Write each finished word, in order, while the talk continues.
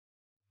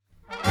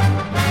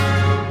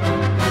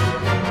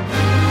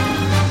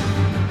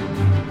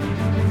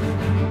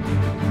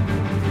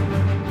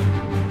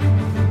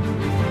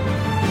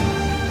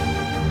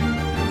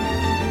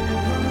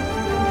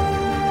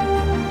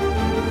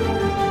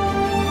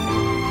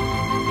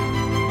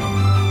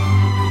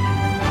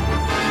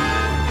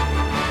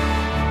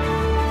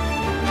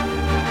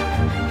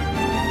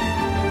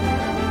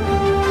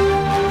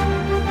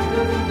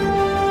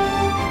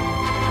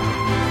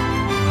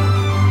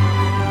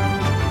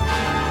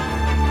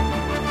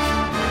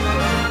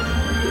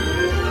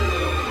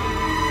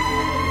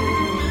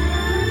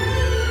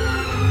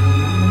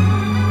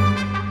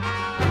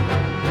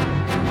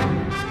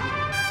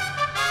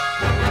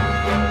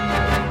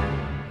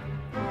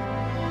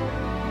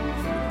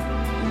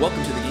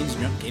welcome to the Games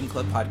Jump Game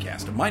Club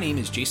podcast. My name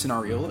is Jason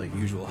Ariola, your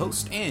usual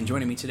host, and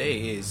joining me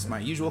today is my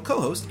usual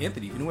co-host,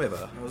 Anthony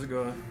Vinueva. How's it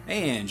going?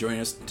 And joining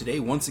us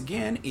today once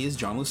again is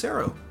John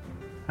Lucero.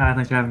 Hi,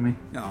 thanks for having me.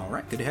 All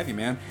right, good to have you,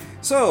 man.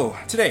 So,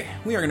 today,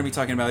 we are going to be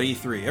talking about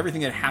E3. Everything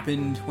that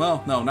happened,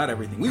 well, no, not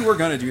everything. We were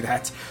going to do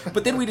that,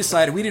 but then we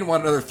decided we didn't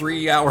want another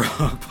 3-hour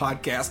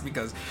podcast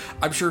because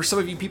I'm sure some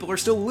of you people are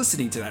still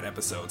listening to that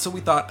episode. So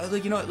we thought,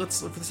 you know what,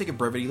 let's, for the sake of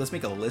brevity, let's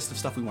make a list of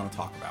stuff we want to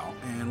talk about,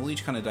 and we'll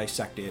each kind of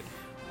dissect it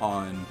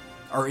on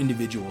our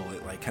individual,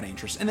 kind of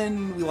interests. And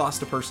then we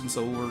lost a person,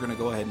 so we're going to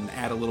go ahead and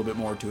add a little bit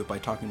more to it by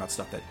talking about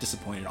stuff that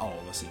disappointed all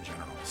of us in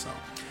general, so...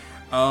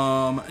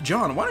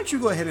 John, why don't you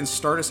go ahead and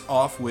start us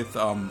off with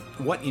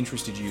what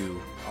interested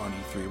you on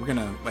E3? We're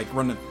gonna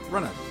run a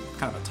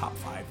kind of a top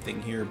 5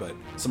 thing here, but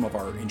some of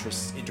our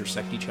interests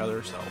intersect each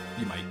other, so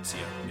you might see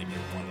maybe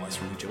one less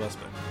from each of us.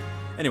 But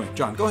anyway,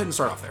 John, go ahead and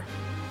start off there.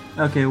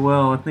 Okay,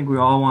 well, I think we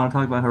all want to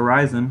talk about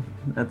Horizon.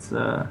 That's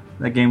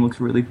that game looks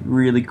really,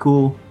 really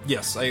cool.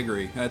 Yes, I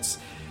agree. That's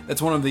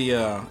one of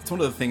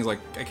the things. Like,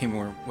 I came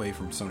away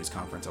from Sony's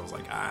conference, I was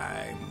like,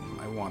 I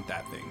want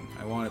that thing.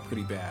 I want it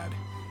pretty bad.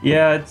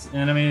 Yeah,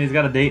 he's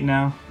got a date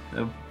now.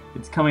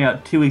 It's coming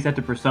out 2 weeks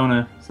after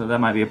Persona, so that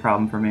might be a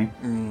problem for me.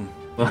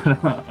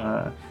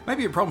 But might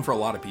be a problem for a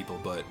lot of people,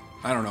 but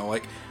I don't know.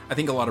 Like, I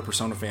think a lot of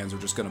Persona fans are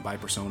just going to buy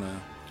Persona,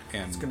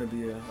 and it's going to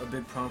be a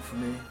big problem for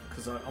me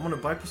because I'm going to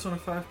buy Persona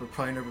 5, but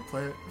probably never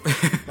play it.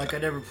 Like, I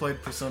never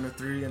played Persona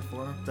 3 and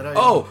 4.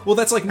 Well,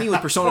 that's like me with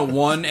Persona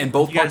 1 and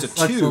both parts of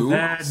 2. So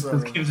bad.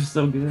 Those games are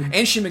so good.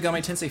 And Shin Megami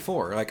Tensei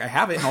 4. Like, I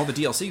have it in all the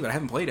DLC, but I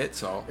haven't played it,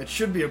 so... It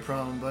should be a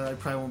problem, but I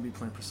probably won't be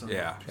playing Persona.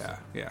 Yeah.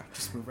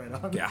 Just move right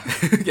on. Yeah.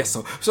 Yeah,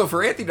 so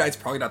for Anthony, it's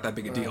probably not that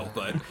big a deal,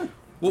 but...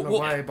 I don't know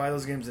why I buy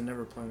those games and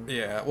never play them.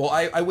 Yeah, well,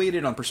 I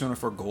waited on Persona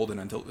 4 Golden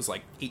until it was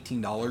like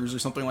 $18 or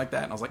something like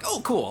that, and I was like,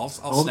 oh, cool,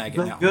 I'll snag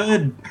it now.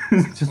 Good.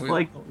 just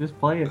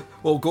play it.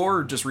 Well,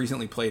 Gore just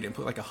recently played it and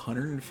put like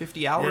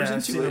 150 hours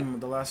into it.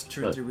 The last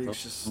 2 or 3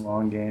 weeks, just a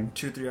long game.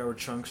 2-3 hour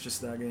chunks,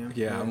 just that game.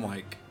 Yeah, I'm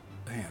like,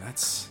 man,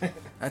 that's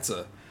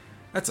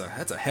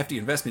a hefty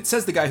investment.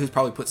 Says the guy who's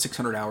probably put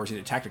 600 hours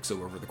into Tactics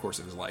over the course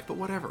of his life, but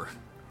whatever.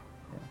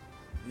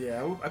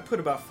 Yeah, I put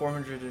about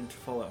 400 into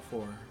Fallout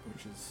 4,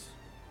 which is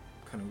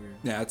kind of weird.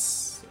 Yeah,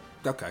 that's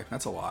okay.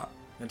 That's a lot.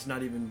 And to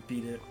not even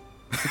beat it.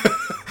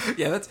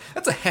 Yeah,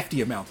 that's a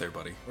hefty amount there,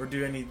 buddy. Or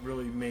do any of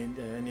the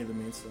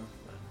main stuff.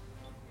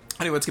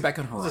 Anyway, let's get back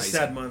on Horizon. It's a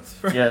sad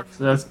month.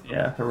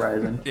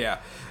 Horizon. Yeah.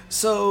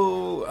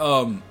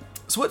 So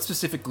what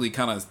specifically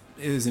kind of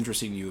is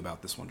interesting to you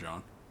about this one,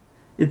 John?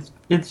 It's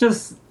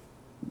just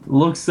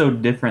looks so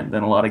different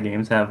than a lot of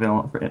games have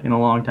in a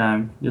long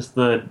time. Just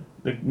the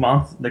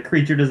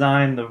creature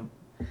design,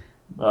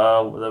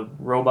 the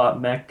robot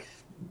mech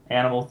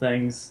animal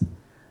things,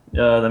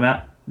 the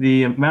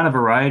amount of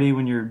variety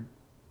when you're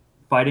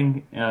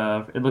fighting.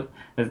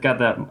 It's got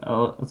that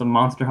it's a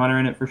monster hunter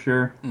in it for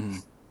sure. Mm-hmm.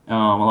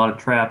 A lot of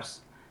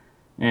traps,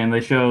 and they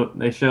showed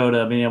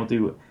being able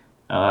to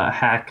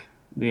hack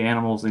the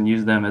animals and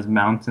use them as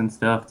mounts and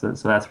stuff. So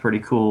that's pretty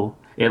cool.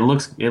 It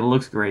looks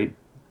great.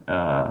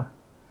 Yeah,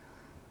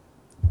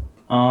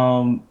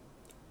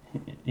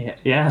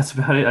 that's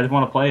about it. I just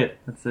want to play it.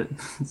 That's it.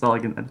 That's all I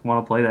just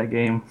want to play that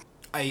game.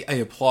 I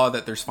applaud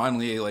that there's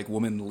finally a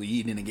woman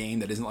lead in a game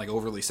that isn't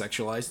overly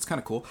sexualized. It's kind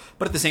of cool,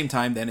 but at the same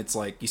time, then it's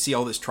like you see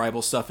all this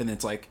tribal stuff, and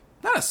it's like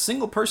not a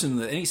single person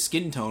with any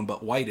skin tone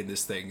but white in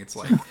this thing. It's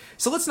like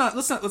so let's not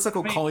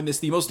go calling this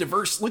the most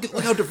diverse. Look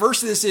how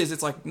diverse this is.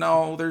 It's like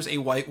no, there's a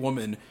white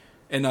woman.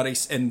 And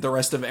and the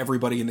rest of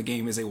everybody in the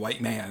game is a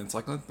white man. It's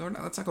like let's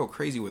not go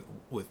crazy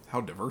with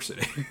how diverse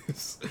it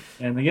is.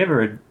 And they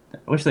I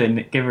wish they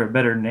gave her a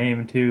better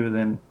name too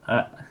than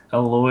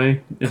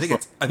Aloy.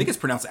 I think it's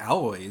pronounced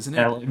alloy, isn't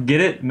it?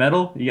 Get it?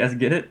 Metal? You guys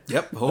get it?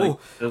 Yep. Oh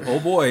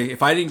boy!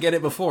 If I didn't get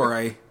it before,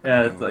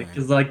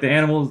 it's like the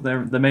animals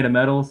they're made of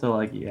metal, so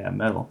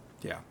metal.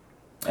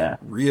 Yeah.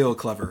 Real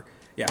clever.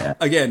 Yeah.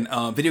 Again,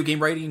 video game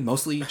writing,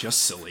 mostly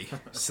just silly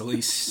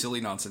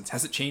nonsense.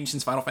 Hasn't changed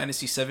since Final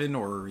Fantasy VII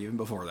or even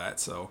before that.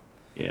 So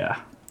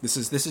yeah, this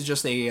is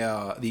just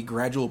the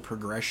gradual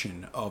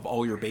progression of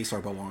all your base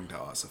art belong to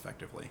us,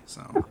 effectively.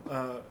 So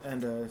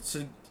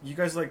so you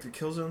guys like the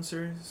Killzone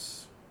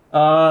series?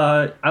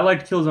 I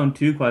liked Killzone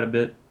 2 quite a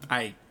bit.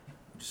 I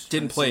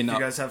didn't play enough.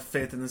 You guys have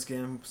faith in this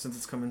game since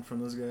it's coming from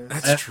those guys?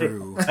 That's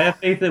true. I have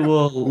faith it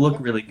will look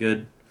really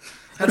good.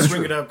 I just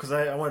bring it up because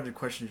I wanted to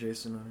question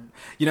Jason on it.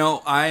 You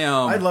know,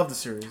 I love the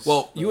series.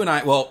 Well, you and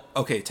I. Well,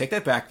 okay, take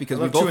that back because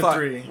we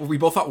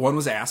both thought one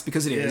was ass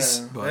because it is.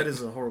 But that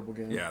is a horrible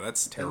game. Yeah,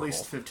 that's terrible. At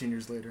least 15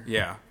 years later.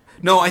 Yeah.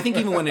 No, I think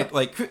even when it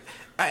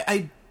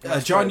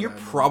John, you're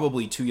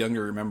probably too young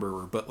to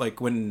remember, but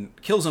when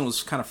Killzone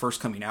was kind of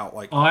first coming out,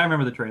 I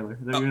remember the trailer.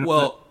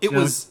 It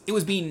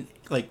was being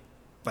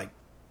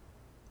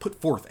put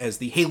forth as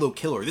the Halo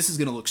killer. This is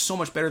going to look so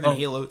much better than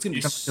Halo. It's going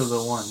to be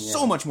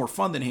so much more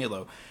fun than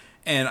Halo.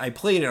 And I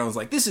played it and I was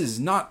like, this is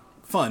not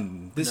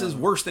fun. This is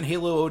worse than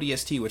Halo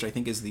ODST, which I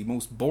think is the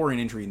most boring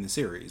entry in the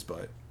series.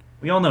 But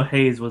We all know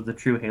Hayes was the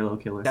true Halo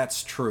killer.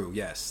 That's true.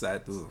 Yes,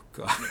 that. Oh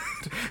God.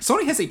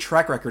 Sony has a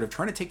track record of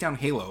trying to take down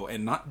Halo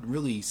and not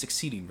really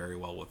succeeding very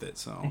well with it.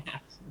 So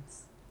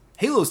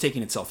Halo's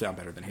taking itself down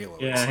better than Halo.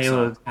 Yeah, is,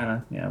 Halo's so.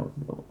 kind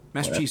of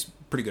Master Chief's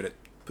pretty good at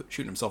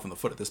shooting himself in the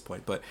foot at this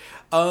point. But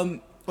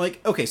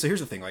like, okay, so here's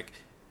the thing. Like,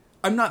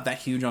 I'm not that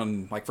huge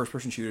on like first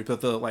person shooters,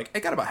 but I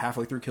got about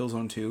halfway through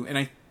Killzone 2, and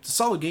it's a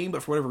solid game,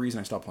 but for whatever reason,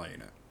 I stopped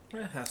playing it.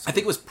 I think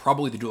it was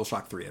probably the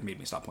DualShock 3 that made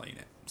me stop playing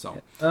it.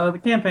 So the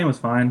campaign was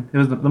fine. It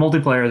was the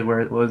multiplayer is where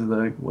it was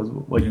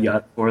what you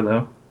got for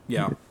though.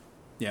 Yeah.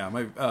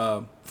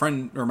 My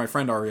friend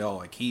Ariel,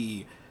 like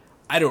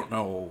I don't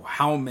know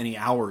how many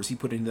hours he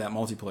put into that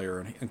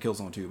multiplayer in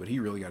Killzone 2, but he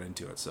really got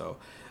into it. So,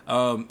 I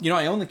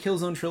own the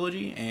Killzone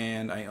trilogy,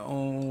 and I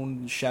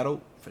own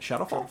Shadowfall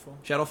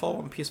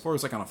on the PS4. It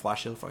was like on a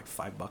flash sale for like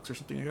 $5 or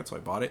something like that, so I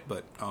bought it.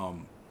 But I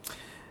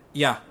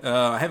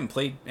haven't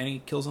played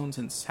any Killzone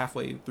since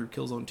halfway through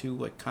Killzone 2,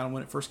 like kind of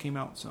when it first came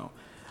out. So,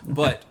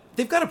 but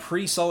they've got a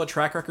pretty solid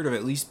track record of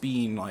at least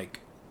being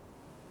like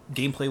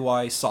gameplay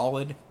wise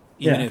solid,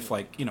 even if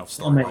like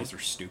story wise are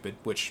stupid,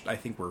 which I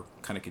think we're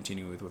kind of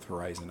continuing with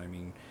Horizon. I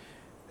mean,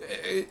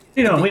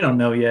 we don't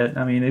know yet.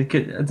 I mean,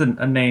 it's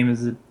a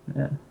name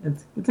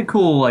it's a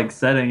cool like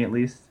setting at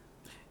least.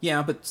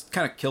 Yeah, but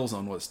kind of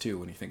Killzone was too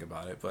when you think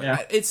about it. But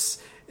yeah.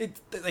 It's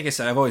like I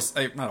said,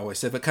 not always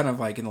said, but kind of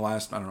like in the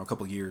last, I don't know,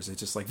 couple of years, it's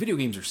just like video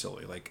games are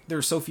silly. Like there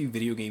are so few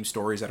video game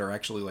stories that are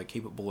actually like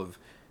capable of,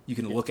 you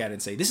can look at it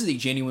and say, this is a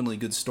genuinely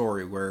good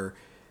story where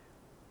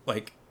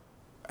like,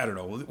 I don't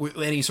know, with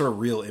any sort of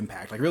real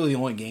impact. Like really the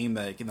only game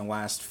that like, in the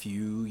last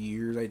few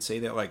years, I'd say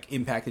that like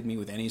impacted me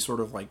with any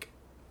sort of like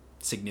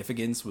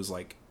significance was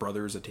like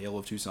Brothers: A Tale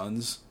of Two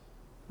Sons.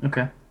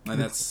 Okay. And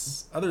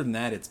that's, other than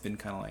that, it's been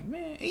kind of like,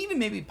 meh. Even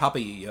maybe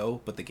Papa Yo,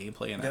 but the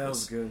gameplay in that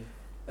was good.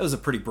 It was a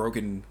pretty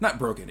not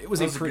broken. It was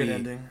a pretty good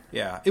ending.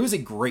 Yeah, it was a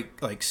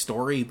great like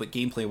story, but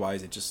gameplay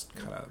wise, it just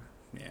kind of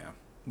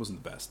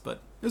wasn't the best.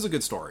 But it was a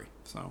good story.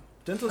 So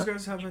didn't those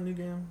guys have a new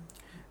game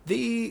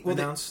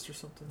announced or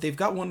something? They've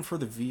got one for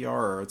the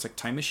VR. It's like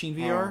Time Machine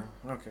VR.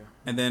 Oh, okay.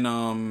 And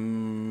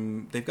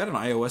then they've got an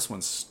iOS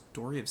one,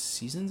 Story of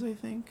Seasons, I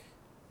think.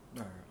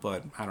 All right.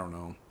 But I don't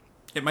know.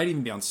 It might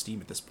even be on Steam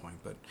at this point,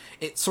 but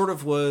it sort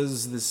of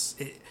was this.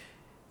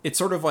 It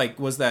sort of like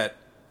was that,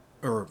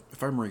 or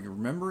if I'm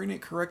remembering it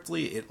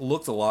correctly, it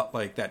looked a lot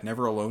like that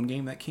Never Alone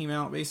game that came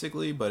out,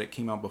 basically, but it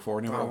came out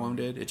before Never Alone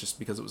did. It just,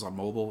 because it was on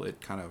mobile,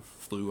 it kind of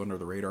flew under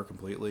the radar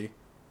completely.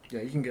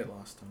 Yeah, you can get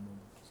lost on mobile.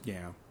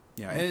 Yeah,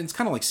 and it's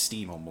kind of like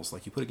Steam almost.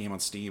 Like you put a game on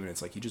Steam, and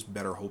it's like you just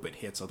better hope it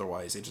hits,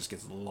 otherwise it just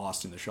gets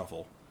lost in the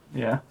shuffle.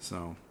 Yeah.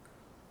 So.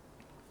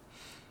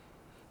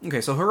 Okay,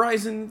 so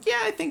Horizon, yeah,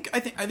 I think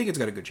it's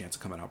got a good chance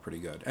of coming out pretty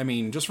good. I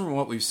mean, just from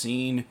what we've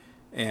seen,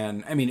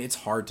 and I mean, it's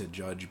hard to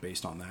judge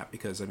based on that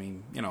because I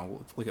mean,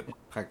 look at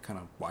kind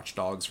of Watch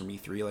Dogs from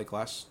E3 like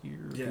last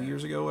year, 2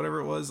 years ago,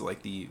 whatever it was,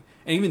 like and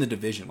even the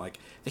Division, like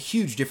the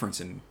huge difference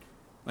in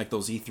like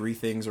those E3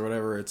 things or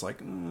whatever. It's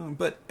like,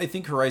 but I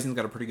think Horizon's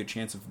got a pretty good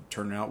chance of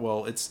turning out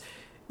well. I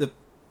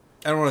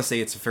don't want to say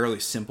it's a fairly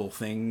simple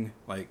thing.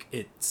 Like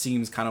it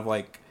seems kind of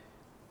like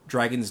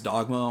Dragon's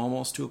Dogma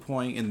almost to a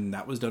point, and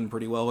that was done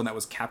pretty well, and that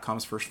was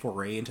Capcom's first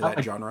foray into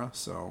that genre.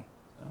 So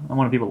I'm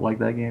one of the people that like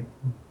that game.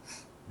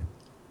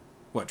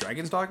 What,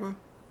 Dragon's Dogma?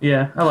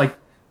 Yeah, I like.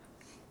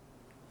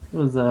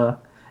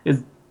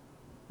 It's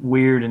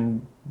weird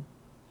and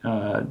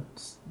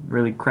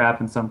really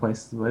crap in some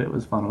places, but it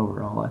was fun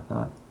overall, I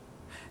thought.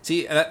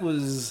 See, that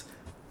was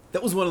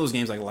one of those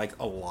games I like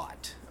a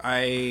lot.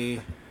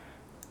 I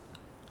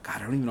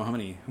don't even know how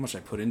much I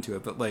put into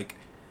it, but like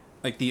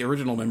the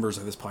original members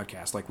of this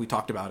podcast, like we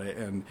talked about it,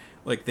 and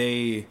like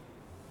they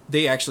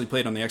actually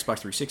played on the Xbox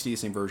 360, the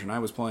same version I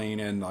was playing,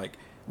 and like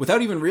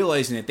without even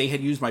realizing it, they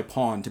had used my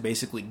pawn to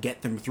basically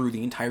get them through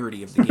the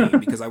entirety of the game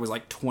because I was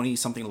like 20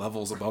 something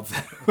levels above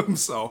them.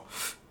 So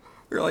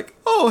they're like,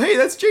 "Oh, hey,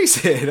 that's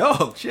Jason."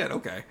 Oh shit,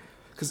 okay.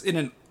 Because in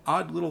an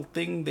odd little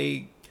thing,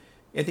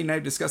 Anthony and I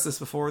have discussed this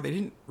before. They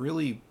didn't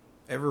really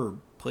ever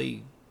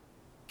play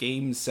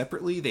games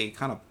separately. They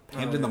kind of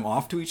handed them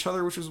off to each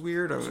other, which was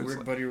weird. It's a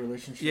weird buddy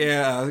relationship.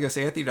 Yeah, I was gonna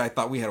say, Anthony and I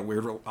thought we had a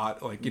weird,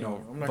 odd, like I'm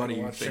not buddy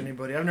gonna watch thing.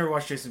 anybody. I've never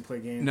watched Jason play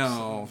games.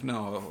 No,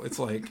 it's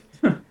like,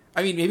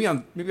 I mean, maybe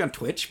on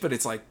Twitch, but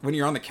it's like when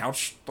you're on the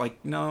couch,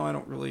 like, no, I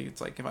don't really. It's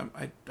like if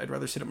I'd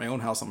rather sit at my own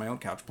house on my own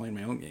couch playing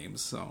my own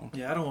games. So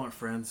yeah, I don't want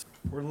friends.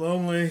 We're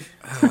lonely.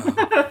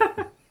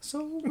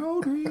 So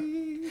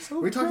lonely.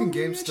 We're talking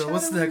games still.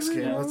 What's the next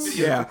game? Let's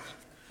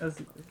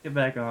get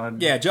back on.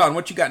 Yeah, John,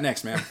 what you got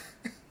next, man?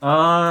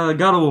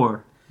 God of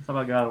War. Let's talk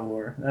about God of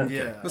War.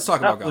 Let's talk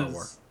about God of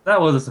War. That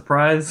was a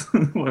surprise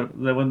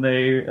when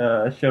they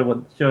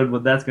showed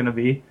what that's going to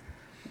be.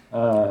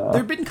 There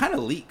have been kind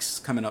of leaks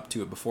coming up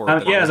to it before.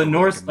 Yeah, the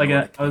Norse.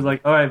 I was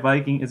like, all right,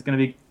 Viking is going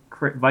to be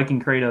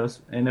Viking Kratos,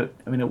 and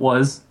it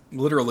was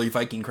literally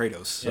Viking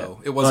Kratos.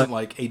 So it wasn't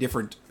like a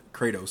different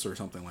Kratos or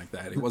something like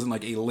that. It wasn't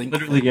like a link.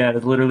 Literally, yeah,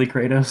 it's literally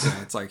Kratos.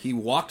 Yeah, it's like he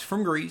walked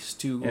from Greece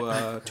to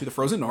the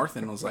frozen north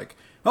and was like,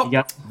 "Oh,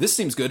 this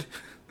seems good."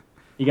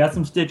 He got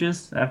some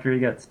stitches after he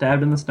got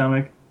stabbed in the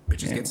stomach.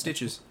 Bitches Yeah. get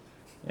stitches.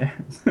 Yeah.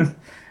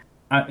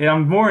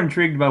 I'm more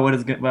intrigued by what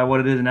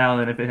it is now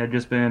than if it had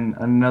just been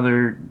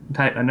another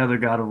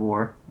God of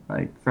War,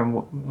 like from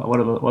what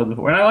it was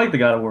before. And I like the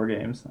God of War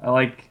games. I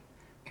like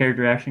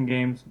character action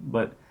games,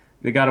 but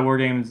the God of War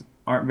games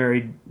aren't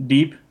very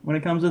deep when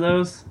it comes to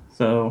those.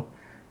 So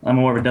I'm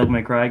more of a Devil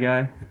May Cry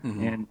guy,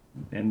 and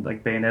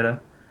like Bayonetta,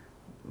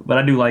 but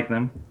I do like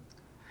them.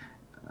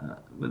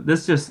 But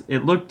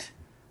it looked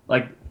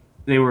like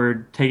they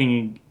were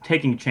taking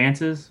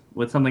chances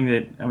with something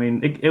that, I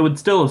mean, it would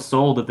still have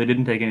sold if they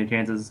didn't take any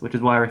chances, which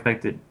is why I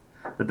respect it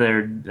that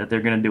they're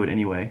going to do it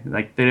anyway.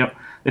 Like they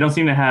don't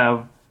seem to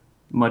have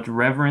much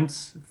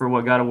reverence for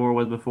what God of War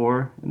was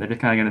before, and they're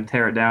just kind of going to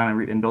tear it down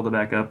and build it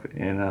back up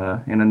in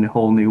a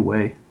whole new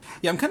way.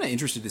 Yeah, I'm kind of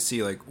interested to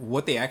see like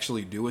what they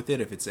actually do with it,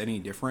 if it's any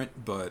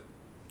different. But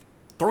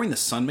throwing the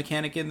sun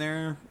mechanic in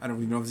there, I don't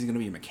even know if it's going to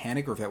be a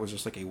mechanic or if that was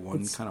just like a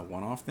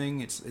one-off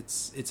thing.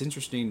 It's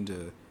interesting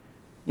to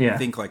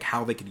think like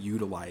how they could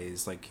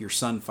utilize like your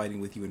son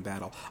fighting with you in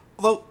battle.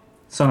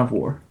 Son of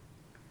War.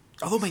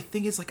 Although my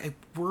thing is like I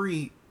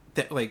worry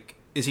that like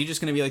is he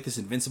just going to be like this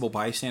invincible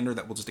bystander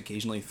that will just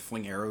occasionally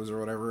fling arrows or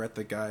whatever at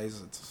the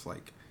guys? It's just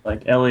like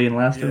Ellie in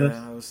Last of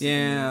Us.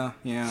 Yeah.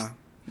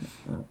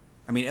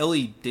 I mean,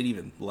 Ellie did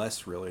even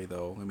less really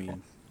though. I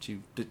mean,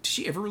 did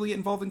she ever really get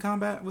involved in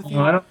combat with you?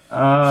 No,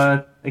 I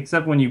don't.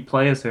 Except when you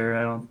play as her,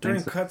 I don't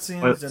during think so.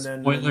 cutscenes and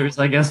then spoilers,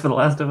 I guess, for The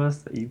Last of Us.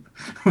 That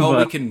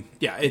we can.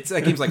 Yeah,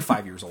 that game's like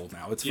 5 years old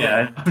now. It's fine.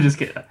 Yeah, I'm just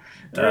kidding.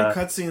 During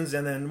cutscenes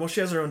and then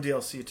she has her own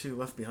DLC too,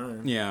 Left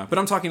Behind. Yeah, but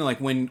I'm talking like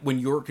when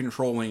you're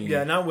controlling.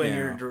 Yeah, not when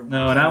you're.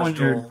 No, not when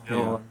you're. Joel.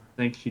 I don't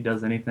think she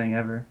does anything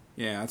ever.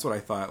 Yeah, that's what I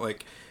thought.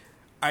 Like,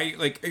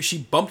 she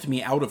bumped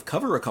me out of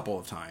cover a couple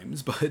of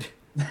times, but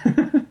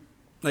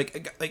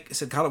like I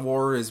said, God of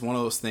War is one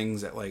of those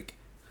things that like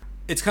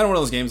it's kind of one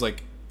of those games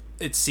like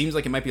it seems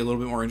like it might be a little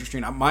bit more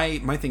interesting.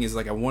 My thing is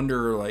like I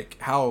wonder like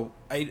how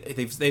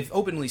they've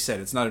openly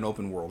said it's not an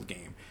open world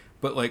game,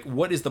 but like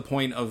what is the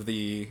point of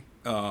the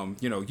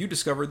you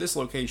discovered this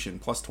location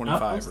plus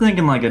 25. I was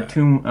thinking like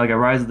a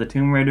Rise of the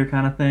Tomb Raider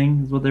kind of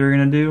thing is what they were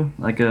gonna do,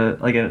 like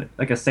a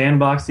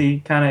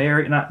sandboxy kind of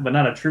area, but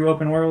not a true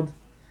open world.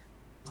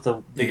 Just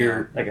a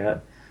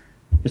bigger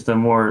just a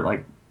more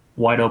like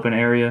wide open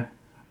area.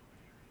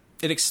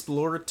 An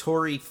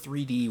exploratory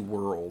 3D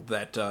world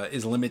that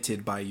is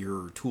limited by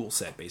your tool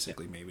set,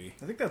 basically, maybe.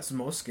 I think that's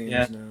most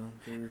games now.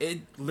 They're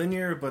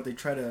linear, but they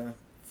try to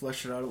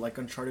flesh it out like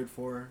Uncharted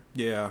 4.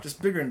 Yeah.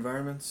 Just bigger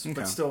environments,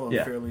 but still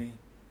a fairly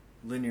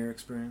linear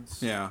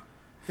experience. Yeah.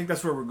 I think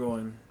that's where we're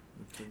going.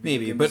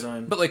 Maybe,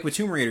 but like with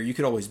Tomb Raider, you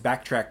could always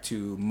backtrack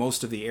to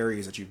most of the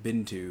areas that you've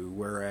been to,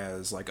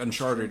 whereas like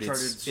Uncharted,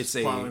 it's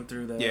plowing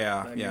through that.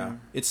 Game.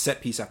 It's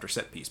set piece after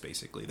set piece,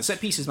 basically. The set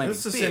pieces might be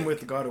It's the same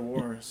with God of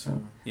War.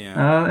 So. Yeah.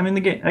 I mean,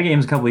 that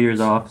game's a couple years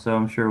off, so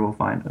I'm sure we'll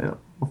find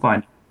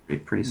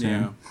it pretty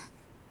soon.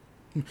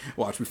 Yeah.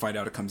 Watch, we find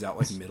out it comes out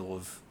like middle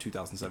of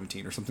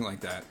 2017 or something like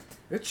that.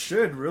 It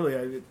should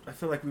really. I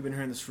feel like we've been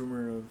hearing this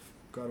rumor of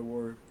God of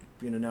War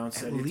being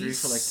announced at E3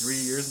 for like 3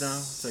 years now.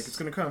 It's like it's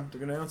gonna come. They're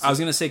gonna announce it. I was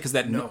gonna say because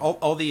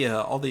all the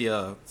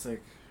it's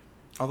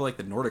like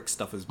the Nordic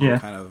stuff has been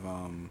kind of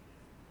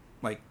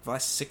like the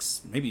last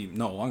 6, maybe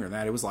no longer than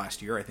that. It was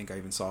last year. I think I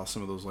even saw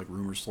some of those like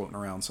rumors floating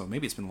around. So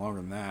maybe it's been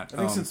longer than that. I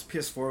think since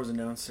PS4 was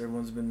announced,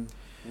 everyone's been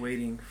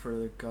waiting for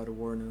the God of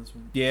War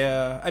announcement.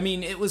 Yeah, I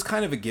mean it was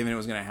kind of a given it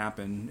was gonna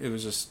happen. It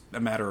was just a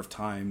matter of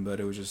time. But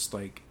it was just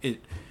like it.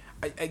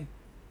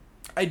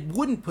 I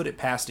wouldn't put it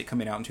past it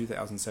coming out in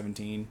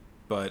 2017.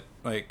 But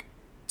like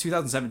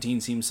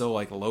 2017 seems so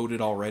like loaded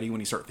already when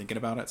you start thinking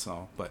about it.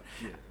 So, but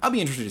I'll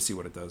be interested to see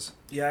what it does.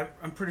 Yeah,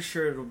 I'm pretty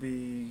sure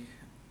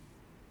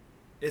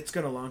it's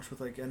gonna launch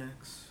with like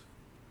NX.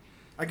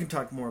 I can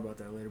talk more about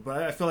that later,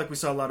 but I feel like we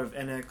saw a lot of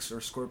NX or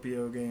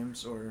Scorpio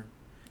games or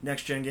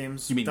next gen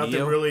games. You mean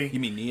Neo? You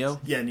mean Neo?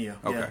 Yeah, Neo.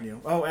 Okay. Yeah,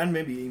 Neo. Oh, and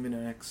maybe even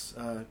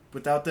NX.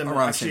 Without them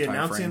Around actually the same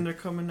announcing frame. they're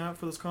coming out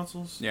for those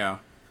consoles. Yeah.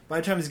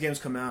 By the time these games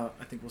come out,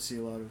 I think we'll see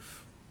a lot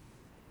of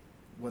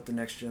what the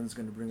next gen is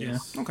going to bring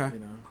us. Okay.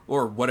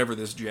 Or whatever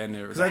this gen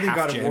is. Because I think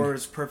God of War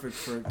is perfect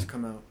for it to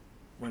come out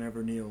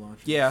whenever Neo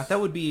launches. Yeah, that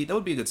would be a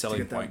good selling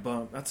to get point. That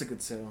bump. That's a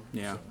good sale.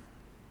 Yeah. So.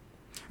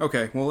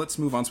 Okay, well let's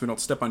move on so we don't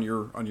step on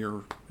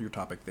your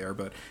topic there.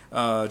 But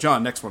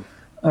John, next one.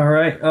 All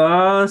right,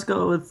 let's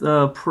go with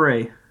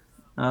Prey.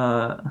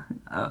 I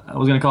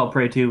was gonna call it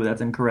Prey 2, but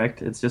that's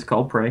incorrect. It's just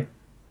called Prey.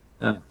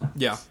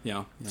 Yeah.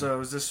 So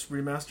is this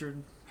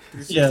remastered?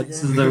 Yeah,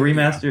 this is the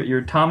remaster.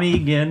 You're Tommy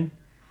Ginn,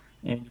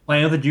 and you're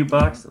playing with a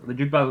jukebox. The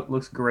jukebox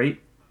looks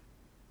great.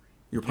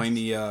 You're playing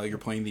the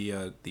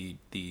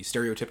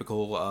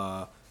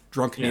stereotypical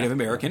drunk Native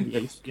American.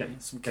 Yeah,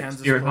 some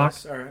Kansas Spirit Hawk.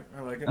 All right,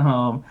 I like it.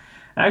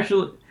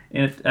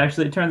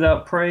 It turns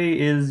out Prey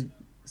is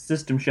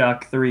System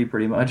Shock 3,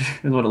 pretty much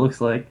is what it looks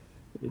like.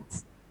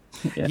 It's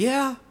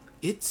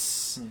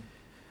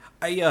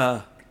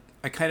I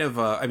kind of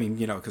I mean,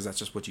 because that's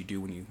just what you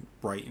do when you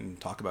write and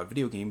talk about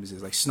video games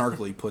is like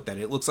snarkily put that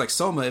it looks like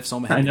Soma if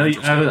Soma had I know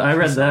I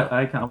read that.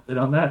 I commented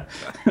on that.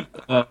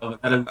 That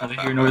is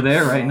neither here nor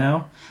there right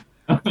now.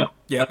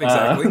 Yeah,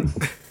 exactly.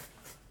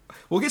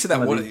 We'll get to that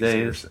one of these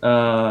days. years.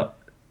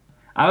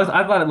 I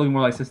thought it looked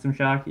more like System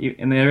Shock,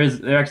 and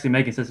they're actually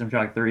making System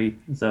Shock 3,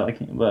 so I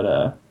can't.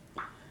 But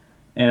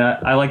and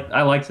I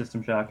like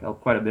System Shock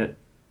quite a bit.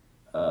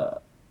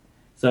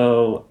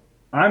 So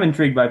I'm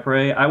intrigued by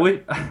Prey.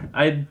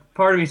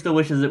 Part of me still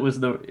wishes it was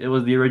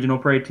the original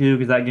Prey 2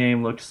 because that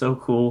game looked so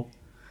cool.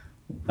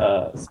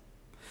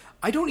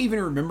 I don't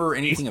even remember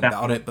anything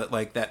about it, but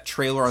like that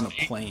trailer on the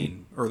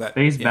plane or that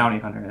Space Bounty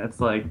Hunter.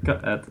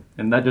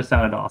 And that just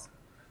sounded awesome.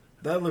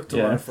 That looked a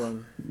lot of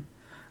fun.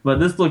 But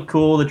this looked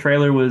cool. The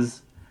trailer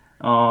was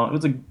it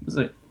was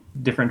a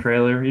different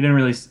trailer. You didn't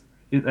really.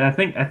 I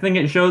think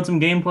it showed some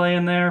gameplay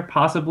in there.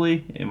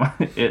 Possibly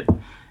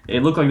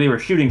it looked like they were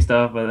shooting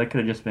stuff, but that could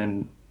have just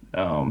been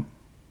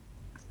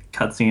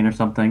cutscene or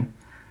something.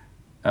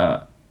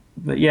 But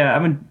yeah, I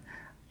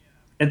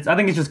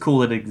think it's just cool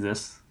that it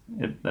exists.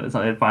 It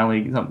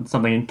finally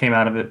something came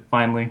out of it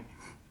finally,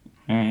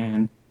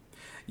 and.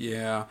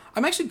 Yeah,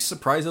 I'm actually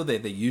surprised though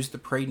that they used the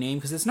Prey name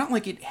because it's not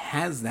like it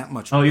has that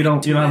much. Oh, you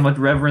don't have much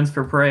reverence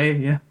for Prey,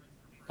 yeah?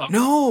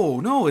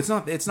 No, it's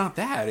not. It's not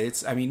that.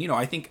 It's. I mean,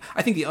 I think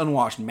the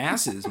unwashed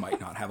masses might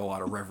not have a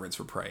lot of reverence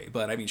for Prey,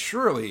 but I mean,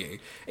 surely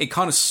a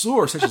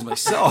connoisseur such as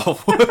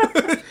myself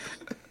would.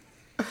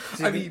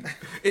 I mean,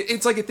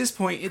 it's like at this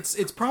point,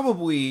 it's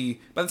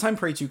probably by the time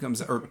Prey 2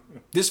 comes, or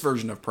this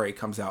version of Prey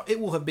comes out, it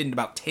will have been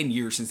about 10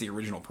 years since the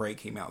original Prey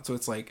came out. So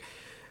it's like.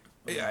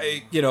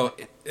 Like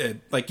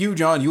you,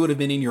 John, you would have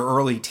been in your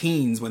early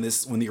teens when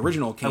the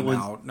original came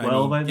out.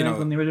 12, I think,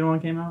 when the original one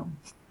came out.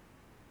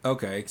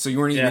 Okay, so you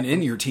weren't even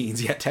in your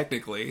teens yet,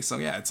 technically. So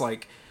yeah, it's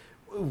like,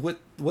 what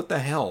the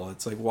hell?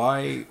 It's like,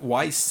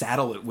 why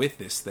saddle it with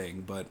this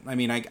thing? But I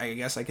mean, I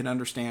guess I can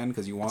understand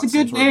because you want. It's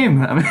a good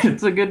name. I mean,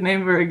 it's a good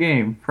name for a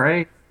game,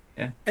 Prey.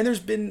 Yeah. And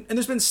there's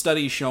been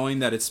studies showing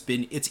that it's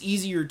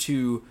easier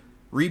to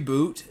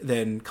reboot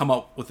than come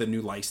up with a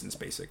new license.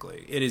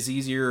 Basically, it is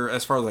easier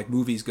as far as like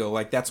movies go.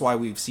 Like that's why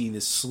we've seen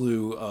this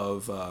slew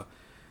of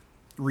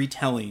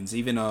retellings.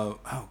 Even oh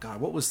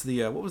god, what was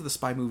the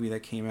spy movie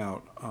that came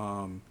out?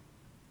 God,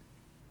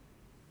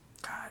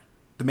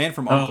 The Man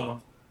from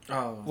U.N.C.L.E.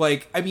 Oh.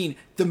 Like, I mean,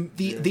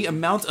 the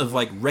amount of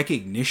like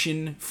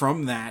recognition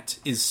from that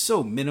is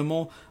so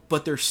minimal,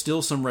 but there's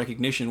still some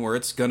recognition where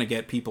it's gonna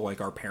get people like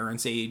our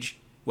parents' age.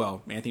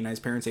 Well, Anthony and I's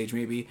parents' age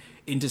maybe,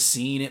 into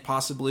seeing it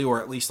possibly,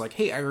 or at least like,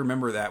 hey, I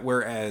remember that.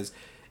 Whereas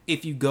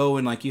if you go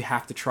and like you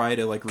have to try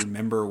to like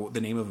remember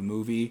the name of a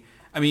movie,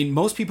 I mean,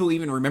 most people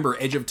even remember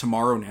Edge of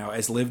Tomorrow now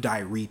as Live, Die,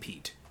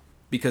 Repeat,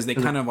 because they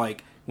kind of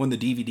like when the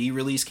DVD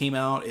release came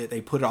out,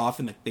 they put it off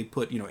and they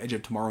put Edge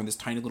of Tomorrow in this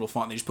tiny little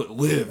font. And they just put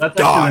Live,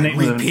 Die,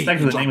 Repeat.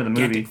 That's actually the name of the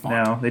movie.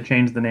 Now they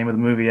changed the name of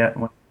the movie yet.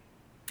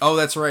 Oh,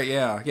 that's right.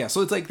 Yeah. So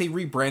it's like they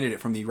rebranded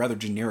it from the rather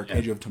generic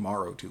Edge of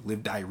Tomorrow to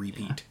Live, Die,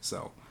 Repeat.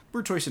 So.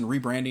 Weird choice in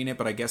rebranding it,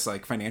 but I guess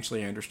like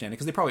financially I understand it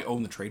because they probably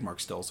own the trademark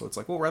still. So it's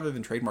like, well, rather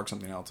than trademark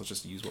something else, let's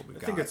just use what we've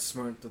got. I think it's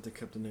smart that they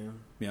kept the name.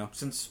 Yeah.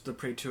 Since the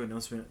Prey 2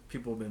 announcement,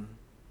 people have been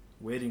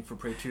waiting for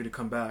Prey 2 to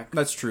come back.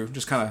 That's true.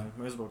 Just kind of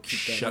might as well keep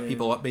that shut name.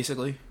 people up,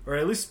 basically. Or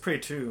at least Prey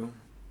 2.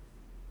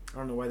 I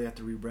don't know why they have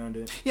to rebrand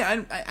it.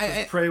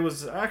 Yeah, Prey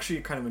was I actually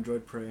kind of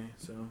enjoyed Prey,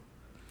 so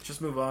just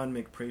move on,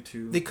 make Prey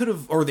 2. They could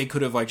have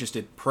like just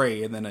did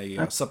Prey and then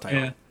a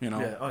subtitle.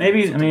 Yeah.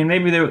 Maybe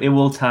it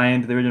will tie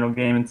into the original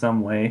game in some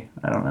way.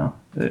 I don't know.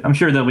 I'm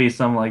sure there'll be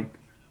some like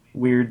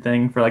weird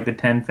thing for like the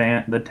 10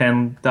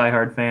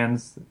 diehard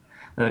fans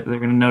that they're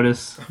gonna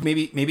notice.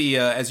 Maybe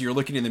as you're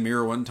looking in the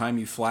mirror one time,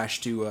 you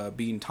flash to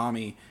being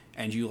Tommy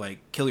and you like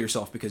kill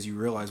yourself because you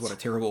realize what a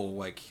terrible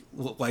like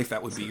life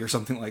that would be or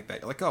something like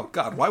that. You're like, oh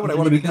god, why would I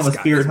want to be this guy? Become a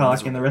spirit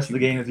hawk, and the rest of the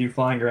game is you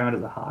flying around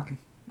as a hawk.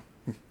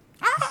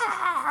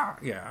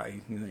 Yeah,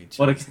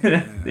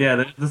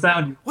 the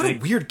sound. What a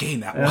weird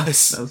game that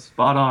was. That was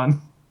spot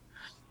on.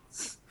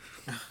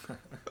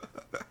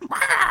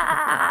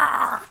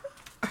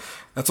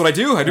 That's what I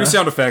do. I do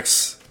sound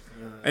effects.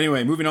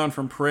 Anyway, moving on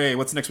from Prey.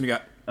 What's the next one you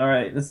got? All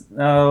right, this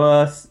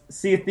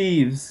Sea of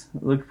Thieves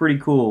look pretty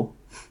cool.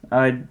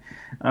 I'm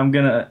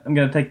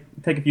gonna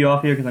take a few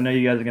off here because I know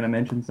you guys are gonna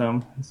mention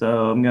some.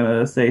 So I'm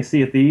gonna say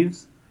Sea of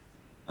Thieves.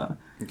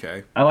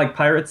 Okay. I like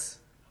pirates.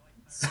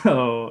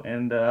 So,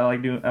 and I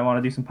want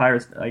to do some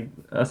pirates, like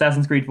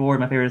Assassin's Creed 4,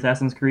 my favorite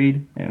Assassin's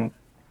Creed, and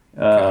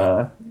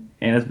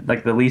it's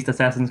like the least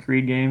Assassin's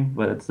Creed game,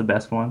 but it's the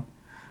best one.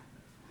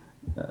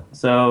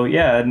 So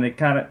yeah, and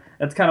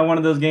that's kind of one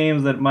of those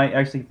games that might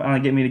actually finally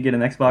get me to get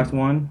an Xbox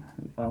One.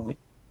 Finally.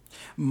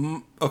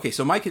 Okay,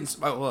 so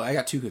I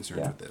got two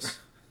concerns with this.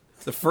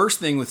 The first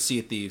thing with Sea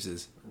of Thieves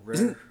is Rare.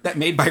 Isn't that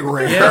made by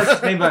Rare? Yeah,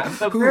 it's made by.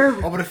 I'm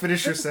gonna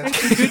finish your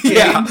sentence.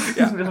 Yeah.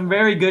 Some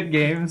very good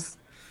games.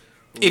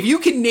 If you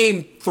can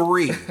name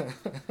 3,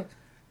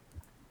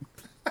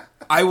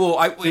 I will.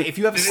 If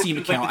you have a Steam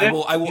account, I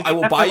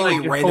will buy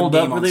you a random hold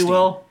game up on really Steam.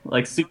 well,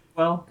 like super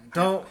well.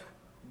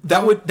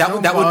 That would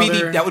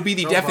be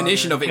the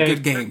definition bother. of a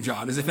good game,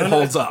 John, is if it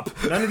holds up.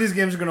 None of these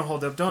games are gonna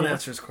hold up. Don't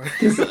answer his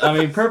question. I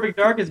mean, Perfect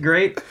Dark is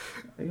great.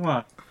 Come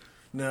on.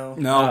 No.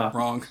 No,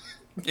 wrong.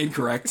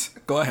 Incorrect.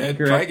 Go ahead.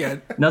 Incorrect. Try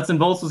again. Nuts and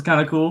Bolts was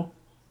kind of cool.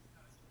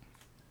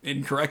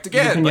 Incorrect Viva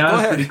again. But go Pinata's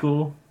ahead. pretty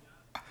cool.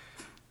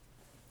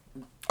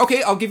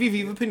 Okay, I'll give you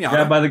Viva Pinata.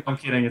 Grab by the. I'm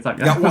kidding. It's not.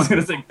 Got I was one.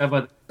 gonna say grab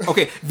by.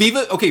 Okay,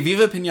 Viva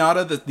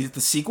Pinata. The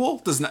sequel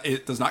does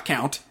not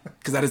count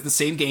because that is the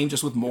same game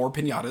just with more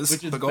pinatas.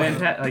 Which is but go ahead.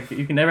 fantastic. Like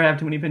you can never have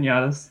too many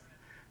pinatas.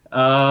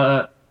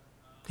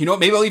 You know what?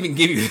 Maybe I'll even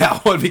give you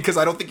that one because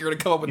I don't think you're going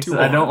to come up with two.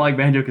 I don't like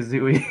Banjo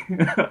Kazooie.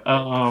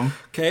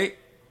 Okay.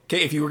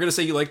 Okay, if you were going to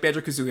say you like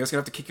Banjo Kazooie, I was going to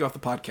have to kick you off the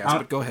podcast,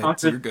 but go ahead.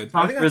 So you're good.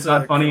 I think Conker's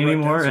that's not funny correct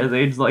anymore, answer. as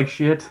aged like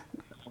shit.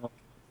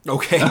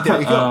 Okay, there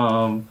you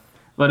go.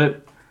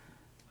 But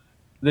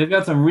they've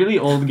got some really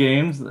old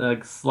games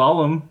like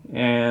Slalom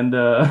and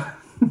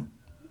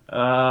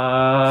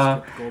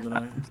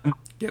GoldenEye.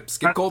 Yep,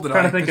 skip trying to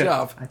GoldenEye. think Good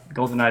of- job.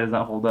 GoldenEye does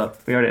not hold up.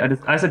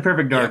 I said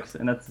Perfect Darks,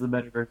 and that's the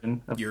better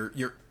version. Of, You're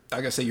I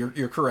gotta say you're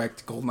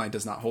correct. GoldenEye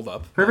does not hold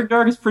up. Perfect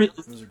Dark is pretty.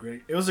 It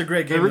was a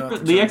great game. though,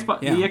 at The, time.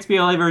 Yeah. the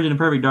XBLA version of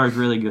Perfect Dark is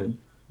really good.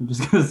 I'm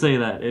just gonna say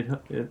that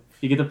you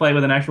get to play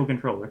with an actual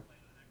controller.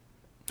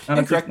 Not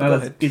Incorrect, not go a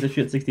ahead. piece of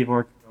shit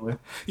 64 controller.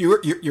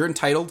 You're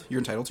entitled. You're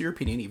entitled to your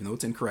opinion, even though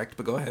it's incorrect.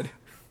 But go ahead.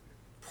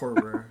 Poor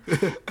Rare.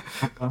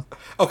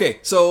 Okay,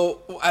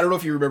 so I don't know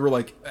if you remember.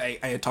 Like I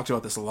had talked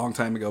about this a long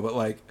time ago, but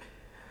like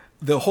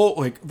the whole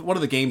like one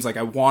of the games like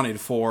I wanted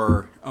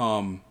for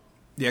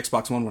the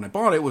Xbox One when I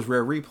bought it was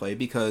Rare Replay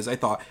because I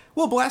thought,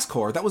 well, Blast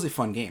Corps, that was a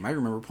fun game. I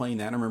remember playing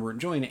that and I remember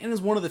enjoying it. And it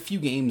was one of the few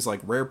games like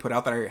Rare put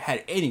out that I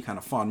had any kind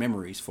of fond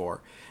memories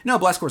for. No,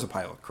 Blast Corps is a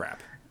pile of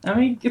crap. I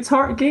mean, it's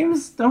hard.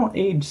 Games don't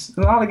age.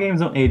 A lot of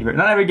games don't age.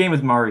 Not every game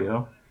is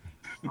Mario.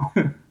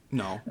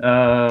 No.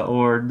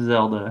 Or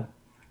Zelda.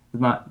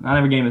 Not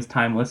every game is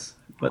timeless.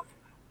 But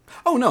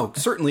Oh no,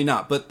 certainly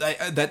not. But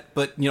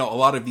but you know, a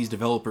lot of these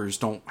developers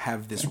don't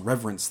have this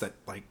reverence that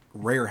like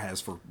Rare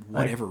has for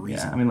whatever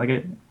reason. yeah, I mean,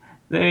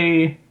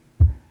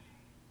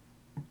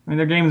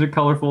 their games are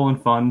colorful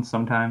and fun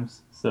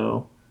sometimes.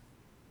 So,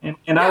 and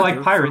I Yeah, like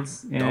they're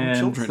pirates, for dumb and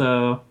children.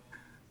 so.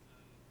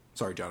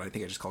 Sorry, John. I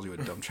think I just called you a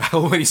dumb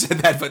child when you said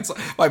that, but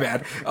my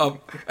bad. Not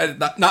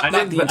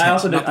the But I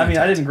also intent, did. not the I mean,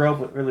 I intent. didn't grow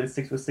up with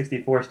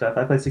 64 stuff.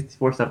 I played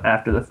 64 stuff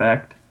after the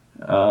fact.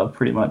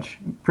 Pretty much.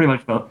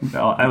 Both.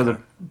 I was a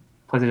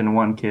PlayStation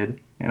 1 kid,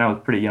 and I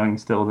was pretty young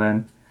still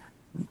then.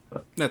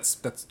 That's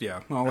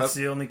yeah. Well, That's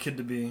the only kid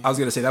to be. I was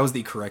gonna say that was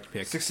the correct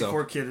pick.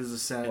 64 kid is a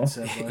sad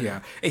life.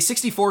 Yeah, a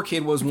 64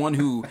 kid was one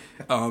who,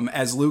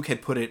 as Luke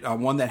had put it,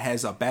 one that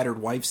has a battered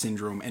wife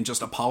syndrome and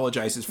just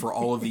apologizes for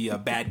all of the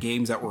bad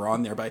games that were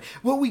on there. By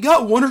well, we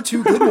got one or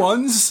two good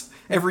ones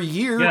every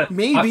year, Yeah,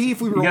 maybe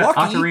if we were you got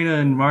lucky. Ocarina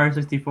and Mario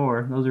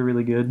 64. Those are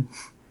really good.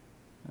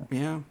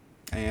 Yeah,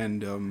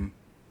 and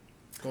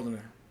GoldenEye.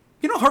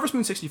 you know, Harvest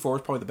Moon 64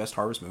 is probably the best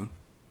Harvest Moon.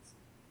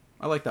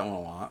 I like that one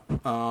a lot.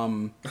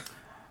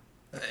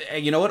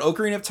 You know what?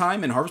 Ocarina of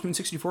Time and Harvest Moon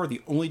 64 are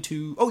the only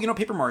two. Oh, you know,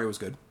 Paper Mario was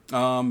good.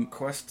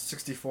 Quest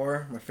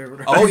 64, my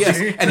favorite. Oh yes,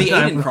 and the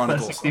Yeah, Aiden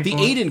Chronicles. 64. The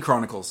Aiden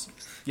Chronicles.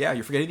 Yeah,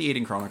 you're forgetting the Aiden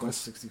Quest Chronicles.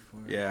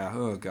 64. Yeah.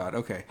 Oh God.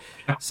 Okay.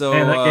 So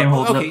Hey, that game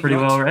holds okay, up pretty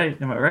you know well, what?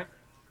 right? Am I right?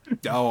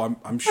 Oh,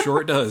 I'm sure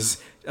it does.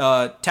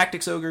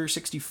 Tactics Ogre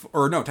 64,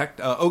 or no,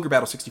 Ogre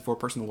Battle 64.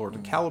 Personal Lord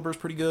of Caliber is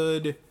pretty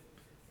good.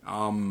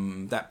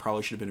 That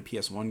probably should have been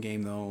a PS1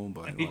 game though,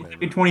 but whatever.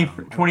 Happy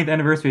 20th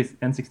anniversary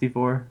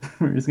N64.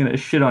 We're just gonna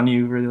shit on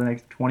you for the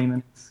next 20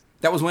 minutes.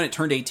 That was when it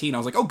turned 18. I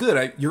was like, oh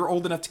good, you're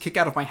old enough to kick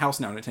out of my house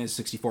now in Nintendo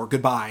 64.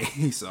 Goodbye.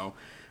 So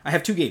I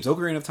have two games,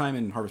 Ocarina of Time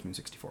and Harvest Moon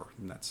 64,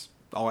 and that's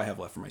all I have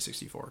left for my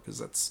 64 because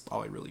that's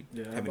all I really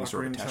have any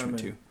sort of attachment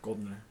to.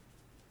 GoldenEye.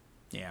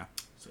 Yeah.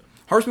 So.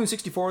 Harvest Moon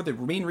 64, the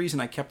main reason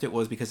I kept it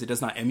was because it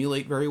does not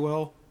emulate very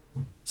well.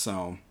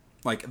 So,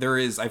 like, there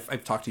is...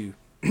 I've talked to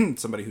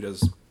somebody who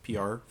does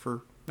PR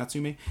for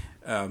Natsume,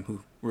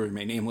 who will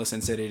remain nameless,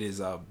 and said it is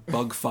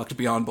bug-fucked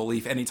beyond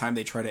belief. Anytime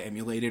they try to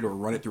emulate it or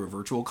run it through a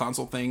virtual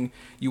console thing,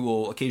 you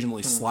will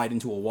occasionally slide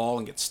into a wall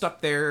and get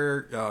stuck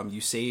there.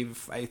 You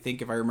save, I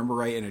think, if I remember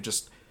right, and it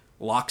just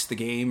locks the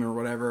game or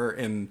whatever.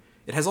 And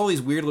it has all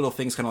these weird little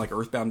things, kind of like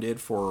Earthbound did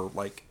for,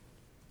 like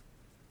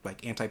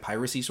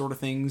anti-piracy sort of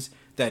things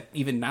that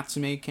even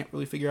Natsume can't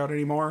really figure out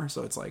anymore.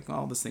 So it's like,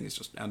 well, this thing is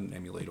just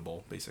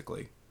unemulatable,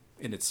 basically,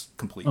 in its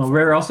complete Well, form.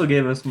 Rare also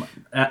gave us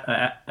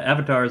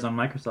avatars on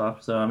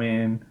Microsoft, so I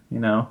mean, you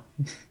know,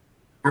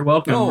 you're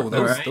welcome. Oh,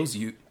 right? those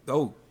you.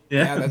 Oh,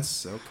 Yeah. yeah,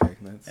 that's okay.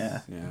 That's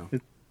Yeah.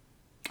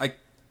 I.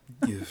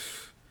 Yeah.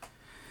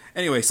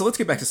 Anyway, so let's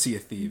get back to Sea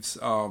of Thieves.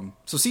 So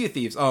Sea of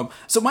Thieves.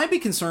 So my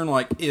big concern,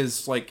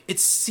 is it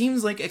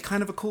seems like a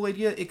kind of a cool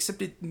idea,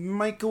 except it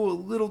might go a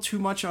little too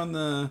much on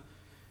the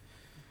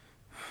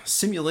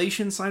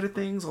simulation side of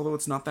things. Although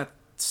it's not that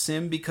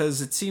sim,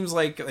 because it seems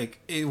like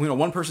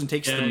one person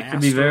takes the It mask.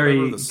 could be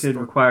or whatever,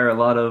 require a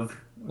lot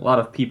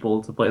of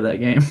people to play that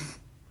game.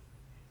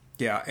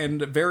 Yeah,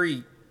 and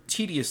very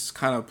tedious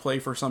kind of play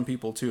for some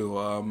people too.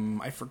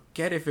 I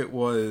forget if it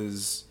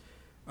was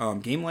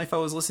Game Life I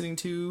was listening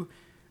to.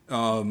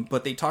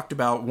 But they talked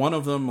about one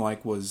of them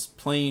was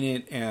playing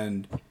it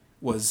and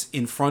was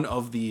in front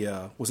of the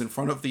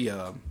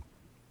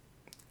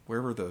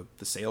wherever the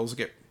sails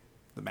get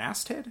the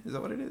masthead. Is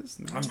that what it is?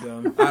 I'm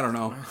done. I don't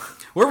know.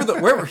 Wherever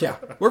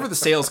the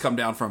sails come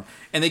down from,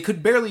 and they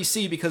could barely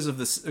see because of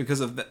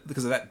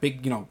that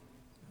big,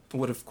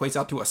 what equates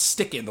out to a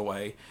stick in the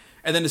way.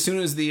 And then as soon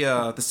as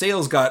the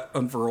sails got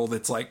unfurled,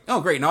 it's like,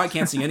 oh great, now I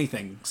can't see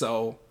anything.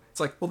 So it's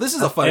like, well, this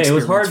is a fun. Hey, it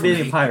was experience hard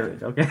being a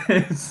pirate. Okay,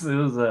 it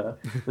was.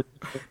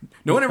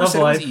 No one ever said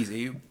it was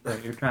easy.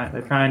 They're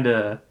trying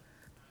to.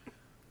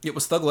 It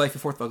was Thug Life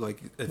before Thug Life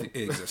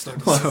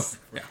existed. So,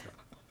 yeah.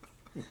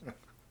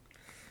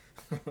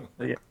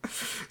 Yeah.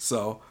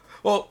 So,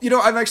 well,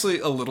 I'm actually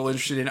a little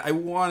interested in it. I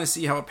want to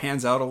see how it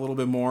pans out a little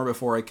bit more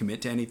before I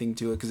commit to anything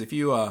to it. Because if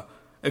you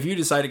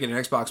decide to get an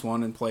Xbox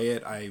One and play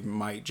it, I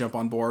might jump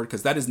on board.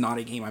 Because that is not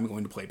a game I'm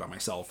going to play by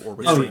myself or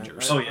with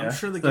strangers. Oh yeah, I'm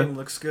sure the game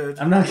looks good.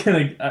 I'm not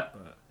getting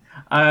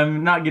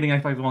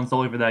Xbox One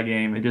solely for that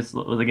game. It just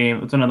was a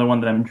game. It's another one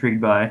that I'm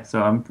intrigued by.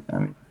 So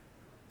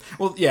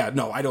well, yeah,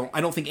 no, I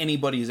don't think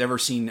anybody has ever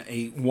seen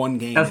one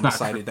game and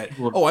decided that,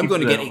 People I'm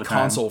going to get all a the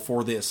console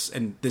for this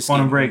and this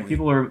Quantum game Break. only.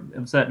 People are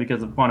upset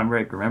because of Quantum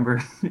Break.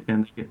 Remember?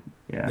 And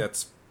yeah,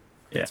 That's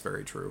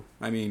very true.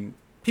 I mean,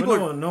 But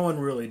people no one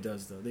really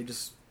does though. They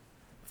just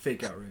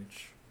fake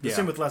outrage. The Yeah.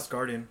 same with Last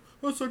Guardian.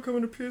 Oh, it's not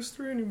coming to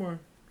PS3 anymore.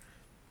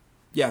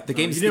 the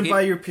games. You didn't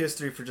buy your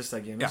PS3 for just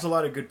that game. There's a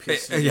lot of good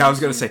PS3. Yeah, I was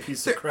going to say.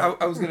 Piece of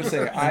crap. I was going to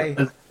say.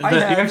 you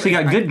actually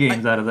got good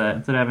games out of that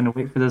instead of having to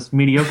wait for this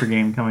mediocre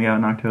game coming out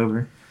in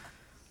October.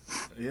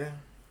 Yeah.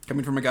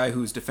 Coming from a guy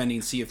who's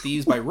defending Sea of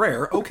Thieves by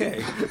Rare,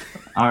 okay.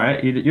 All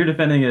right, you're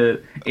defending a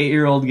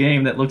 8-year-old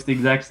game that looks the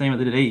exact same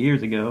as it did 8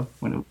 years ago.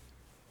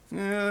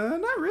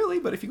 Not really,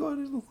 but if you go out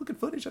and look at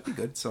footage, that'd be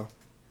good. So,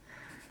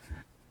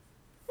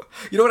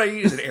 you know what I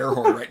need is an air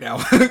horn right now,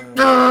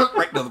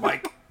 right into the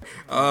mic.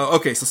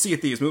 Okay, so Sea of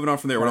Thieves. Moving on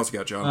from there, what else you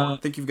got, John? I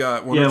think you've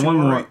got one. Yeah, or two one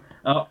more. right?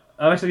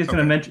 I was actually just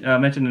going to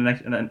mention the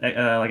next,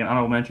 like an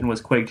honorable mention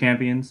was Quake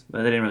Champions, but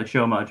they didn't really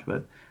show much.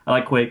 But I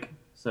like Quake,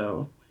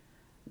 so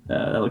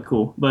that looked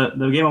cool. But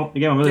the game I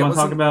really want to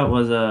talk about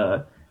was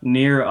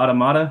Nier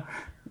Automata,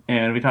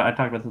 and I talked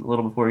about this a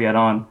little before we got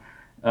on.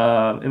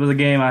 It was a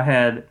game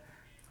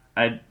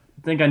I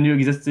think I knew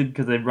existed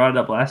because they brought it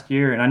up last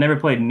year, and I never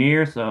played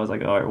Nier, so I was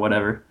like, all right,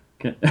 whatever.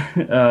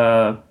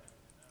 I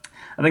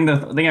think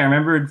the thing I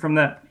remembered from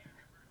that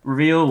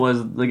reveal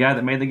was the guy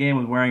that made the game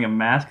was wearing a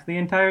mask the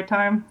entire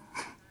time,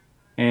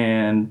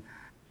 and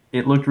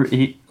it looked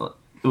it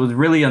was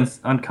really a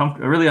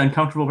really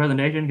uncomfortable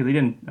presentation because he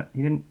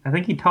didn't I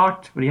think he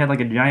talked, but he had like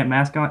a giant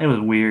mask on. It was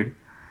weird.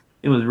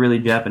 It was really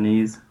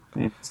Japanese,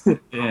 and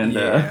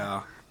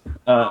yeah,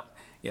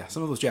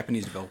 some of those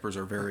Japanese developers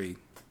are very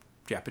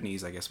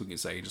Japanese, I guess we can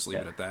say. Just leave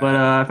it at that. But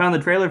I found the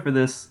trailer for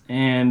this,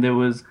 and there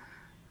was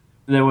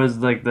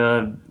like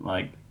the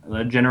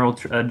general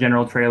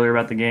trailer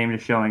about the game,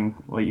 just showing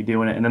what you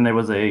do in it, and then there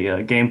was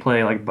a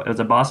gameplay, like it was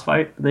a boss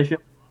fight that they showed.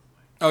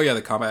 Oh yeah,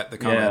 the combat.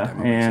 Yeah,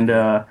 demo, and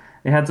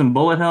it had some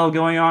bullet hell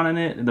going on in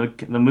it.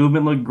 The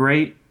movement looked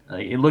great.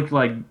 It looked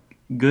like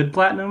good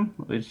Platinum,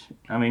 which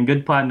I mean,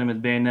 good Platinum is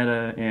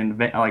Bayonetta,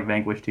 and I like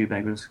Vanquish too.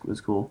 Vanquish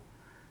was cool.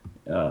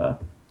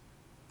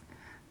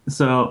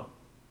 So,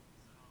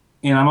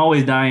 I'm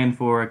always dying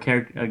for a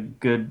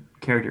good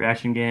character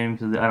action game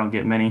because I don't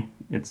get many.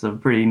 It's a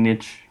pretty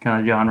niche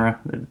kind of genre.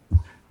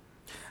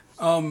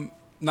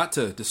 Not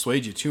to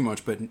dissuade you too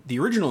much, but the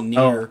original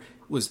Nier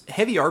was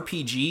heavy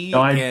RPG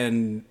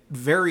and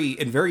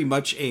very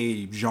much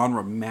a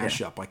genre mashup.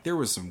 Yeah. Like there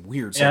was some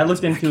weird. Yeah, I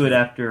looked into it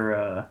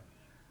after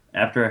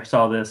I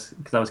saw this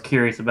because I was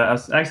curious about.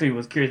 I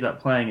was curious about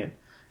playing it,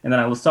 and then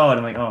I saw it.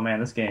 And I'm like, oh man,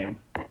 this game.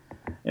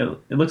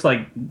 It looks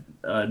like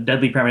a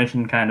Deadly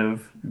Premonition kind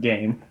of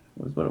game.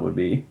 Was what it would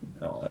be.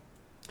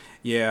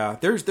 Yeah,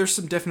 there's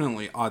some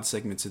definitely odd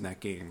segments in that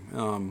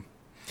game.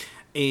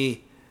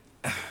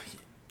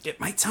 It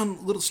might sound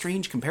a little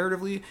strange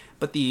comparatively,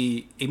 but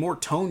a more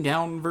toned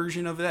down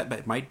version of that, but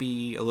it might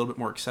be a little bit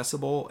more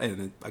accessible.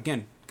 And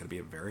again, going to be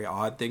a very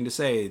odd thing to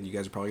say, and you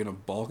guys are probably going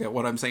to balk at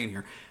what I'm saying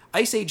here.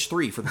 Ice Age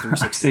 3 for the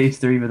 360. Ice Age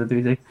 3 for the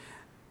 360.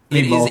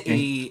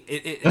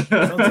 It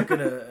sounds like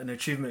an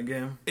achievement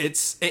game.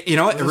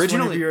 It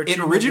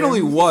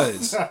originally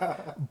was,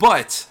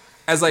 but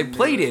as I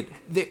played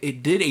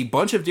it did a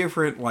bunch of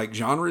different like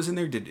genres in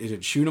there. It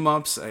did shoot 'em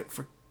ups. I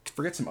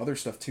forget some other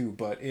stuff too,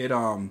 but it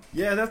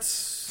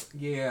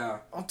Yeah,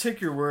 I'll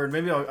take your word.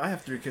 Maybe I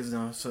have 3 kids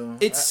now, so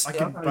I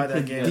can buy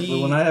that game.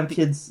 But when I have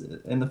kids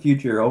in the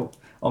future,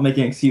 I'll make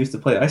an excuse to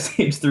play Ice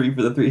Age 3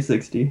 for the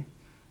 360,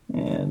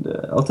 and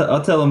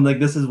I'll tell them like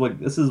this is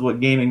what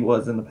gaming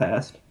was in the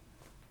past.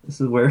 This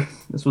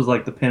was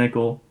like the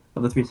pinnacle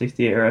of the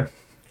 360 era.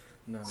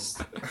 No.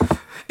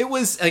 It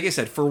was, like I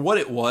said, for what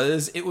it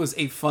was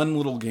a fun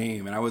little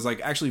game, and I was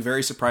like actually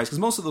very surprised because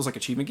most of those like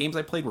achievement games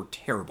I played were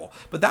terrible,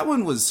 but that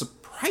one was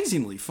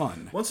surprisingly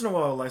fun. Once in a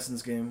while, a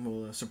licensed game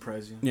will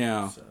surprise you.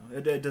 Yeah, so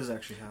it does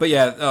actually happen. But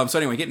yeah, so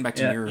anyway, getting back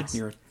to Nier,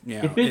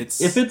 if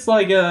it's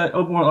like a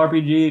open world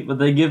RPG, but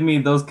they give me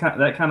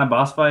that kind of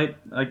boss fight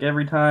like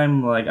every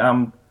time, like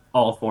I'm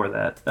all for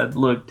that. That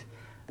looked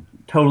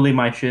totally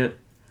my shit.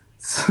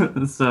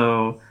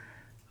 So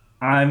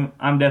I'm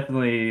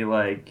definitely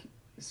like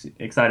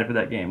excited for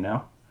that game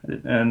now,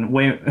 and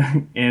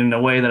in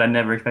a way that I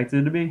never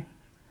expected it to be.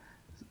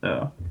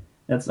 So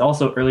that's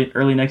also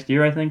early next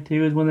year, I think,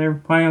 too, is when they're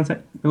planning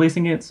on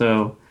releasing it.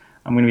 So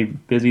I'm going to be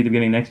busy at the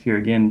beginning next year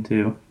again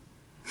too.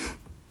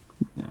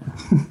 Yeah.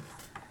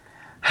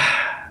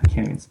 I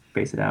can't even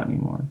space it out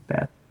anymore.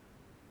 Bad.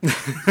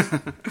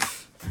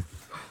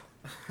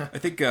 I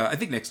think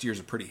next year's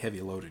a pretty heavy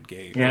loaded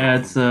game. Yeah,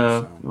 it's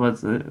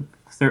what's it,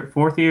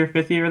 fifth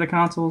year of the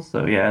consoles.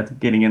 So yeah, it's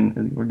getting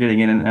in. We're getting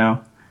in it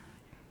now.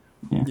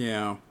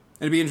 Yeah.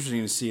 It'd be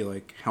interesting to see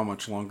like how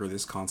much longer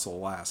this console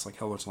lasts, like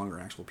how much longer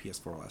an actual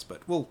PS4 lasts.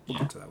 But we'll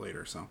get to that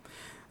later. So,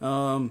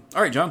 all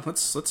right, John,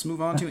 let's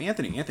move on to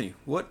Anthony. Anthony,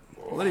 what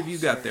have you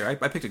got there?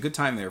 I picked a good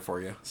time there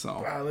for you.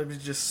 So let me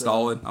just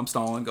stalling. I'm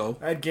stalling. Go.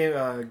 I had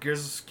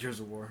Gears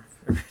of War.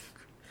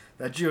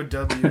 That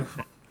GOW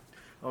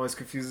always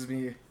confuses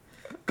me.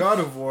 God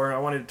of War. I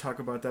wanted to talk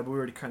about that, but we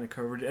already kind of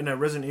covered it. And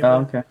Resident Evil.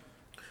 Oh, okay.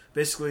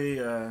 Basically,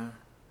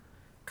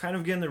 kind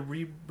of getting the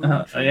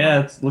reboot.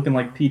 Yeah, it's looking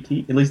like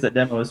PT. At least that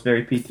demo is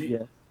very PT.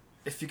 Yeah.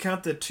 If you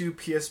count the 2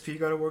 PSP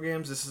God of War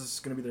games, this is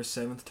going to be their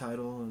 7th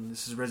title, and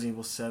this is Resident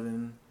Evil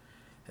 7,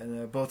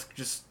 and both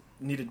just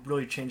need to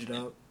really change it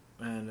out.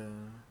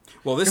 And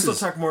well, this is. We'll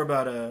talk more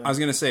about. I was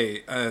going to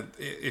say,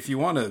 if you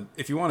want to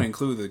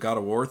include the God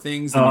of War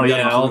things, then you got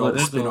to all include all the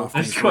spin-off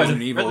things for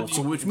Resident Evil,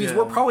 which means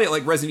we're probably at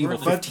like Resident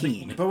Evil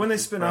 15. But when they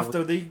spin off,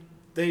 though,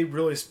 they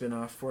really spin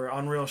off. Where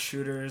Unreal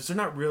shooters, they're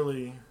not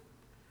really.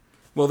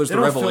 Well, there's the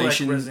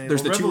Revelation. Like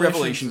there's the 2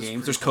 Revelation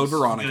games. There's Code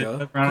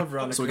Veronica.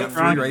 So we got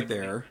 3 right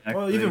there.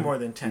 Well, even more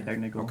than 10.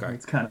 Technical. Okay.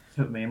 It's kind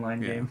of a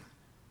mainline game.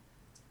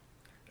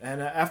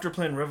 And after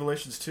playing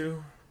Revelations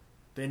 2,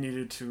 they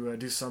needed to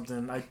do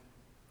something. I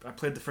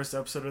played the first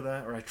episode of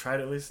that, or I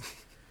tried at least.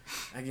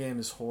 That game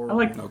is horrible. I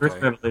like the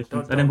first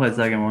Revelations. I didn't play the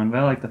second one, but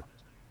I like the.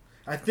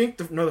 I think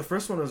the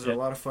first one was a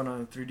lot of fun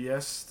on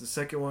 3DS. The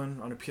second one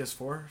on a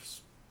PS4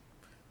 is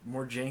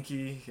more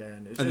janky,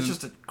 and it's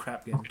just a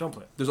crap game. Don't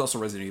play it. There's also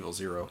Resident Evil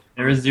 0.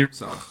 There is 0.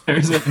 So.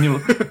 There's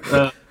Resident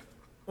Evil.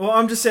 Well,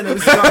 I'm just saying that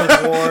this is God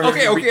of War.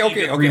 Okay.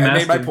 I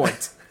made my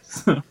point.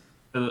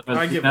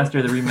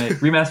 Remaster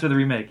the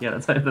remake. Yeah,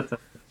 that's.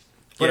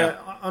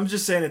 But I'm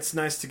just saying it's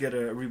nice to get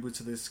a reboot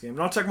to this game.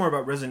 And I'll talk more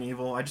about Resident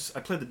Evil. I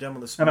played the demo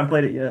this morning. I haven't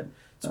played it yet.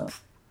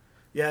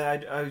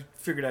 Yeah, I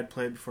figured I'd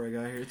play it before I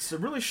got here. It's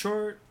really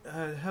short.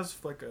 It has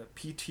like a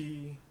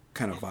PT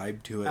kind of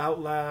vibe to it.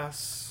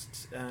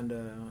 Outlast, and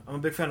I'm a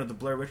big fan of the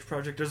Blair Witch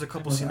Project. There's a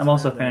couple scenes. I'm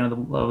also a fan of the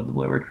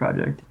Blair Witch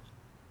Project.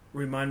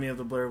 Remind me of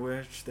the Blair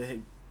Witch. I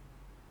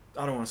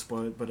don't want to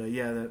spoil it, but I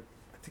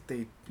think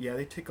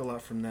they take a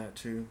lot from that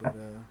too. But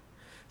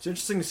it's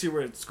interesting to see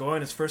where it's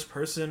going. It's first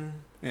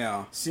person.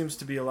 Yeah, seems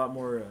to be a lot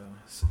more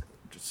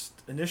just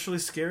initially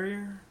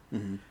scarier.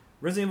 Mm-hmm.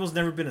 Resident Evil's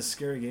never been a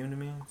scary game to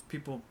me.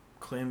 People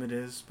claim it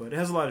is, but it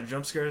has a lot of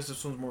jump scares.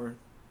 This one's more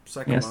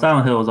psychological. Yeah,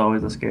 Silent Hill is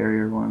always a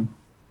scarier one.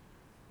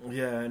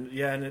 Yeah,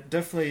 and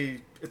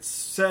it's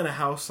set in a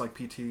house like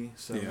PT,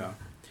 so yeah.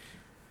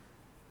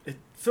 It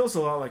feels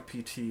a lot like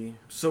PT.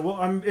 So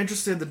I'm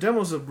interested. The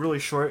demo's really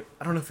short.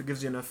 I don't know if it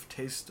gives you enough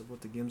taste of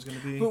what the game's going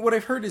to be. But what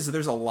I've heard is that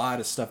there's a lot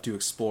of stuff to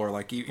explore.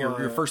 Like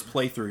your first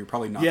playthrough, you're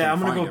probably not. Yeah, I'm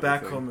going to go go back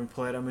everything. home and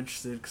play it. I'm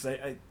interested because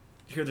I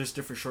hear there's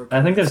different shortcuts.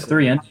 I think there's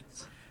 3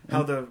 endings.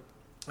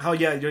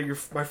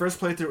 My first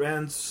playthrough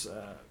ends.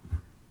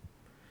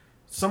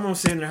 Someone was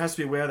saying there has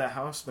to be a way out of that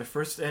house. My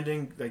first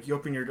ending, like you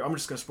open I'm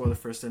just gonna spoil the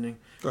first ending.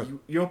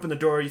 You open the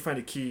door, you find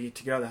a key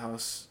to get out of the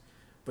house,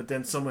 but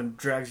then someone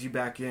drags you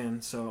back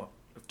in. So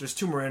if there's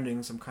 2 more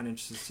endings, I'm kind of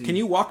interested to see. Can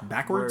you walk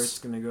backwards where it's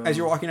gonna go as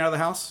you're walking out of the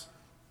house?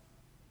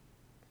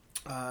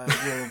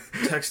 We'll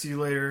text you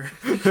later.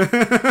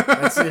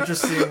 That's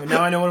interesting.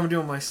 Now I know what I'm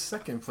doing with my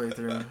second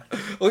playthrough.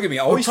 Look at me,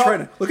 always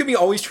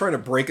trying to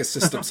break a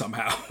system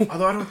somehow.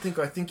 Although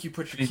I think you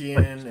put your key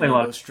in and it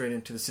goes straight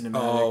into the cinematic.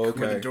 Oh, okay.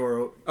 When the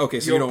door, okay,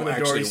 so you don't open the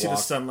actually door, you see walk.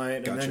 the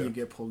sunlight, Gotcha. and then you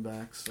get pulled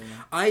back. So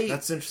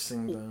that's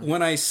interesting. Though.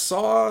 When I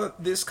saw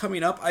this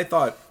coming up, I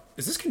thought,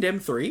 is this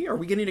Condemned 3? Are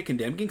we getting a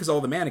Condemned game? Because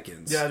all the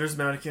mannequins. Yeah, there's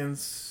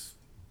mannequins,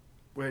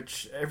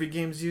 which every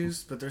game's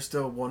used, but there's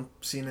still one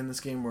scene in this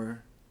game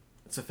where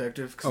it's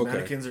effective because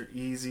mannequins are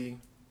easy.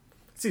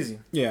 It's easy.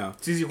 Yeah,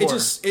 it's easy horror.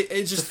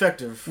 It's just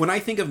effective. When I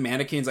think of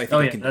mannequins, I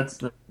think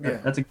that's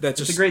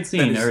a great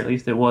scene, or at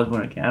least it was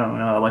when it came. I don't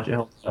know how much it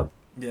holds up.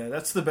 Yeah,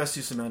 that's the best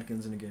use of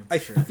mannequins in a game. I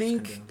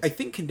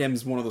think Condemned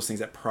is one of those things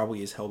that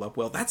probably is held up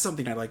well. That's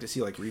something I'd like to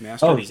see like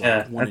remastered. Oh yeah,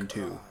 like 1 and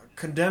 2.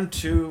 Condemned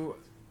 2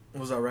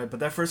 was alright, but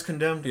that first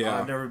Condemned,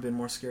 I've never been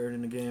more scared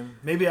in a game.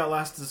 Maybe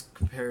Outlast is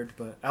compared,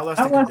 but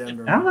Outlast and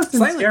Condemned. Outlast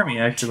didn't scare me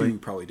actually. 2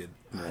 probably did.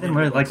 I didn't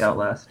really like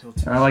Outlast.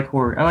 And I like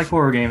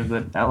horror games,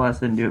 but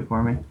Outlast didn't do it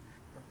for me.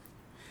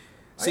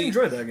 I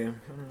enjoyed that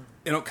game.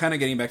 Kind of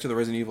getting back to the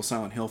Resident Evil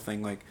Silent Hill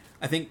thing, like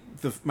I think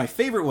my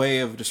favorite way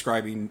of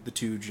describing the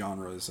 2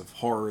 genres of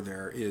horror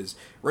there is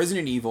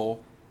Resident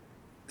Evil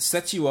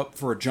sets you up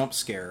for a jump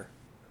scare,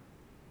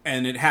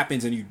 and it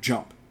happens and you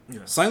jump. Yeah.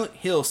 Silent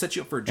Hill sets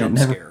you up for a jump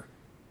scare,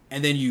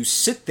 and then you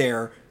sit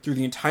there through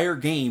the entire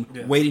game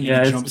Yeah. waiting to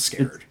Yeah, get jump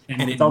scared,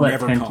 and it all that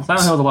never tension. comes.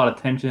 Silent Hill has a lot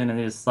of tension and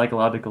there's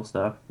psychological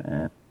stuff.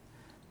 And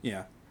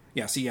Yeah.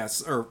 See,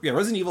 yes,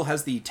 Resident Evil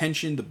has the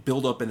tension, the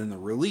build up, and then the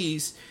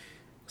release.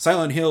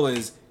 Silent Hill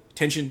is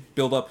tension,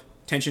 build up,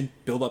 tension,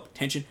 build up,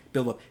 tension,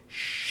 build up.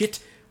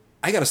 Shit,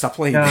 I gotta stop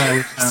playing. I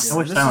wish this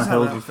Silent is Hill how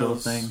was that a full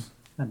feels. thing.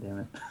 God damn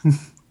it.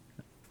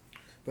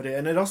 But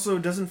and it also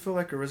doesn't feel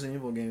like a Resident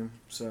Evil game,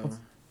 so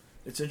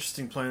it's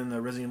interesting playing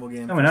the Resident Evil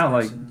game. Coming out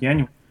first like person.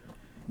 January.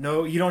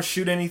 No, you don't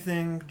shoot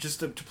anything.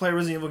 Just to play a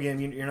Resident Evil game,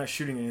 you're not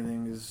shooting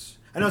anything.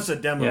 I know it's a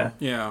demo, Yeah.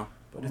 Yeah.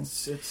 but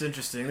it's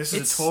interesting. This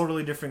It's is a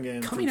totally different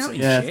game. coming from out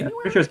in Saints. Yeah, January?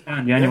 I'm pretty sure it's coming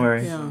out in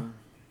January. Yeah.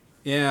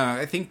 Yeah,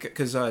 I think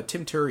because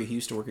Tim Turry, he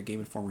used to work at Game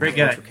Informer. Great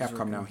He works guy. for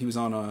Capcom now. He was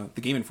on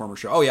the Game Informer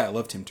show. Oh yeah, I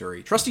love Tim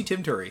Turry. Trusty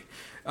Tim Turry.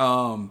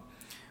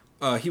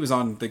 He was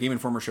on the Game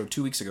Informer show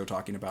 2 weeks ago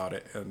talking about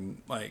it,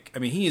 and like, I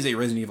mean, he is a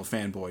Resident Evil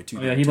fanboy too.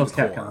 Oh, yeah, he to loves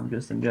the core. Capcom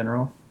just in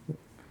general.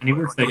 And he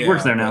works there, Yeah, he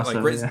works there now, but, like,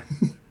 so Res-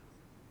 yeah.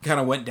 Kind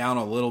of went down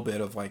a little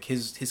bit of like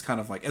his kind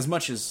of like as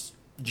much as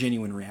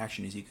genuine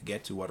reaction as you could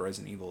get to what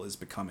Resident Evil is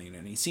becoming,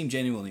 and he seemed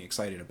genuinely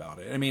excited about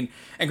it. I mean,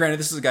 and granted,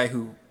 this is a guy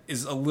who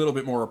is a little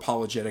bit more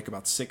apologetic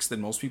about 6 than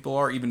most people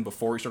are, even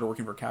before he started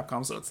working for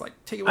Capcom. So it's like,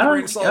 take it with I a don't,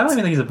 grain of salt. I don't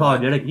even think he's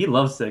apologetic. He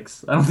loves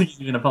 6. I don't think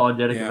he's even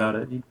apologetic Yeah. about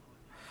it.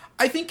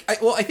 I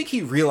think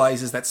he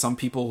realizes that some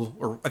people,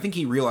 or I think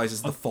he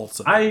realizes the faults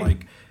of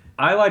it.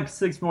 I liked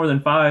 6 more than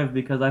 5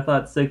 because I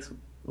thought 6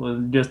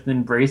 was just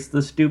embraced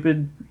the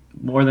stupid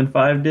more than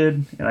 5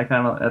 did, and I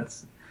kind of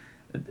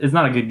it's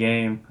not a good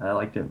game. I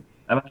liked it.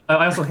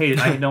 I also hate it.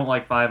 I don't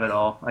like 5 at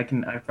all. I've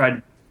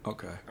tried.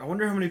 Okay. I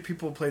wonder how many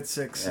people played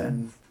 6 Yeah.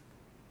 and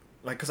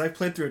like because I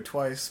played through it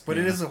twice, but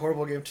it is a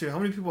horrible game too. How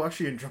many people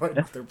actually enjoyed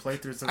their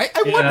playthroughs? I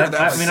wonder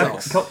that I mean,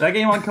 myself. that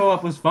game on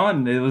co-op was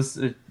fun. It's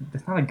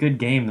not a good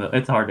game though.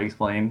 It's hard to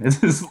explain.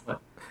 It's just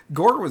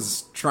Gore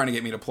was trying to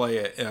get me to play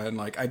it, and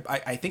like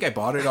I think I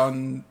bought it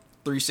on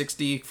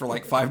 360 for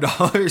like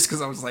 $5 because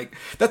I was like,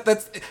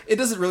 that's it.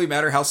 Doesn't really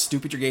matter how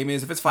stupid your game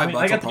is. If it's $5,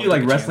 I got to do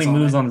like wrestling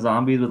moves on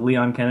zombies with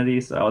Leon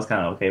Kennedy, so I was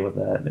kind of okay with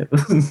that.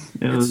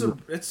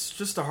 It's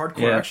just a hardcore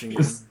Yeah. action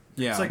game.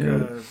 Yeah.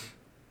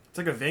 It's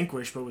like a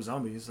Vanquish but with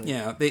zombies. Like,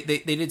 Yeah, they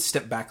did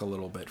step back a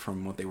little bit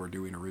from what they were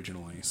doing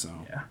originally, so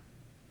Yeah.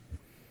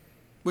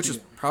 which is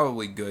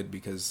probably good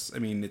because I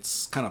mean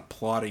it's kind of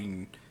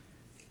plotting,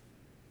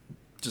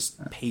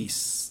 just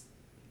pace.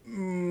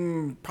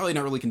 Probably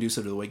not really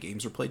conducive to the way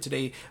games are played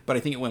today, but I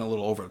think it went a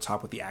little over the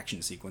top with the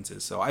action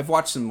sequences. So I've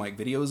watched some like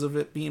videos of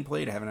it being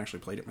played. I haven't actually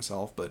played it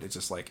myself, but it's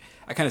just like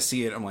I kind of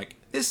see it. I'm like,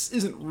 this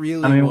isn't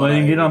really. I mean, what well, you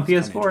can get it on was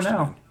kinda PS4 interested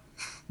now. in.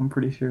 I'm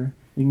pretty sure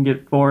you can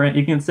get 4.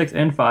 You can get 6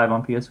 and 5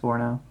 on PS4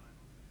 now.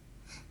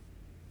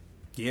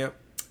 Yep,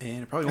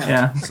 and it probably won't.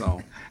 Yeah.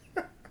 So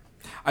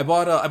I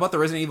bought the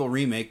Resident Evil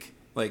remake,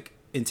 like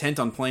intent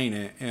on playing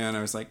it, and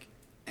I was like,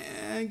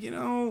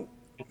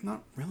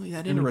 not really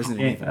that into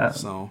Resident Evil.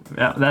 So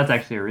that's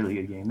actually a really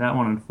good game. That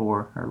 1 and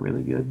 4 are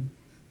really good.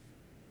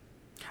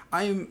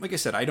 I'm like I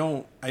said, I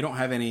don't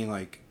have any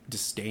like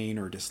disdain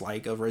or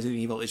dislike of Resident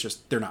Evil. It's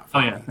just they're not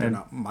for me. They're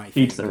not my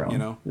thing. Each their own. You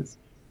know.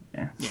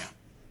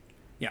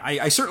 Yeah.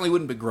 I certainly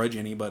wouldn't begrudge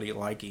anybody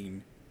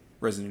liking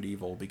Resident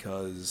Evil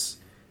because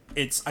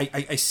it's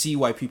I see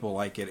why people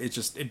like it.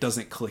 It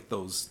doesn't click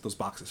those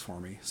boxes for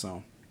me.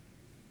 So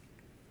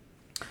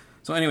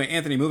anyway,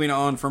 Anthony, moving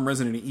on from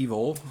Resident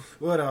Evil.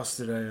 What else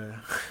did I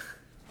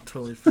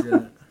totally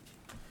forget?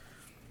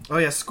 Oh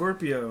yeah,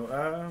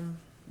 Scorpio.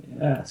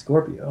 Yeah,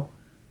 Scorpio.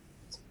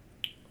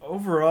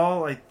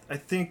 Overall, I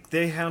think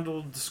they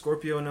handled the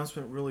Scorpio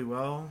announcement really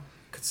well,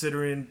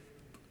 considering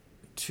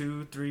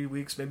 2-3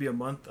 weeks, maybe a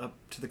month up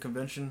to the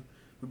convention.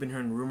 We've been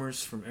hearing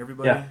rumors from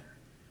everybody. Yeah.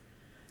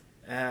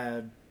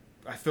 And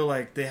I feel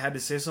like they had to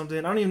say something.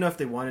 I don't even know if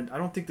they wanted. I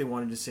don't think they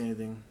wanted to say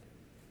anything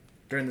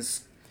during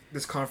this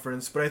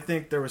conference, but I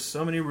think there were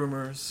so many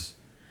rumors,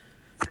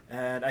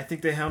 and I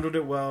think they handled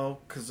it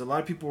well because a lot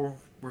of people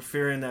were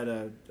fearing that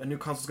a new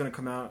console is going to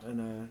come out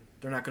and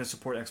they're not going to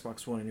support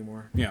Xbox One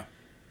anymore. Yeah.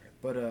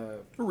 But A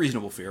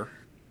reasonable fear.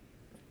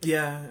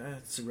 yeah,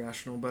 it's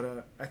irrational.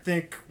 But I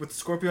think with the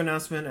Scorpio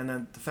announcement and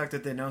then the fact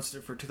that they announced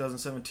it for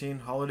 2017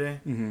 holiday,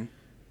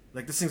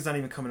 like this thing's not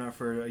even coming out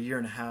for a year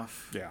and a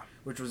half. Yeah.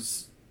 It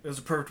was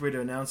a perfect way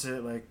to announce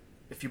it. Like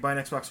if you buy an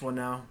Xbox One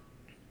now,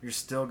 you're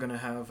still gonna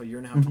have a year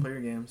and a half to play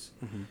your games.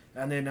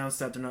 And they announced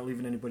that they're not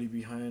leaving anybody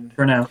behind.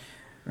 For now.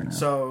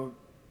 So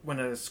when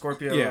a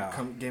Scorpio Yeah.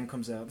 game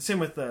comes out, the same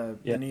with the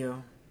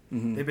Neo.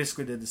 Mm-hmm. They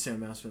basically did the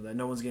same announcement that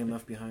no one's game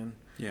left behind.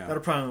 Yeah.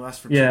 That'll probably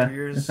last for 2-3 Yeah.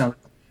 years.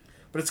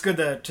 But it's good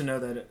to know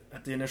that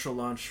at the initial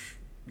launch,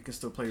 you can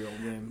still play your old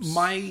games.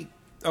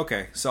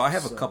 Okay, so I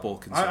have a couple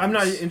concerns. I'm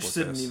not with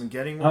interested in this. even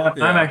getting I'm one.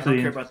 Yeah. I actually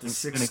don't care about the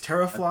 6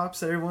 teraflops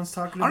that everyone's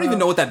talking about. I don't even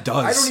know what that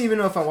does. I don't even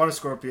know if I want a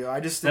Scorpio. I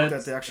just think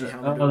that they actually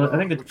handled it well, I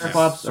think the which is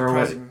teraflops are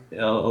what surprising.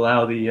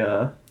 allow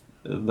the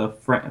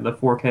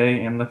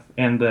 4K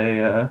and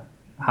the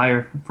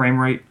higher frame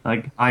rate,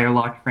 like higher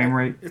locked frame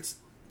rate.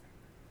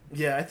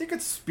 Yeah, I think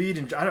it's speed,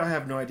 and I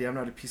have no idea. I'm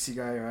not a PC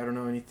guy, or I don't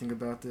know anything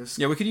about this.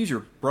 Yeah, we could use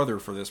your brother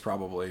for this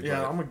probably.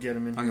 Yeah, I'm gonna get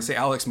him in. I'm gonna say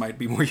Alex might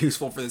be more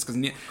useful for this because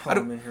Call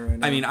him in here right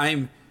now. I mean,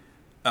 I'm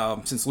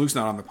since Luke's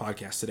not on the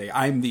podcast today,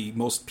 I'm the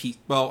most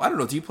well, I don't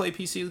know. Do you play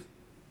PC?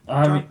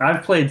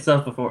 I've played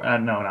stuff before.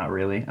 No, not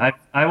really.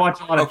 I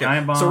watch a lot of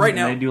Giant Bomb. So right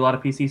now, and I do a lot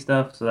of PC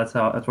stuff, so that's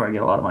where I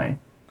get a lot of my.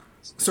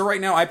 So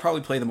right now, I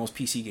probably play the most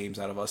PC games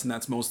out of us, and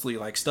that's mostly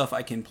like stuff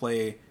I can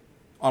play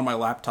on my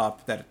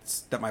laptop that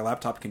my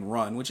laptop can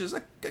run, which is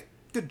a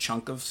good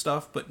chunk of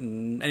stuff. But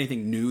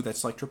anything new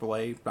that's like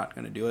AAA, not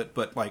going to do it.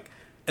 But like,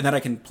 and then I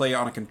can play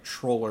on a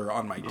controller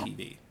on my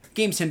TV.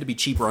 Games tend to be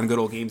cheaper on good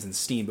old games than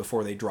Steam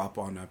before they drop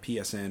on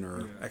PSN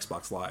or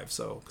Xbox Live.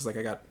 So, because like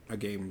I got a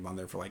game on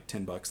there for like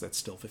 $10 that's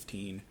still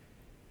 15,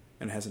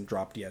 and it hasn't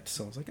dropped yet.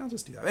 So I was like, I'll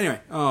just do that. Anyway,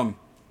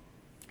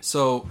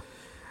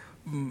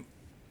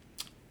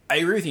 I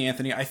agree with you,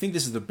 Anthony. I think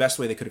this is the best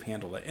way they could have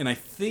handled it, and I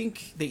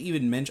think they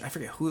even mentioned, I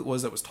forget who it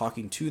was that was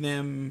talking to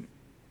them,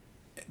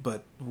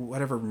 but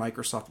whatever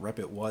Microsoft rep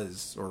it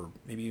was, or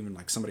maybe even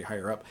like somebody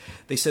higher up,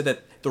 they said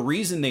that the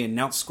reason they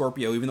announced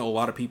Scorpio, even though a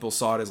lot of people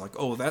saw it as like,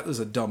 oh, that was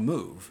a dumb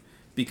move,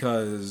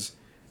 because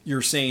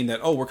you're saying that,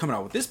 oh, we're coming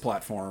out with this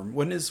platform.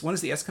 When is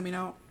the S coming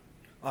out?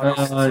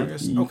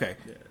 August? Okay.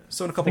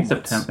 So in a couple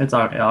months. September. It's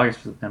August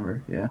or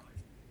September, yeah.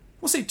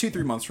 We'll say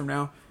 2-3 months from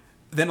now.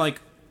 Then like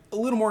a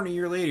little more than a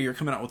year later, you're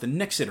coming out with the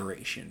next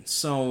iteration.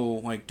 So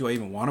like, do I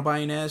even want to buy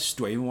an S?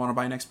 Do I even want to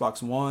buy an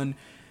Xbox One?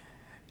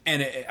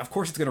 And of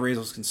course, it's going to raise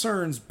those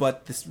concerns.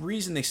 But the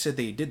reason they said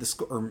they did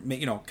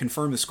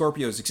confirm the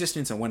Scorpio's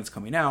existence and when it's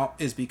coming out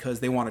is because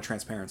they wanted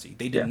transparency.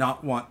 They did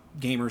not want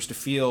gamers to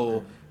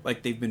feel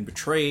like they've been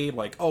betrayed.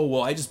 Like, oh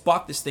well, I just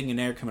bought this thing and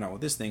they're coming out with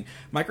this thing.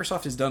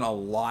 Microsoft has done a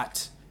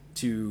lot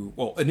to.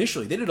 Well,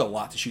 initially they did a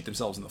lot to shoot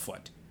themselves in the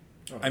foot.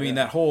 I mean,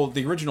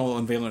 the original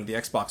unveiling of the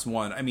Xbox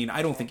One. I mean,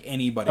 I don't think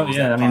anybody. Was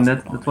I mean,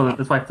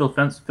 that's why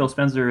Phil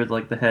Spencer is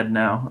like the head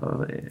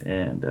now,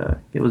 and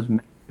it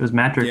was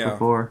Matrix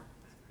before.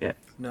 Yeah.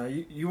 No,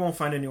 you won't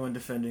find anyone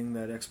defending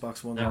that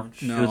Xbox One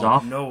launch. No. It was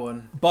off. No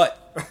one.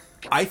 But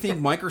I think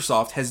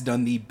Microsoft has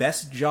done the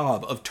best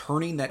job of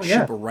turning that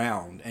ship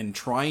around and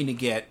trying to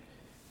get,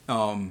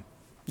 the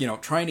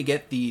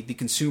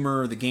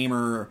consumer, the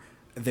gamer,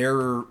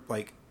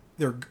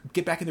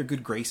 get back in their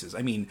good graces.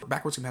 I mean,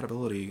 backwards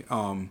compatibility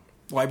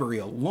library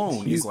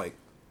alone is like,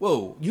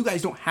 whoa, you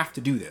guys don't have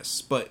to do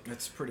this, but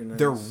that's pretty nice.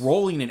 They're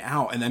rolling it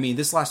out, and I mean,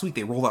 this last week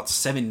they rolled out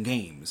 7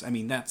 games. I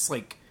mean, that's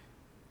like.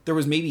 There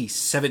was maybe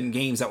 7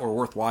 games that were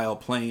worthwhile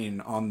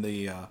playing on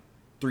the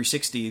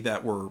 360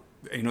 that were,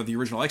 the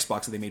original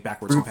Xbox that they made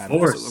backwards compatible.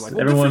 Force. So like,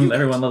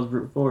 everyone loves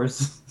brute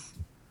force.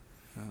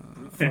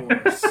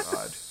 God.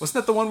 Wasn't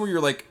that the one where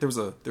you're like, there was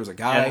a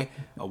guy,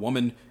 a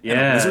woman, and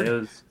a wizard? It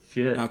was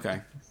shit.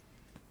 Okay.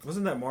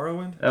 Wasn't that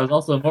Morrowind? That was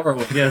also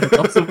Morrowind. Yes, it was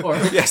also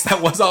Morrowind. Yes,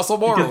 that was also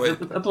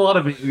Morrowind. That's a lot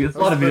of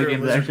video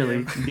games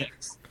actually.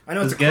 Gex. I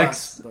know it's a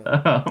Gex.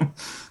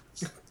 class.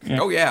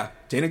 Oh yeah,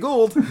 Dana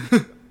Gould.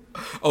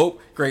 Oh,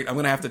 great. I'm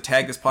going to have to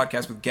tag this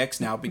podcast with Gex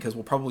now because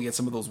we'll probably get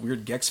some of those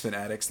weird Gex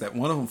fanatics that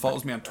one of them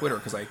follows me on Twitter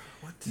because I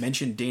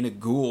mentioned Dana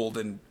Gould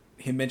and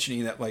him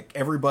mentioning that like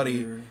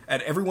everybody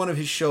at every one of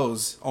his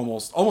shows,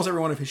 almost every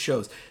one of his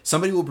shows,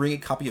 somebody will bring a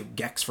copy of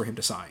Gex for him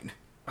to sign.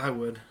 I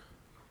would.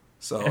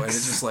 So, and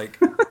it's just like,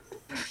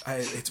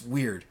 it's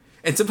weird.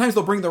 And sometimes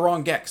they'll bring the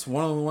wrong Gex,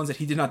 one of the ones that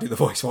he did not do the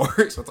voice for.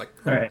 So it's like,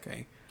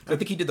 okay. I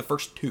think he did the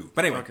first 2.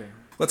 But anyway,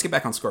 let's get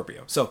back on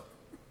Scorpio. So,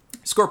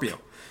 Scorpio.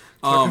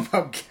 Yeah,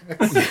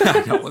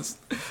 no,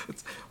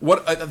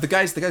 the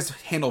guy's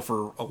handle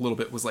for a little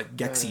bit was like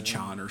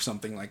Gexi-chan or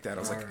something like that. I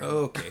was like,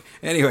 okay.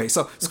 Anyway,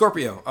 so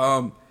Scorpio.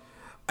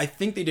 I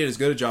think they did as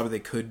good a job as they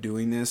could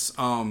doing this.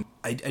 I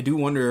do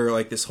wonder,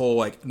 like, this whole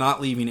like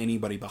not leaving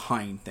anybody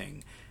behind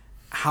thing.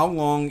 How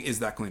long is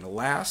that going to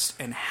last,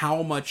 and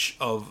how much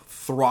of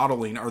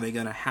throttling are they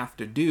going to have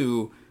to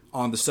do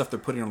on the stuff they're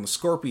putting on the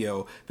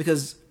Scorpio?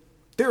 Because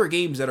there are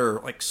games that are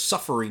like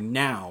suffering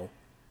now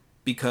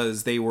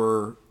because they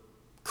were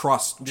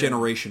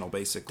cross-generational,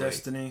 basically.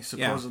 Destiny,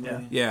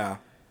 supposedly. Yeah.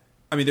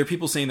 I mean, there are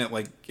people saying that,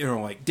 like,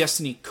 like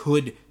Destiny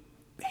could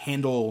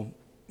handle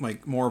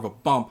like more of a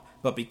bump,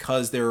 but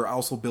because they're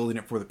also building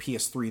it for the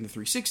PS3 and the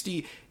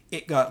 360,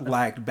 it got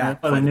lagged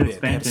back quite a bit. The new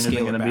expansion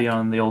isn't going to be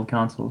on the old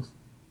consoles,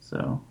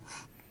 so.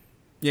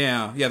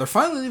 Yeah, they're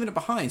finally leaving it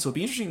behind, so it'd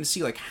be interesting to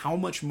see like how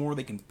much more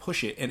they can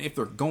push it, and if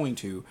they're going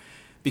to.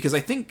 Because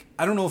I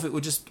don't know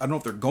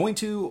if they're going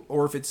to,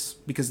 or if it's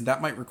because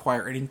that might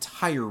require an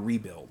entire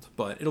rebuild.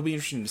 But it'll be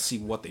interesting to see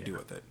what they do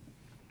with it.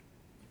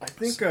 I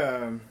think,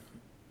 I've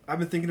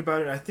been thinking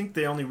about it. I think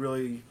they only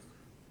really,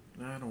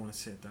 I don't want to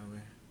say it that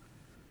way.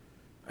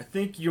 I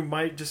think you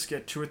might just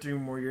get 2 or 3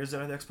 more years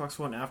out of the Xbox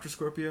One after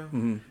Scorpio. Mm-hmm.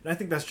 And I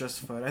think that's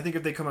justified. I think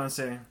if they come out and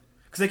say,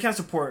 because they can't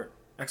support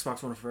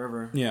Xbox One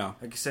forever. Yeah.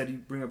 Like you said, you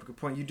bring up a good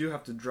point. You do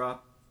have to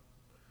drop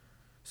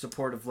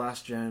support of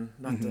last gen.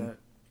 Not that.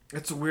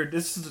 It's a weird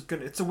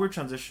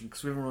transition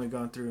because we haven't really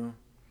gone through.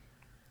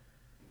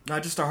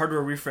 not just a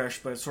hardware refresh,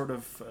 but sort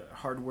of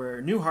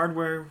new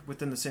hardware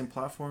within the same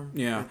platform.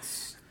 Yeah.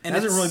 It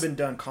hasn't really been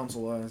done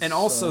console-wise. And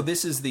also,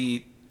 this is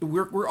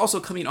we're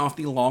also coming off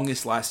the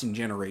longest lasting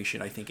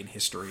generation, I think, in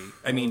history.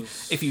 I mean,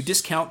 if you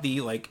discount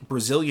the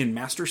Brazilian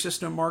Master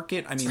System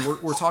market, I mean,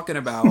 we're talking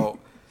about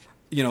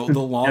the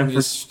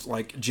longest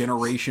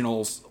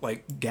generational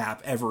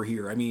gap ever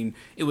here. I mean,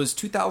 it was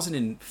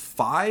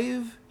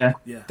 2005 that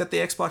the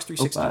Xbox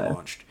 360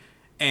 launched.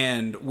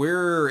 And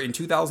we're in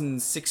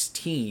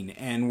 2016,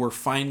 and we're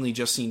finally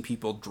just seeing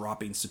people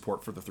dropping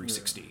support for the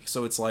 360. Yeah.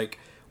 So it's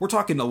we're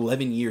talking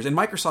 11 years. And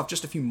Microsoft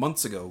just a few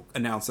months ago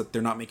announced that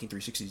they're not making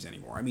 360s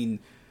anymore. I mean,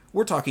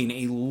 we're talking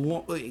a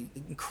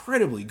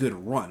incredibly good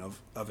run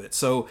of it.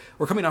 So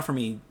we're coming off from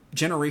a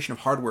generation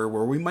of hardware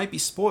where we might be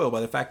spoiled by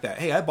the fact that,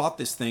 hey, I bought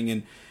this thing,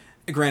 and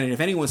granted, if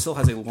anyone still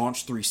has a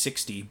launch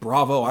 360,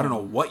 bravo, I don't know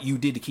what you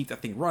did to keep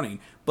that thing running,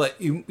 but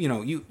you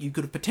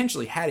could have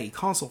potentially had a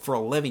console for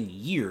 11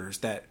 years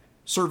that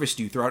serviced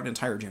you throughout an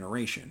entire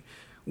generation.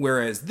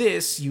 Whereas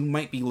this, you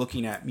might be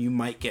looking at, you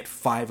might get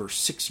 5 or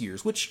 6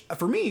 years, which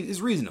for me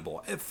is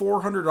reasonable. At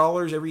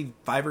 $400 every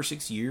 5 or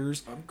 6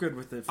 years, I'm good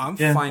with it. I'm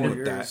fine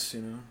with that.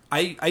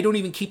 I don't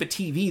even keep a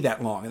TV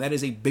that long, and that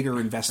is a bigger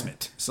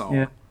investment.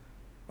 So,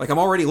 I'm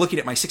already looking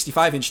at my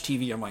 65-inch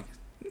TV. I'm like,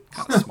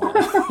 kind of small.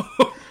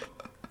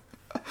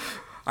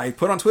 I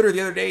put on Twitter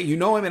the other day,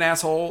 I'm an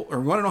asshole, or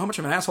you want to know how much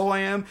of an asshole I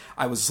am?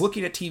 I was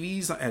looking at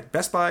TVs at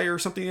Best Buy or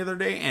something the other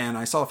day, and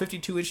I saw a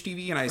 52-inch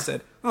TV, and I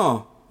said,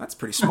 oh, that's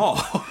pretty small.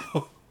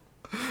 I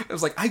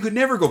was like, I could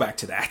never go back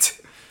to that.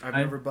 I've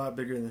never bought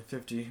bigger than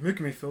 50. You're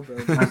making me feel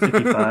bad. I'm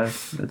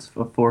 55. It's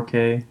a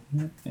 4K,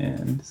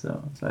 and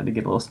so I had to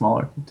get a little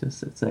smaller to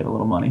save a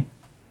little money.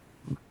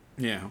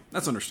 Yeah,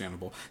 that's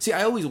understandable. See,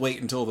 I always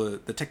wait until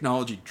the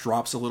technology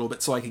drops a little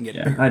bit so I can get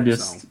bigger.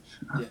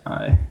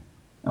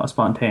 I was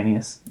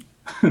spontaneous.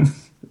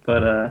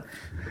 But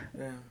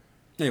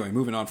anyway,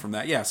 moving on from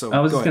that. Yeah, so I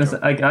was just going to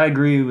say, I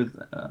agree with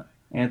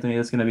Anthony.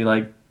 It's going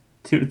to be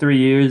 2 to 3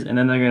 years, and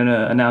then they're going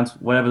to announce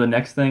whatever the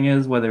next thing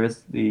is, whether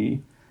it's the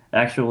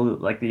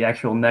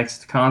actual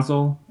next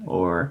console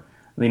or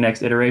the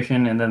next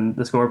iteration, and then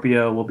the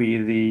Scorpio will be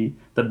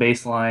the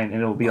baseline, and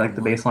it'll be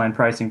the baseline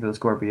pricing for the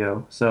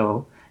Scorpio.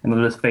 So, and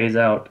they'll just phase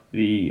out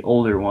the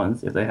older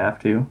ones if they have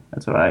to.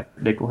 That's what I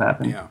predict will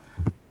happen. Yeah.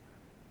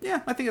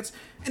 Yeah, I think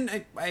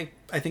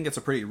I think it's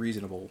a pretty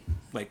reasonable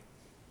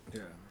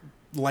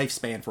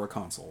lifespan for a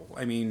console.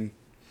 I mean,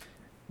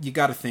 you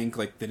got to think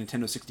the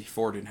Nintendo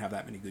 64 didn't have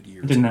that many good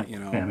years.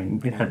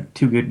 It had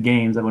 2 good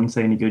games. I wouldn't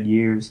say any good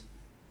years.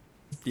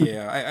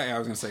 Yeah, I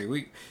was gonna say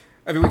we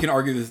can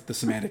argue the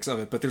semantics of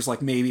it, but there's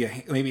maybe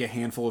a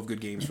handful of good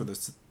games for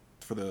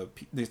the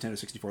Nintendo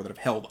 64 that have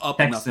held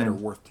up enough that are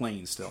worth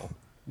playing still.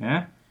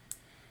 Yeah.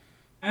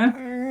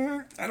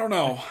 I don't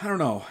know.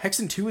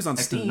 Hexen 2 is on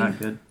Steam. Not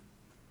good.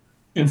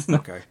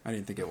 Okay, I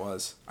didn't think it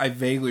was. I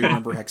vaguely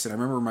remember Hexen. I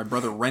remember my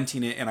brother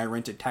renting it, and I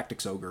rented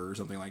Tactics Ogre or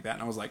something like that,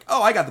 and I was like,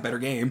 "Oh, I got the better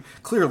game,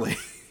 clearly."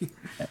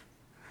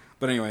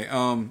 But anyway,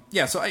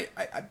 so I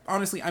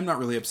honestly, I'm not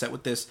really upset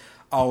with this.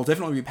 I'll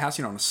definitely be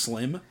passing on a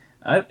Slim.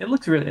 It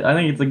looks really. I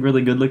think it's a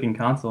really good looking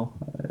console.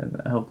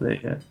 I hope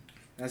they.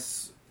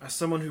 As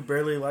someone who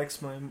barely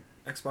likes my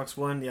Xbox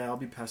One, I'll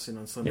be passing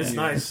on Slim. It's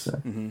nice.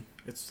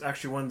 It's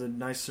actually one of the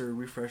nicer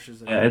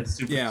refreshes. It's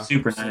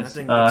super nice.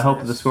 I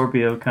hope the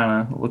Scorpio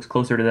kind of looks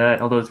closer to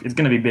that, although it's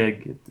going to be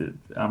big,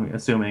 I'm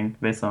assuming,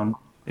 based on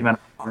the amount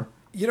of power.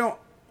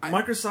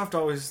 Microsoft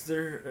always,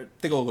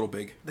 they go a little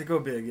big. They go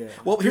big, yeah.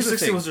 Well, here's the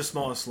 360 thing. was their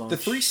smallest launch. The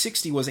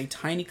 360 was a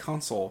tiny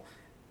console,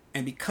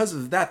 and because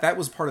of that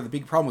was part of the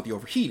big problem with the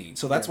overheating.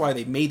 So that's why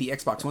they made the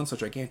Xbox One so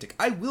gigantic.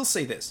 I will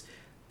say this.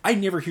 I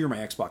never hear my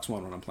Xbox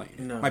One when I'm playing.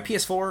 No. My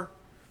PS4...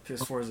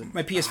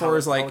 My PS4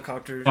 is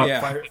helicopter,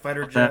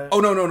 fighter jet. Oh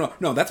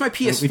no! That's my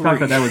PS3. We talked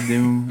about that with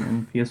Doom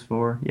and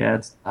PS4. Yeah,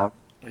 it's loud.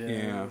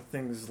 Yeah, the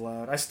thing is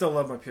loud. I still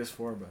love my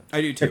PS4, but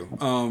I do too.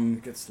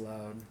 It gets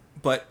loud.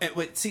 But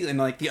see, and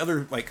the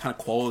other kind of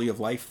quality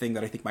of life thing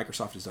that I think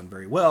Microsoft has done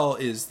very well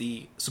is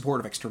the support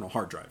of external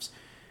hard drives.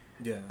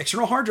 Yeah,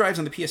 external hard drives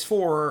on the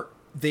PS4.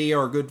 They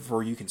are good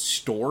for you can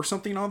store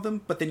something on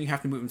them, but then you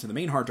have to move them to the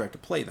main hard drive to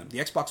play them. The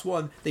Xbox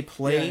One, they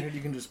play. Yeah,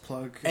 you can just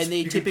plug. And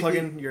they typically plug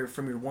in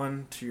from your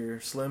One to your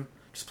Slim.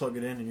 Just plug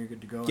it in, and you're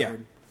good to go. Yeah,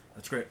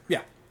 that's great.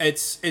 Yeah,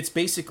 it's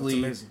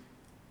basically. That's amazing.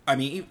 I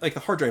mean, the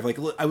hard drive.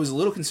 I was a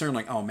little concerned.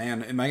 Oh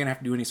man, am I gonna have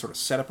to do any sort of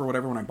setup or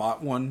whatever when I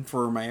bought one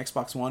for my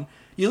Xbox One?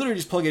 You literally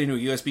just plug it into a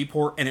USB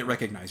port, and it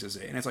recognizes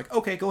it, and it's like,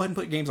 okay, go ahead and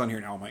put games on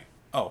here now. I'm like,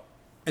 oh,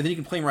 and then you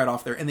can play them right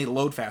off there, and they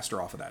load faster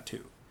off of that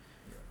too.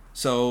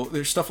 So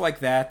there's stuff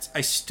like that.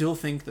 I still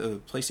think the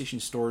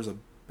PlayStation Store is a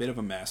bit of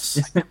a mess.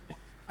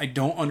 I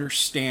don't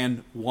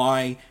understand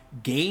why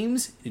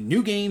games,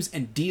 new games,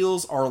 and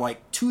deals are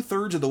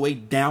 2/3 of the way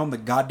down the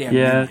goddamn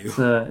menu.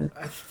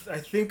 I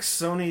think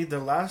Sony, the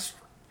last,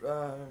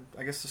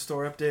 the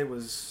store update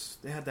was,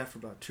 they had that for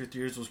about 2 or 3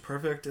 years, was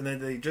perfect, and then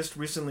they just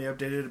recently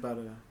updated about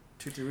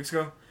 2-3 weeks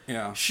ago.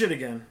 Yeah. Shit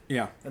again.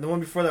 Yeah. And the one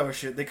before that was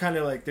shit. They kind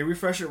of they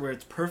refresh it where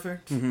it's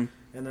perfect. Mm-hmm.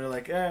 And they're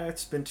like,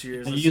 it's been 2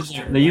 years.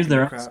 They use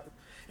their crap.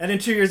 And in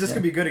 2 years, this Yeah.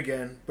 could be good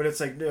again. But it's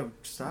like, no,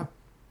 stop.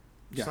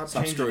 Yeah, Stop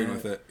stop changing screwing it.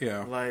 with it.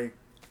 Yeah. Like,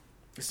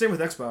 same with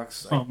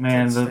Xbox. Oh I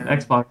man, can't the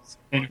stand- Xbox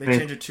They interface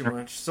change it too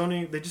much.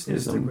 Sony, they just need to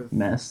is a stick with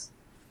mess.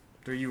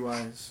 their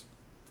UIs.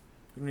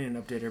 We need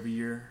an update every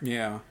year.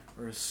 Yeah.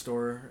 Or a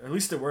store. At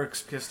least it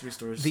works. PS3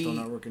 store is The- still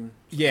not working.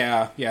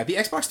 Yeah, yeah. The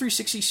Xbox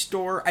 360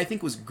 store I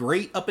think was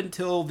great up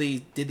until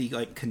they did the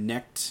like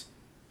Connect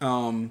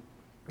kind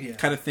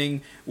of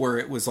thing where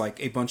it was like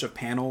a bunch of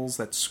panels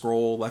that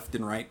scroll left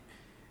and right.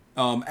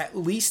 At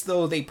least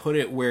though they put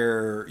it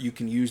where you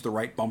can use the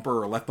right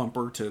bumper or left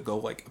bumper to go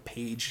like a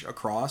page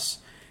across.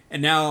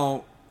 And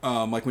now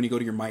like when you go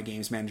to your My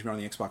Games management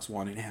on the Xbox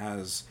One, it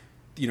has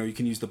you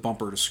can use the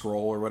bumper to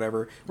scroll or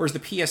whatever. Whereas the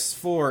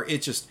PS4,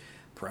 it just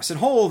press and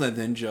hold and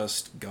then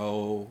just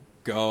go.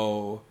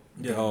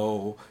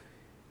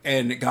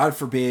 And God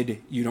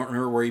forbid you don't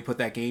remember where you put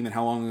that game and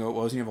how long ago it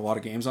was and you have a lot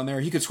of games on there.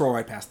 You could scroll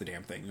right past the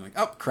damn thing. You're like,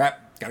 oh,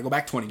 crap, gotta go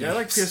back 20 games. Yeah, I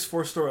like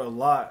PS4 store a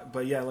lot,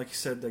 but yeah, like you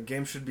said, the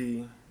game should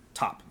be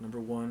Top. number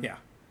one. Yeah.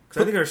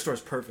 Because I think our store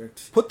is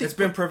perfect. It's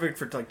been perfect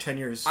for like 10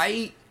 years.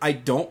 I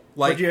don't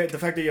like... But the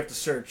fact that you have to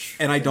search.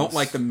 And I don't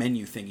like the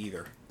menu thing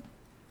either.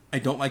 I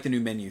don't like the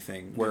new menu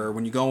thing where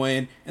when you go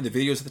in and the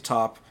video's at the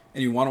top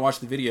and you want to watch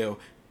the video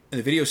and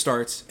the video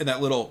starts and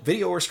that little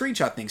video or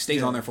screenshot thing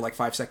stays on there for like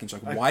 5 seconds.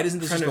 Like, why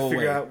doesn't this just go away?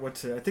 Trying to figure out what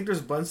to... I think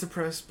there's buttons to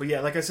press, but yeah,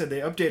 like I said, they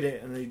update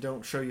it and they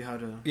don't show you how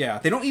to... Yeah,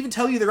 they don't even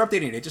tell you they're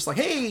updating it. Just like,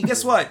 hey,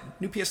 guess what?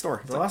 New PS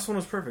Store. The last one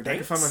was perfect. I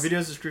could find my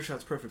videos and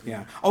screenshots perfectly.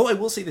 Yeah. Oh, I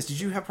will say this. Did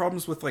you have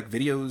problems with like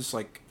videos,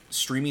 like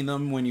streaming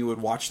them when you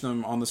would watch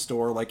them on the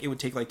store? Like it would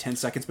take like 10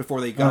 seconds before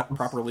they got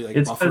properly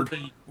like buffered.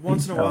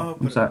 Once in a while.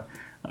 I'm sorry.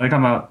 Are you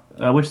talking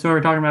about which store are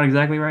we talking about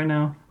exactly right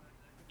now?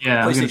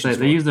 Yeah, I was gonna say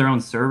they use their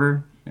own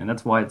server, and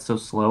that's why it's so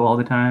slow all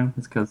the time.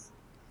 It's because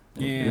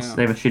they have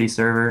a shitty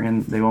server,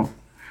 and they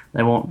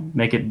won't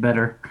make it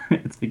better.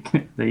 It's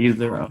because they use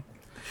their own.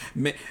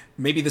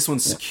 Maybe this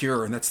one's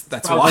secure, and that's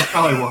Probably, why. that's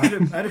probably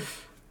why.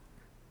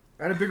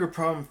 I had a bigger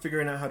problem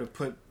figuring out how to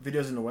put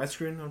videos into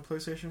widescreen on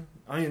PlayStation.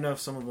 I don't even know if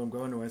some of them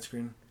go into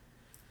widescreen.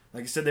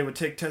 Like I said, they would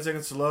take 10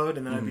 seconds to load,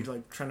 and then I'd be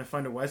like trying to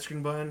find a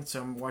widescreen button,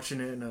 so I'm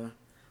watching it in a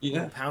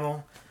little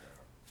panel.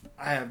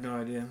 I have no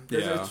idea.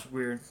 It's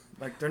weird.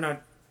 Like they're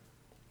not.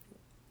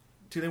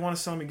 Do they want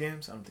to sell me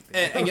games? I don't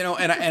think they do.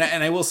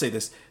 And I will say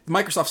this: the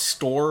Microsoft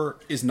Store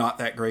is not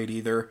that great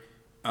either.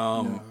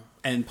 No.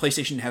 And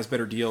PlayStation has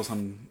better deals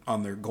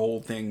on their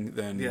Gold thing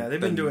than they've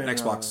been doing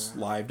Xbox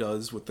Live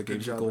does with the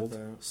games with Gold.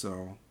 That.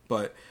 So,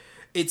 but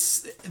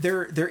it's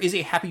there is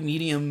a happy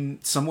medium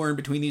somewhere in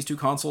between these two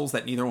consoles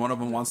that neither one of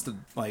them wants to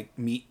like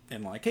meet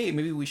and like, hey,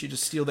 maybe we should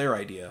just steal their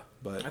idea.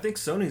 But I think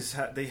Sony's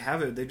they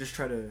have it. They just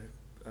try to.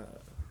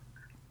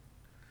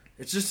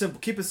 It's just simple.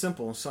 Keep it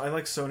simple. So I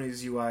like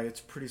Sony's UI. It's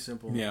pretty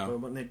simple. Yeah.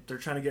 But when they're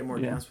trying to get more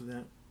advanced with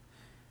that.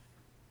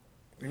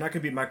 You're not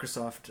going to beat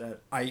Microsoft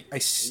at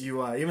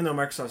UI, even though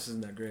Microsoft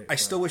isn't that great. I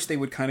still wish they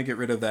would kind of get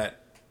rid of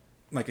that,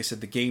 like I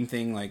said, the game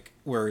thing, like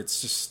where it's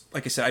just,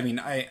 like I said, I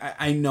mean,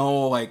 I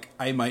know like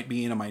I might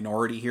be in a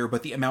minority here,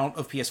 but the amount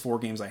of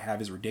PS4 games I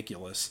have is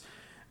ridiculous.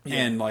 Yeah.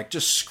 And like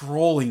just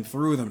scrolling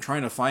through them,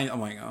 trying to find,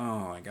 I'm like,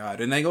 oh my god.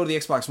 And I go to the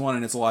Xbox One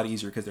and it's a lot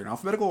easier because they're in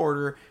alphabetical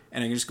order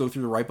and I can just go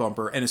through the right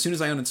bumper. And as soon as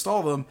I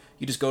uninstall them,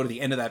 you just go to the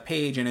end of that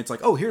page and it's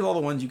like, oh, here's all the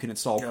ones you can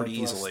install pretty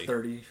easily.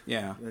 30.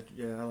 Yeah.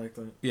 Yeah, I like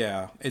that.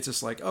 Yeah. It's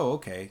just like, oh,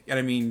 okay. And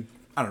I mean,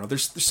 I don't know.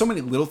 There's so many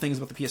little things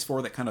about the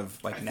PS4 that kind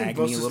of like nag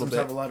me a little bit. Both systems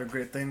have a lot of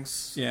great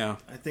things. Yeah.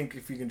 I think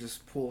if you can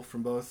just pull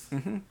from both.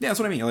 Mm-hmm. Yeah, that's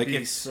what I mean. Like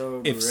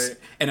great.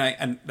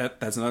 And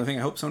that's another thing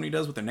I hope Sony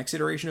does with their next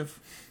iteration of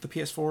the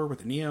PS4 with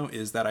the Neo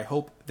is that I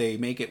hope they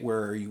make it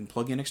where you can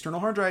plug in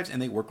external hard drives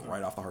and they work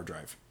right off the hard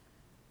drive.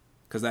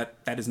 Because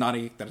that is not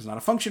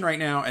a function right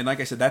now, and like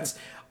I said,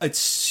 it's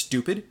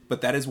stupid,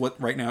 but that is what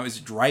right now is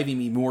driving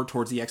me more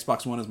towards the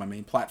Xbox One as my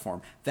main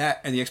platform.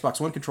 That and the Xbox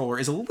One controller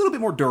is a little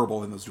bit more durable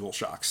than those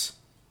DualShocks.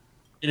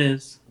 It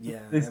is. Yeah,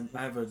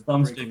 I have a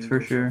thumbsticks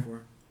for sure.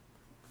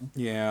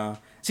 Yeah.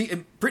 See,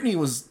 Brittany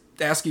was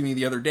asking me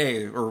the other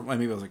day, or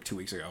maybe it was like 2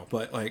 weeks ago,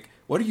 but like,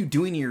 what are you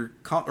doing to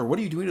what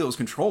are you doing to those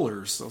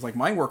controllers? I was like,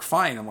 mine work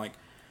fine. I'm like,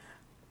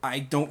 I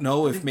don't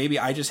know if maybe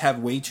I just have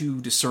way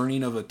too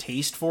discerning of a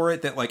taste for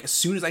it that like as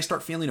soon as I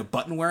start feeling a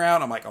button wear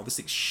out, I'm like, oh, this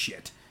thing's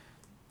shit.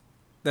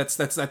 That's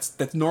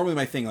normally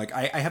my thing. Like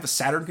I have a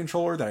Saturn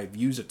controller that I've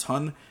used a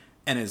ton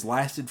and has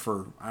lasted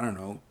for, I don't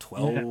know,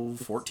 12,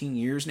 14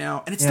 years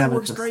now, and it still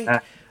works great.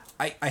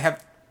 I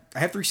have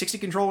 360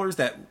 controllers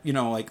that,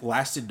 like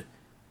lasted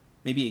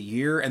maybe a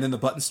year, and then the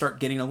buttons start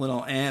getting a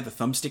little the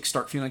thumbsticks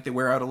start feeling like they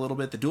wear out a little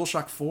bit. The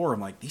DualShock 4,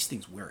 I'm like, these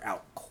things wear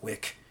out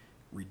quick.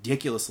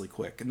 Ridiculously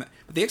quick. But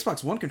the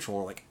Xbox One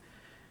controller, like,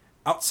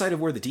 outside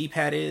of where the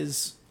D-pad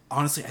is,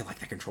 honestly, I like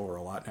that controller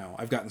a lot now.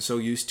 I've gotten so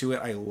used to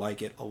it, I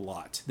like it a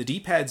lot. The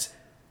D-pad's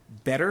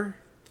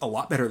a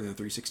lot better than the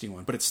 360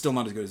 one, but it's still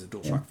not as good as the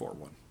DualShock 4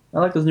 one. I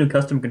like those new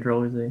custom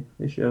controllers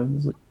they show.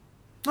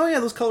 Oh yeah,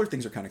 those color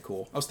things are kind of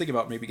cool. I was thinking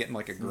about maybe getting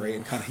like a gray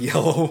and kind of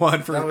yellow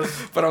one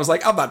but I was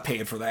like, I'm not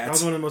paying for that. That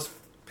was one of the most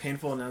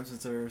painful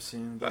announcements I've ever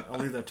seen, but I'll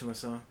leave that to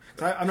myself.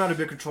 I'm not a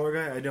big controller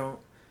guy.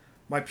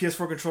 my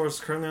PS4 controller is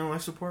currently on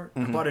life support.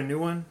 I bought a new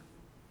one,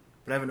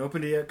 but I haven't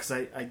opened it yet because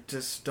I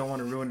just don't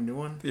want to ruin a new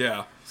one.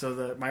 Yeah.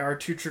 So my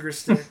R2 trigger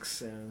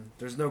sticks, and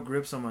there's no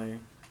grips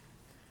on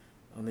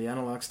the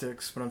analog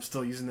sticks, but I'm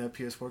still using that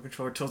PS4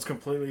 controller till it's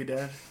completely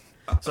dead.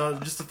 So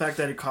just the fact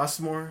that it costs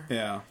more,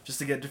 just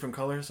to get different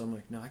colors, I'm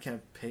like, no, I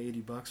can't pay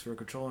 $80 for a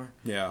controller.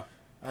 Yeah.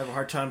 I have a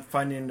hard time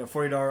finding a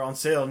 $40 on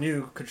sale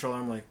new controller.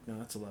 I'm like, no,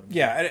 that's a lot of money.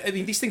 Yeah, I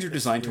mean, these things are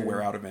designed to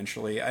wear out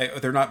eventually.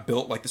 They're not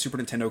built like the Super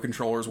Nintendo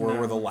controllers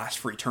where they'll last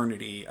for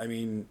eternity. I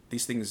mean,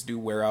 these things do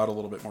wear out a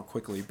little bit more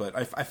quickly, but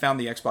I found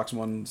the Xbox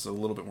one's a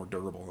little bit more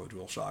durable than the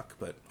DualShock.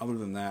 But other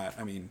than that,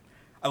 I mean,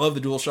 I love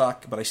the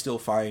DualShock, but I still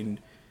find,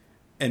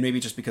 and maybe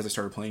just because I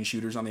started playing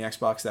shooters on the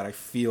Xbox, that I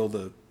feel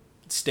the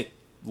stick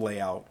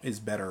layout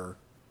is better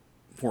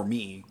for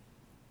me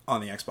on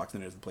the Xbox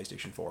than it is the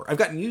PlayStation 4. I've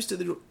gotten used to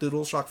the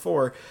DualShock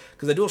 4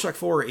 because the DualShock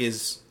 4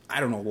 is,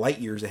 I don't know, light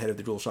years ahead of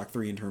the DualShock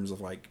 3 in terms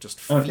of like just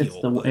feel. They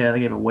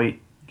gave it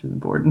weight, which is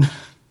important.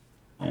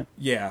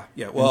 Yeah.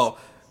 Well,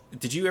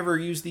 did you ever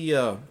use the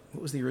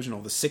what was the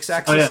original? The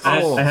 6-axis? Oh yeah,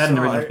 I had an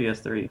original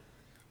PS3.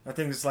 I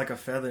think it's like a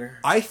feather.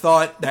 I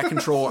thought that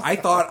controller. I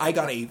thought I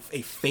got a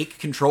fake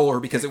controller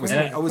because it was.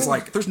 I was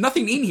like, "There's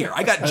nothing in here.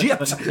 I got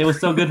gypped." It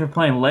was so good for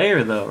playing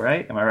Layer, though,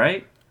 right? Am I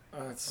right?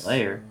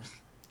 Layer.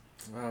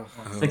 Wow.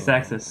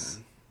 6-axis.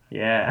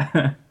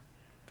 Yeah.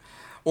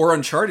 Or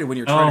Uncharted when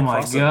you're trying to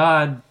cross. Oh my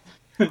god.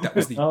 That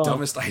was the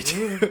dumbest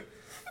idea.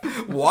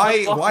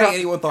 Why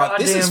anyone thought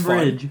this is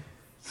bridge.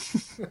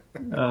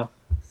 fun?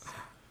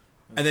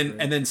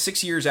 And then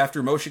 6 years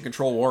after motion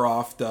control wore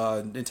off,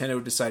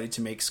 Nintendo decided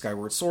to make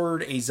Skyward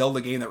Sword a Zelda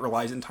game that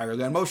relies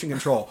entirely on motion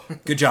control.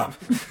 Good job.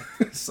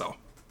 So,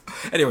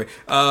 anyway,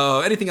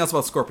 anything else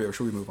about Scorpio?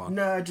 Should we move on?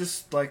 No, I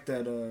just like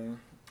that.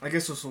 I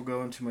guess this will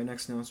go into my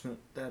next announcement.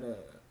 That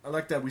I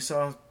like that we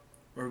saw,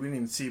 or we didn't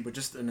even see, but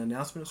just an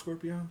announcement of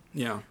Scorpio.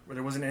 Yeah. Where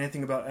there wasn't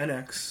anything about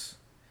NX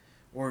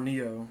or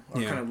Neo.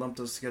 I kind of lumped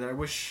those together. I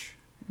wish.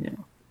 Yeah.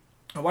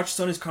 I watched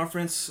Sony's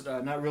conference,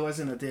 not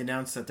realizing that they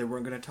announced that they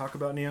weren't going to talk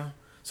about Neo.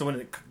 So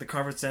when the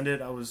conference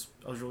ended, I was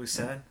really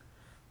sad.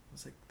 I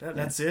was like,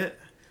 that's it.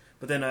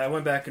 But then I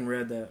went back and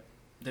read that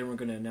they weren't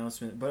going to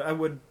announce it. But I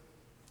would,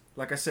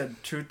 like I said,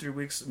 2-3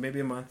 weeks, maybe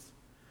a month.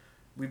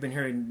 We've been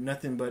hearing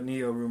nothing but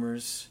Neo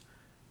rumors.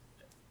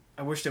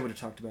 I wish they would have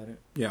talked about it.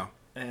 Yeah.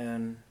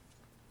 And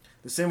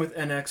the same with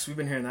NX. We've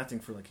been hearing that thing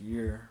for like a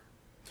year.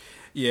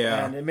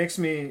 Yeah. And it makes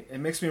me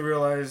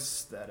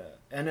realize that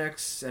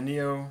NX and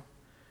Neo,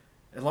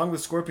 along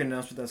with Scorpion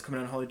announcement that's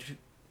coming out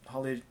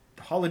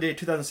holiday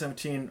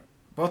 2017,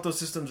 both those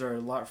systems are a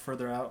lot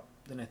further out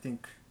than I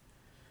think.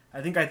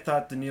 I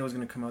thought the Neo was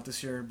going to come out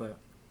this year, but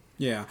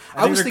yeah,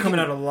 I think they're coming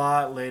out a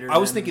lot later. I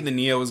was thinking the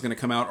Neo was going to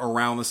come out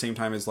around the same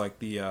time as like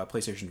the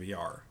PlayStation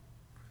VR.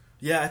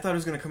 Yeah, I thought it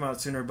was going to come out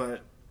sooner,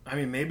 but I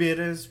mean, maybe it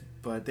is,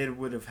 but they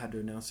would have had to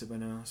announce it by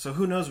now. So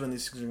who knows when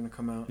these things are going to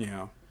come out?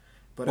 Yeah.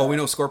 But well, we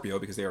know Scorpio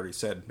because they already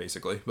said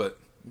basically, but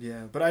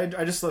yeah, but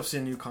I just love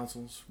seeing new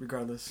consoles,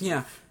 regardless.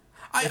 Yeah.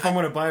 If I'm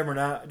going to buy them or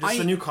not, just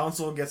a new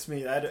console gets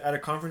me at a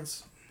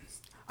conference.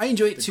 I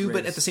enjoy it too,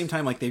 but at the same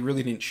time, like they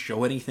really didn't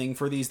show anything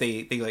for these.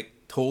 They like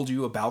told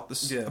you about the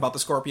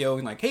Scorpio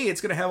and like, hey,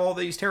 it's gonna have all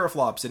these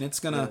teraflops and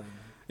it's gonna,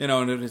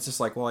 and it's just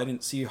like, well, I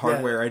didn't see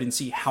hardware. Yeah. I didn't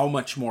see how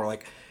much more.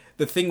 Like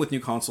the thing with new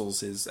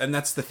consoles is, and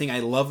that's the thing I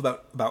love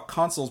about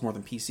consoles more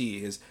than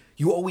PC is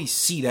you always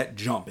see that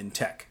jump in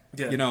tech.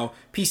 Yeah.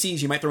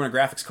 PCs, you might throw in a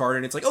graphics card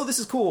and it's like, oh, this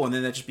is cool. And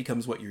then that just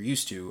becomes what you're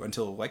used to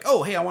until like,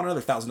 oh, hey, I want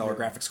another $1,000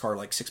 graphics card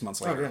like 6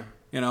 months later. Oh,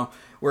 yeah.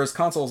 Whereas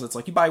consoles, it's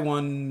like you buy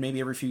one maybe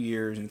every few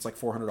years and it's like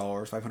 $400,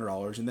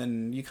 $500. And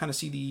then you kind of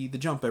see the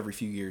jump every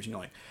few years. And you're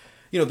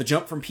like, the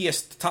jump from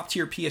top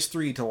tier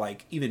PS3 to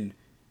like even,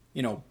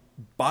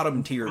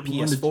 bottom tier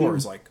PS4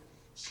 is like,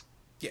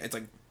 yeah, it's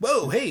like,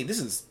 whoa, hey,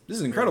 this is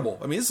incredible.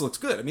 I mean, this looks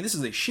good. I mean, this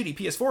is a shitty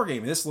PS4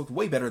 game and this looked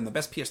way better than the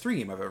best PS3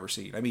 game I've ever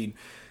seen. I mean,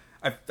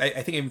 I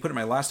think I even put in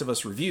my Last of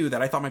Us review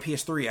that I thought my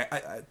PS3,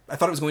 I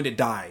thought it was going to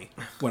die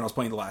when I was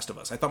playing The Last of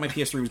Us. I thought my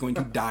PS3 was going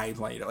to die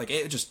later. Like,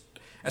 it just,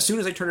 as soon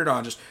as I turned it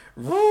on, just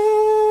the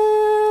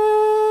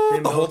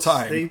whole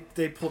time.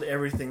 They pulled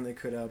everything they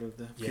could out of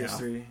the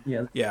PS3.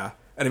 Yeah.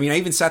 And I mean, I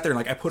even sat there and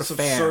like, I put a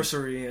fan.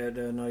 Sorcery at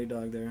Naughty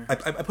Dog there. I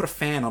put a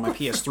fan on my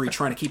PS3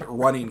 trying to keep it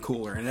running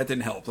cooler, and that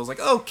didn't help. So I was like,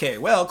 okay,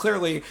 well,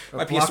 clearly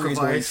my PS3 is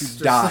going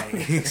to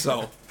die.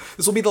 So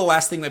this will be the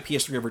last thing that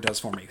PS3 ever does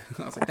for me.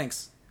 I was like,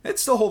 thanks. It's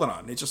still holding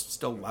on. It's just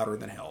still louder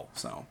than hell.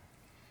 So,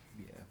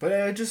 yeah,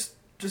 but just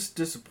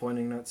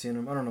disappointing not seeing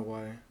them. I don't know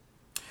why.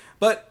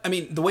 But I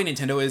mean, the way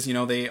Nintendo is,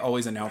 they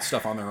always announce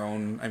stuff on their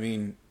own. I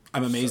mean,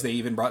 I'm amazed they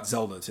even brought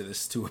Zelda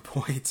to a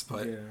point.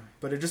 But yeah,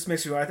 but it just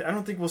makes me. I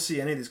don't think we'll see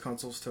any of these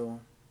consoles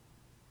till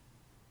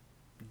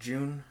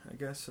June, I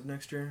guess, of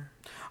next year.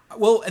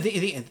 Well, I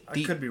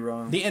could be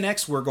wrong. The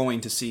NX we're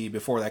going to see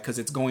before that because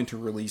it's going to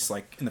release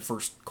like in the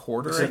first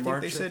quarter. I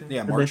think they said,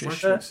 yeah,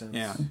 March-ish.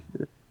 Yeah.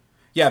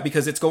 Yeah,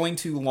 because it's going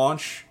to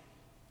launch,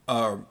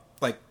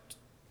 like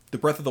the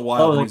Breath of the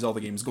Wild Oh, new Zelda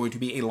game is going to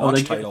be a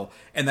launch title,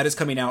 and that is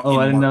coming out Oh, in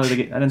I didn't March. know. I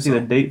didn't see the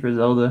date for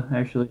Zelda.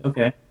 Actually,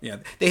 okay. Yeah,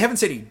 they haven't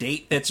said a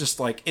date. That's just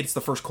like it's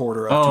the first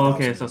quarter of Oh,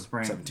 okay, so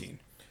spring. 2017.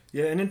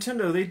 Yeah, and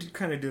Nintendo, they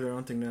kind of do their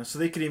own thing now. So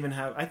they could even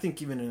have, I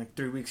think even in like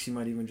 3 weeks, you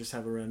might even just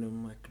have a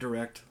random like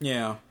direct.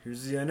 Yeah,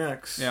 Here's the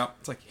NX. yeah.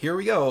 It's like here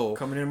we go.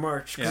 Coming in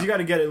March. Because Yeah. you got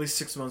to get at least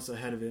 6 months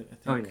ahead of it, I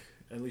think. Oh,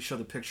 yeah. At least show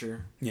the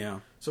picture. Yeah.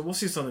 So we'll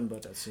see something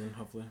about that soon,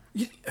 hopefully.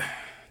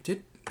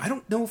 I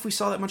don't know if we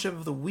saw that much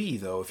of the Wii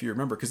though, if you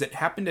remember, because it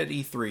happened at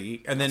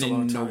E3, and then That's a in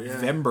long time, yeah.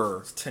 November.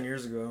 It's 10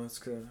 years ago. It's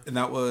good. And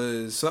that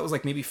was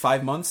like maybe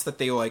 5 months that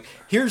they were like,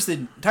 here's the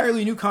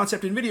entirely new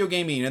concept in video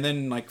gaming, and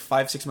then like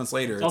 5-6 months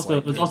later,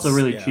 It's also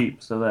really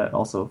cheap, so that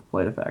also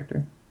played a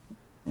factor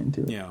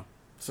into it. Yeah,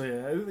 So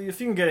yeah, if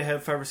you can get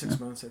ahead 5 or 6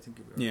 months, I think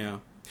you'll be right. yeah.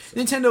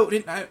 Nintendo,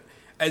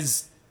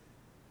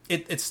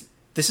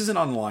 this isn't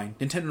online.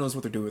 Nintendo knows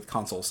what they're doing with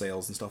console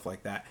sales and stuff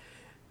like that.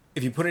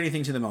 If you put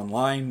anything to them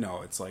online,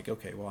 no, it's like,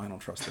 okay, well, I don't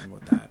trust them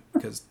with that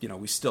because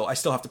I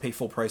still have to pay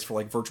full price for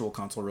like virtual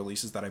console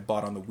releases that I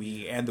bought on the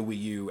Wii and the Wii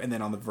U, and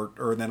then on the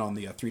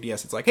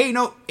 3DS, it's like, hey,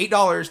 no, $8,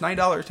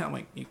 $9. I'm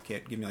like, you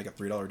can't give me like a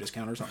 $3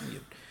 discount or something. You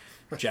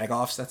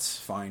jag-offs, that's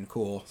fine,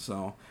 cool.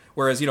 So,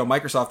 whereas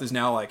Microsoft is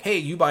now like, hey,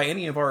 you buy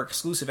any of our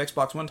exclusive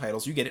Xbox One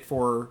titles, you get it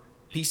for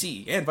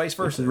PC and vice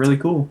versa. Which is really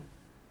cool.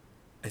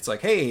 It's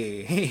like,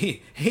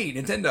 hey,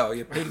 Nintendo,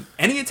 you paying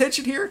any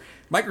attention here?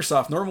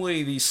 Microsoft,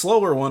 normally the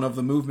slower one of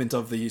the movement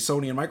of the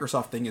Sony and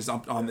Microsoft thing, is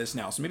on this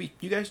now. So maybe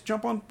you guys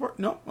jump on board?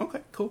 No?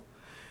 Okay, cool.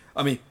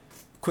 I mean,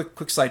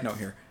 quick side note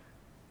here.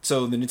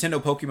 So the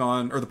Nintendo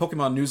Pokemon, or the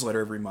Pokemon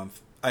newsletter every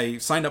month, I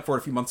signed up for it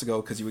a few months ago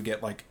because you would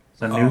get like...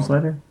 It's a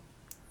newsletter?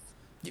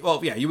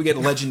 Well, yeah, you would get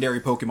legendary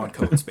Pokemon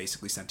codes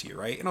basically sent to you,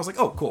 right? And I was like,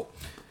 oh, cool.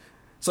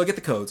 So I get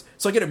the codes.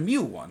 So I get a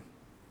Mew one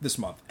this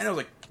month. And I was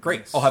like,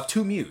 great, Nice. I'll have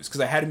 2 Mews,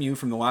 because I had a Mew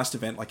from the last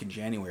event like in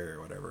January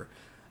or whatever.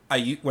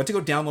 I went to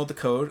go download the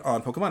code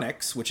on Pokemon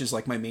X, which is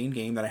like my main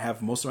game that I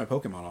have most of my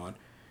Pokemon on,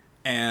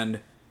 and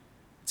it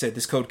said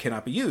this code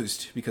cannot be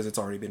used because it's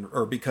already been,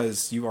 or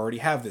because you already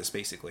have this,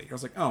 basically. I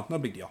was like, oh, no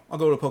big deal. I'll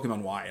go to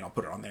Pokemon Y and I'll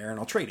put it on there and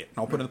I'll trade it and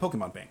I'll put it in the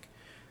Pokemon Bank.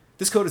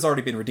 This code has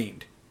already been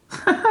redeemed.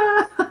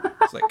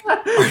 It's like,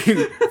 are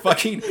you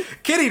fucking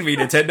kidding me,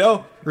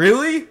 Nintendo?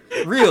 Really?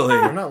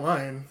 I'm not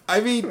lying.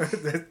 I mean,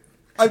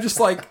 I'm just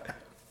like,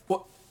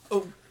 what?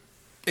 Oh,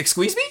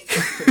 excuse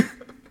me?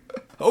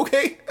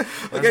 Okay.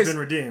 Like It's been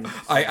redeemed.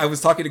 I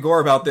was talking to Gore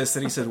about this,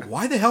 and he said,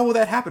 why the hell would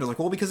that happen? I was like,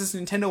 well, because it's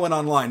Nintendo went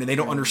online, and they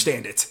don't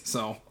understand it.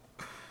 So,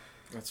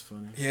 That's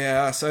funny.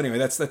 yeah. So anyway,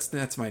 that's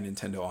my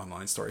Nintendo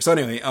online story. So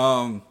anyway,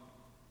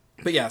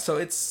 but yeah, so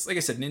it's, like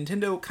I said,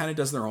 Nintendo kind of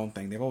does their own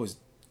thing. They've always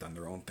done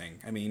their own thing.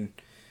 I mean,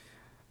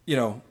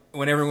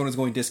 when everyone was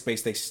going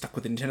disc-based, they stuck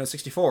with the Nintendo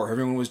 64.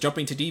 Everyone was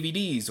jumping to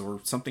DVDs or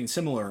something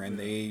similar, and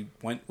they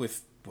went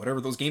with whatever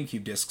those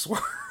GameCube discs were.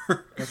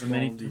 That's a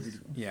Mini- DVD.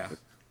 Yeah.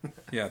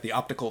 Yeah,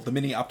 the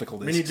mini optical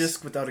discs. Mini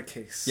disc without a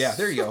case. Yeah,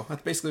 there you go.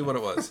 That's basically what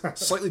it was.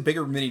 Slightly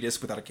bigger mini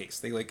disc without a case.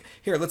 They like,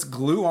 here, let's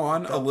glue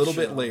on a little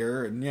bit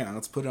layer, and yeah,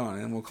 let's put it on,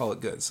 and we'll call it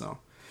good. So,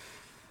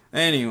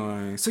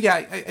 anyway, so yeah,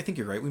 I think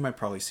you're right. We might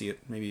probably see it.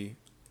 Maybe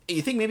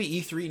you think maybe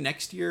E3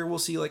 next year we'll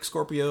see like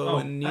Scorpio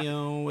and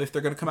Neo if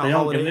they're going to come out If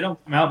holiday. they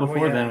don't come out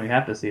before yeah. then, we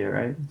have to see it,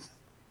 right?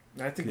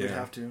 I think we'd Yeah.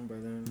 have to by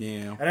then.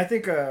 Yeah. And I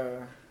think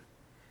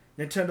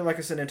Nintendo, like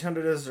I said,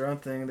 Nintendo does their own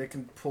thing. They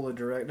can pull a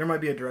direct. There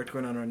might be a direct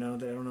going on right now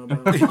that I don't know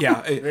about.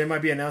 Yeah, They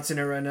might be announcing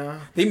it right now.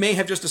 they may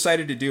have just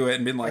decided to do it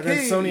and been like, And then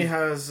hey. Sony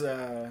has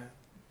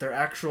their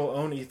actual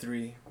own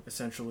E3,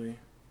 essentially,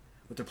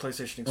 with their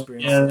PlayStation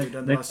experience Yeah, that they've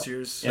done they- last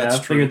year's. Yeah, That's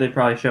I figured they'd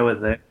probably show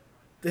it there.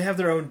 They have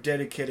their own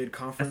dedicated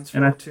conference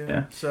And for I- it, too.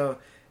 yeah. So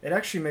it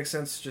actually makes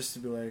sense just to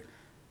be like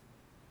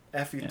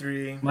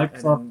FE3,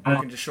 Microsoft- and then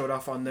you can just show it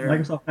off on there.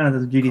 Microsoft kind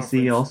of does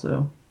GDC conference.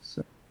 also.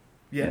 So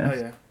Yeah, yeah. oh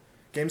yeah.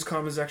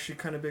 Gamescom is actually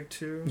kind of big,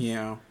 too.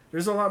 Yeah.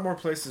 There's a lot more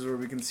places where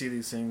we can see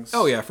these things.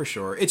 Oh yeah, for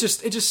sure. It's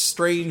just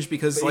strange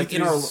because But like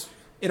E3's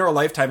in our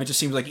lifetime, it just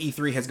seems like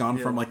E3 has gone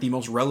Yeah. from like the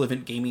most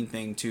relevant gaming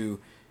thing to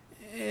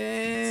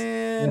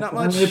not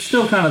much. It's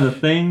still kind of the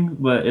thing,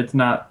 but it's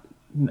not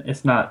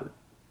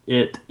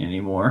it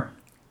anymore.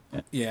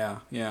 Yeah.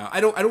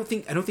 I don't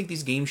think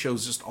these game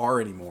shows just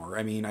are anymore.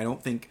 I mean, I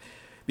don't think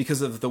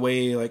because of the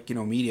way like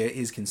media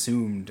is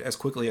consumed as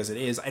quickly as it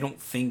is. I don't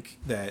think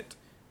that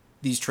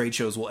these trade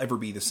shows will ever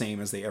be the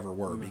same as they ever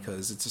were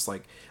because it's just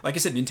like I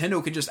said,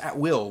 Nintendo could just at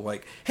will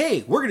like,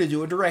 hey, we're gonna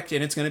do a direct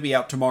and it's gonna be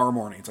out tomorrow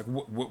morning. It's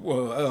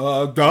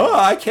like, duh,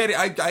 I can't.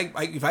 I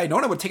if I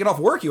don't, I would take it off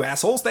work, you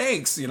assholes.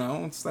 Thanks,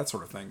 it's that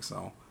sort of thing.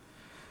 So,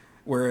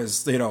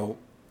 whereas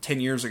 10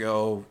 years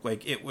ago,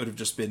 like it would have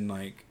just been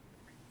like,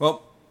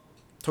 well,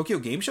 Tokyo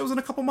Game Show's in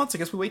a couple months. I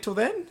guess we wait till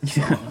then.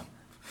 So.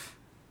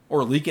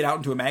 Or leak it out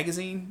into a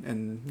magazine,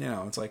 and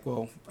it's like,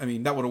 well, I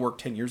mean, that would have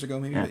worked 10 years ago,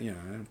 maybe, Yeah.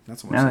 but not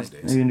so much Now these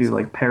days. they can do So.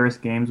 like Paris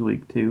Games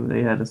Week too.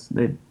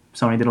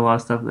 Sony did a lot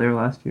of stuff there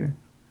last year.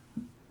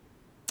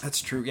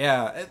 That's true.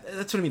 Yeah,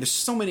 that's what I mean. There's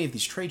so many of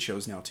these trade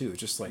shows now too. It's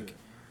just like,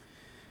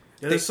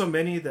 Yeah, there's so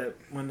many that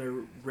when they're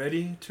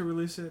ready to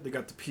release it, they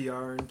got the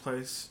PR in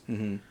place.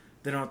 mm-hmm.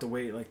 they don't have to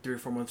wait like 3 or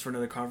 4 months for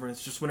another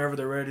conference. Just whenever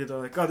they're ready, they're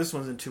like, oh, this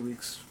one's in 2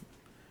 weeks.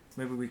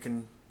 Maybe we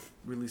can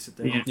release it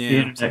then. The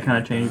internet kind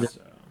of changed it.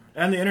 So,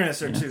 and the internet's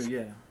there too.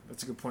 Yeah,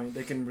 that's a good point.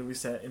 They can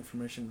release that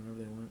information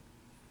whenever they want.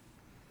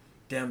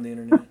 Damn the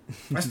internet!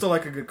 I still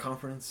like a good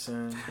conference.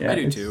 Yeah, I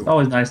do it's too.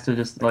 always nice to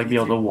just like be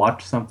able to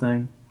watch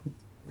something.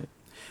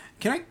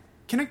 Can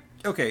I?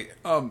 Okay.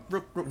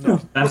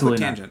 Real absolutely quick not.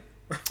 tangent.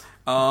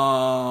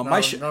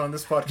 not on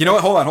this podcast. You know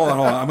what? Hold on.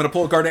 I'm going to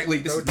pull a Garnet Lee.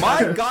 This is my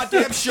tangents.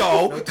 goddamn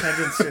show. No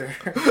tangents here.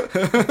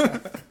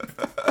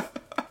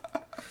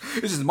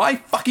 This is my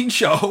fucking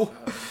show.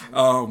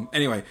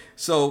 Anyway,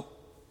 so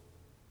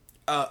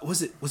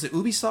was it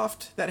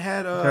Ubisoft that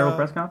had Terrible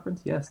press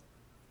conference? Yes.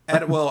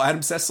 Adam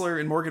Sessler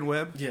and Morgan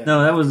Webb? Yeah.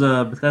 No, that was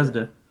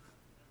Bethesda.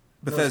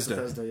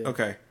 Bethesda. Yeah.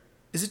 Okay.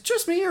 Is it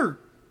just me, or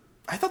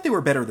I thought they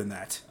were better than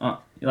that?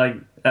 Like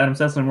Adam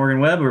Sessler and Morgan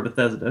Webb or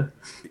Bethesda?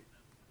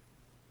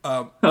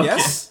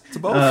 Yes, to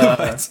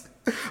both.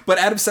 But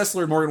Adam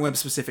Sessler and Morgan Webb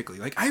specifically.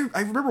 Like I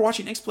remember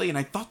watching X-Play and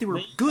I thought they were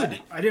good.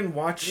 I didn't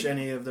watch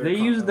any of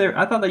their.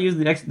 I thought they used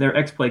their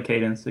X-Play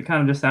cadence. It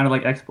kind of just sounded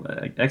like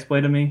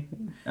X-Play to me.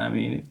 I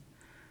mean,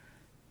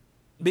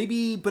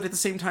 maybe, but at the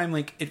same time,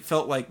 like it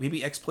felt like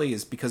maybe X-Play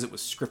is because it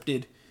was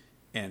scripted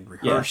and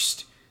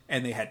rehearsed,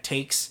 and they had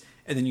takes,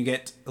 and then you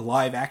get a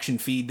live action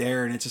feed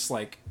there, and it's just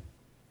like,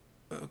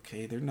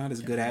 okay, they're not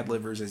as good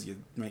ad-libbers as you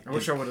might think. I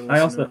wish I would have.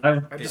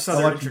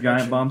 I watched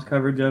Giant Bomb's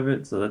coverage of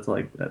it, so that's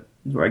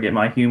where I get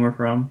my humor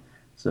from.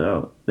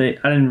 So they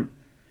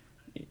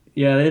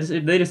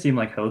just seemed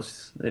like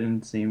hosts. They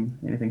didn't seem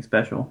anything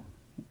special.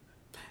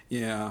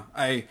 Yeah,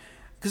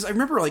 because I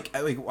remember like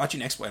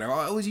watching X-Play, I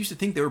always used to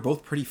think they were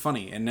both pretty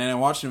funny, and then I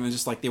watched them and it was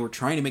just like they were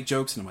trying to make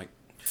jokes, and I'm like,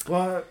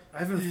 well, I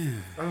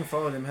haven't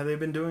followed them. Have they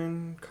been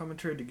doing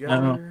commentary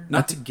together?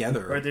 Not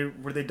together. Or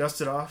were they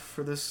dusted off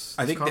for this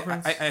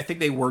conference? I think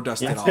they were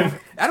dusted off.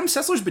 Adam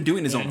Sessler's been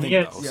doing his own thing,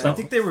 though. Yeah, I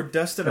think they were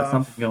dusted off.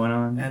 Something going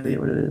on. And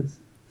what it is.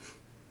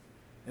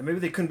 And maybe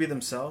they couldn't be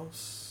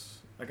themselves.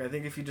 Like, I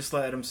think if you just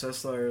let Adam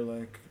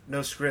Sessler,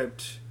 no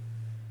script,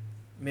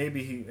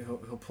 maybe he'll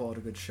pull out a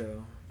good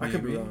show. Maybe. I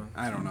could be wrong.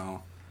 I don't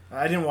know.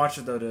 I didn't watch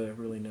it, though, to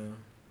really know.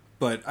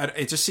 But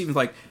it just seems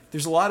like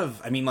there's a lot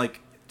of,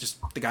 just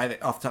the guy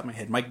that off the top of my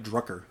head, Mike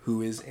Drucker,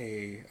 who is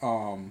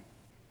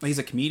he's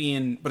a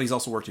comedian, but he's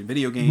also worked in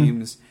video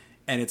games,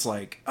 and it's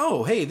like,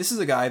 oh, hey, this is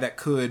a guy that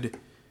could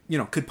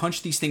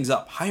punch these things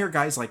up. Hire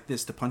guys like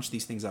this to punch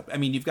these things up. I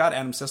mean, you've got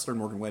Adam Sessler and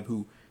Morgan Webb,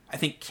 who I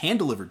think can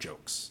deliver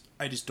jokes.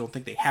 I just don't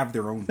think they have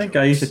their own. I think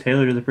jokes. Aisha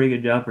Taylor did a pretty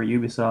good job for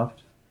Ubisoft.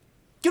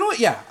 You know what?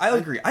 Yeah, I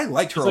agree. I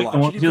liked her a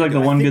lot. She's like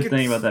the one good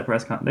thing about that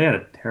press conference. They had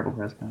a terrible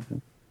press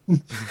conference.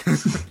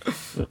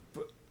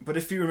 But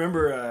if you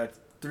remember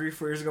 3 or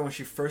 4 years ago when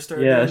she first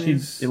started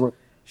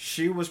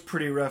she was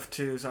pretty rough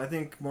too. So I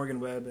think Morgan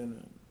Webb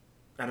and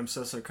Adam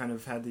Sessler kind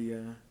of had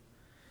the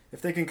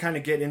if they can kind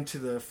of get into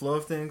the flow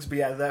of things. But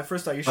yeah, that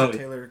first Aisha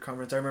Taylor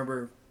conference, I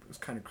remember it was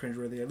kind of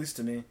cringeworthy, at least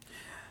to me.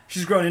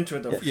 She's grown into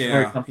it though.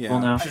 Yeah.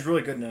 Now. She's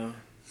really good now.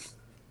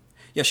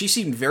 Yeah, she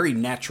seemed very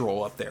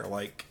natural up there.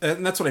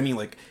 And that's what I mean.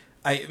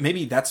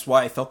 Maybe that's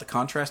why I felt the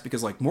contrast,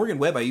 because Morgan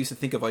Webb, I used to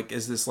think of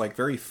as this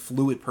very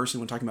fluid person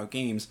when talking about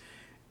games,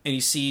 and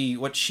you see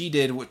what she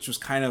did, which was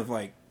kind of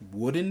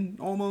wooden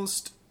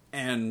almost,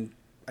 and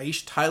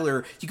Aisha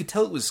Tyler, you could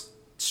tell it was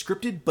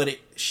scripted, but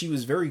she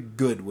was very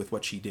good with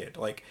what she did.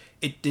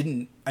 It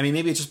didn't. I mean,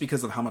 maybe it's just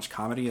because of how much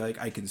comedy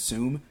I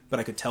consume, but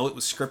I could tell it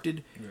was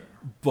scripted. Yeah.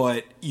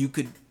 But you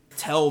could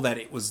tell that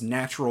it was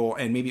natural,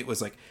 and maybe it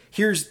was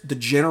here's the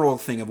general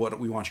thing of what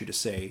we want you to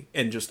say,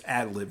 and just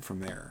ad lib from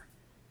there.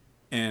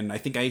 And I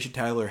think Aisha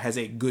Tyler has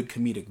a good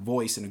comedic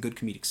voice and a good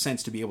comedic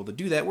sense to be able to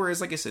do that.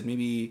 Whereas, like I said,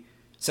 maybe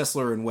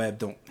Sessler and Webb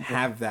don't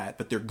have that,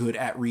 but they're good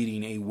at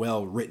reading a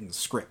well-written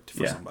script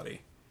for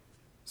somebody.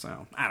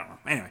 So, I don't know.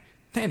 Anyway,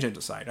 tangent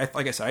aside,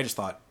 like I said, I just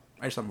thought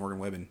Morgan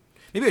Webb, and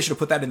maybe I should have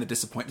put that in the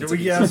disappointments. Did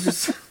we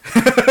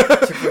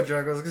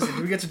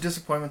get to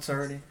disappointments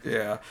already?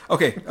 Yeah.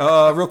 Okay.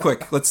 Real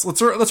quick, let's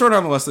run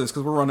down the list of this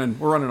because we're running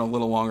a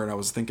little longer than I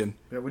was thinking.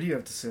 Yeah. What do you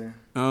have to say?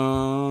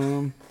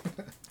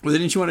 Well,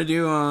 didn't you want to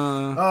do?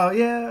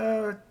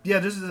 Yeah.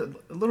 This is a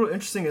little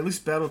interesting, at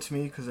least battle to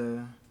me, because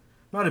I'm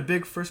not a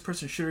big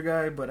first-person shooter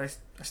guy, but I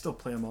still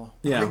play them all.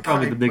 Yeah,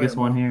 probably the biggest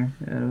one here.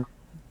 Yeah.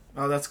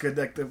 Oh, that's good.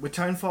 With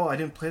Titanfall, I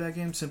didn't play that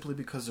game simply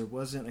because there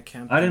wasn't a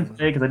campaign. I didn't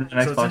play because I didn't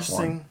have Xbox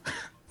One.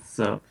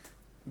 So.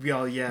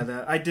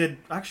 That I did.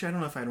 Actually, I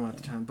don't know if I had one at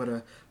the time,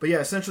 but yeah,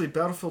 essentially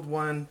Battlefield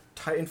 1,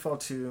 Titanfall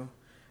 2,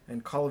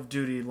 and Call of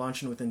Duty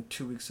launching within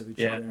 2 weeks of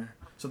each other.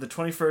 So the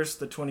 21st,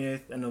 the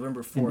 28th, and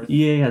November 4th.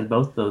 EA has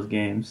both those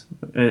games,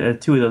 2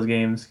 of those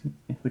games,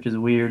 which is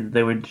weird.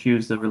 They would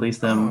choose to release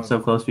them so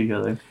close to each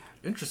other.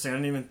 Interesting. I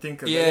didn't even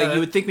think of that. Yeah,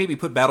 you would think maybe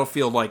put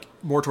Battlefield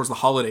more towards the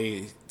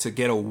holiday to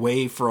get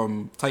away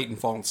from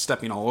Titanfall and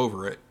stepping all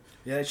over it.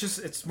 Yeah,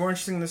 it's more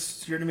interesting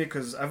this year to me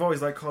because I've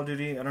always liked Call of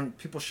Duty.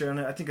 People sharing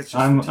it. I think it's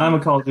just. I'm a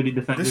Call of Duty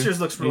defender. This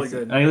year's looks really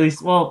good. At least,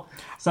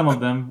 some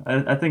of them.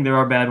 I think there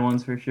are bad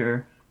ones for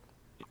sure.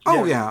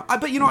 Oh yeah,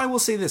 but I will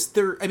say this: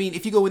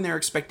 if you go in there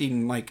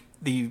expecting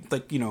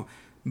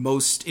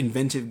most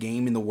inventive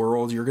game in the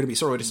world, you're going to be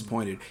sorely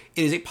disappointed.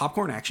 It is a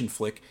popcorn action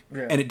flick,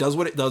 and it does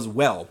what it does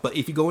well. But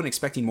if you go in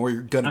expecting more,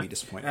 you're going to be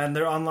disappointed. And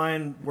their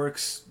online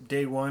works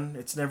day one.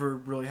 It's never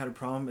really had a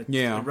problem.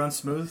 It runs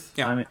smooth.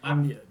 Yeah.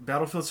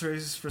 Battlefield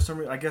series, for some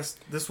reason, I guess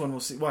this one we'll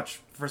see.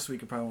 Watch, first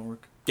week it probably won't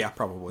work. Yeah,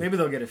 probably. Maybe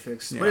they'll get it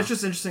fixed. Yeah. But it's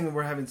just interesting that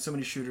we're having so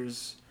many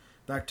shooters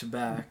back to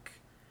back.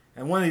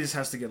 And one of these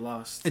has to get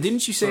lost. And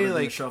didn't you say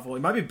like shuffle?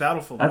 It might be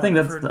Battlefield. I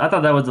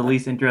thought that was the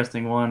least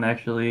interesting one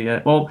actually.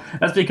 Well,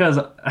 that's because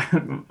the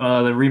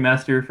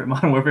remaster for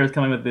Modern Warfare is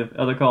coming with the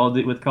other Call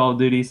of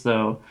Duty,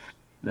 so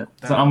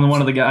I'm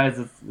one of the guys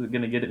that's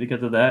gonna get it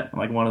because of that. I'm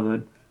like one of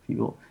the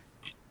people.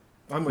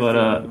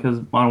 Because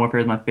Modern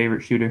Warfare is my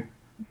favorite shooter,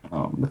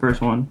 the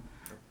first one.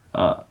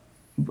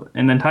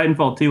 And then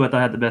Titanfall 2, I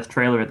thought had the best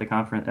trailer at the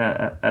conference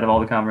out of all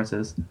the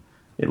conferences.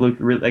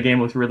 That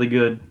game looks really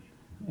good.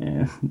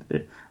 And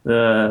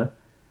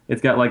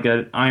it's got like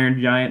an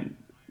Iron Giant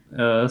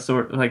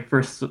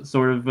first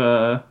sort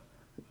of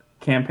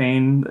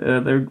campaign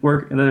they're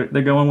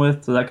going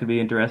with, so that could be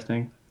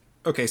interesting.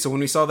 Okay, so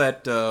when we saw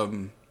that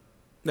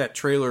that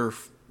trailer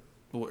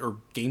or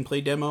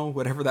gameplay demo,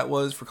 whatever that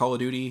was for Call of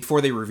Duty,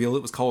 before they revealed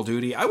it was Call of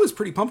Duty, I was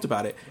pretty pumped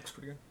about it. Looks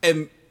pretty good.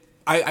 And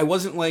I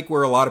wasn't like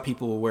where a lot of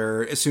people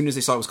were, as soon as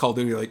they saw it was Call of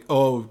Duty, like,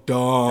 oh,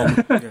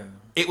 dumb. Yeah.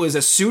 It was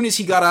as soon as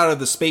he got out of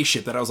the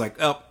spaceship that I was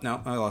like, oh,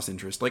 no, I lost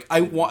interest. Like,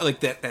 I want, like,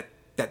 that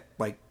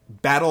like,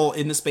 battle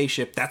in the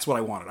spaceship, that's what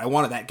I wanted. I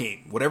wanted that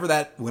game. Whatever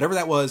that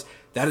was,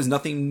 that is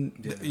nothing,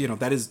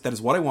 that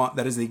is what I want.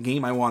 That is the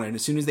game I wanted. And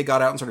as soon as they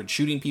got out and started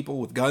shooting people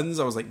with guns,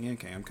 I was like, yeah,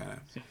 okay, I'm kind of...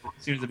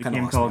 As soon as it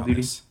became Call of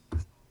Duty.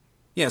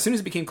 Yeah, as soon as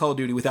it became Call of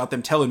Duty without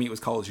them telling me it was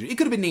Call of Duty. It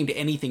could have been named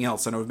anything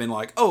else, and I would have been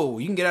like, oh,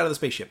 you can get out of the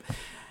spaceship.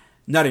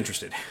 Not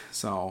interested.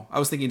 So I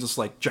was thinking just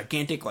like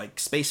gigantic like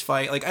space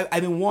fight. Like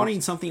I've been wanting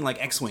something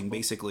like X-Wing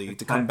basically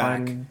to come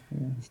back.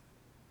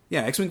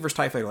 Yeah, X-Wing versus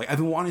TIE Fighter. Like I've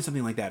been wanting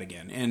something like that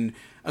again. And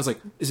I was like,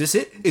 is this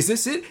it? Is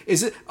this it?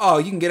 Is it? Oh,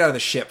 you can get out of the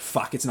ship.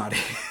 Fuck, it's not it.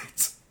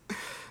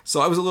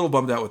 So I was a little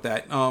bummed out with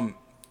that.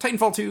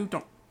 Titanfall 2,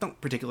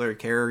 don't particularly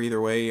care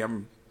either way.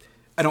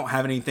 I don't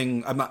have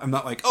anything. I'm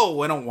not like,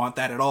 oh, I don't want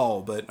that at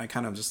all. But I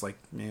kind of just like,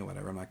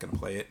 whatever. I'm not going to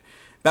play it.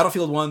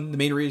 Battlefield 1, the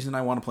main reason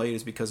I want to play it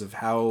is because of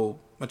how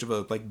much of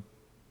a like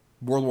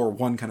World War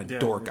I kind of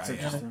dork I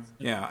am.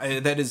 Yeah,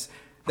 it is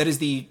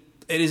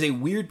a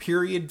weird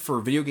period for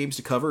video games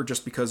to cover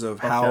just because of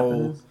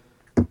how.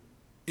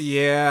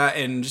 Yeah,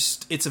 and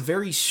just it's a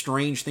very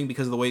strange thing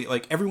because of the way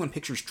like everyone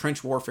pictures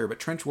trench warfare, but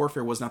trench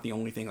warfare was not the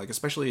only thing. Like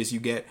especially as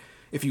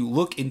if you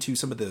look into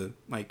some of the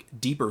like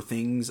deeper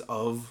things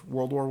of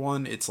World War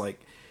I, it's like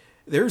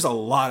there's a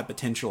lot of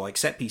potential like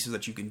set pieces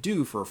that you can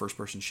do for a first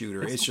person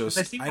shooter. It's just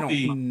I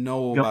don't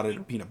know about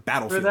it being a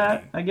Battlefield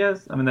game. I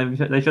guess. I mean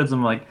they showed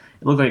some like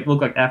it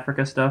looked like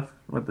Africa stuff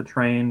with the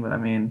train, but I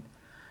mean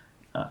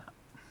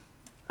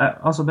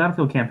also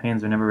Battlefield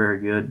campaigns are never very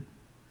good.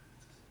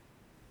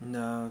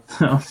 No.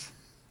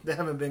 They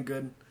haven't been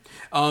good.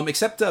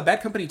 Except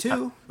Bad Company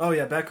 2. Oh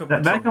yeah, Bad Company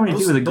 2. Bad Company 2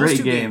 is a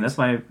great game. Games.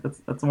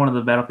 That's one of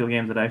the Battlefield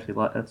games that I actually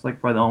like. That's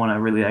like probably the only one I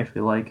really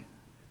actually like.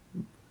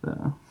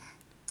 So.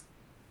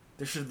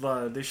 They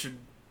should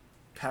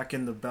pack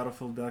in the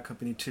Battlefield Bad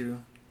Company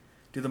 2.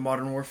 Do the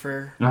Modern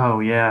Warfare.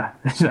 Oh yeah.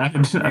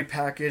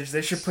 Repackage.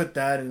 They should put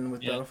that in with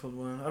Battlefield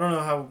 1. I don't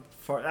know how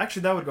far.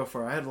 Actually, that would go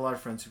far. I had a lot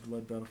of friends who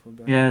played Battlefield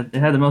Bad. Yeah, it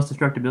had the most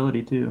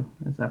destructibility too.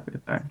 Is that pretty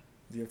fair?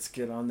 Let's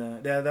get on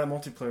that. Yeah, that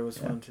multiplayer was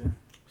fun too.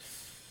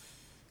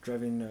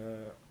 Driving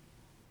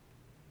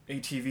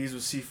ATVs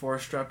with C4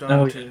 strapped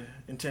on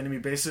into enemy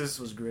bases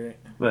was great.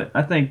 But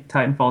I think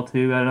Titanfall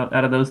 2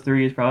 out of those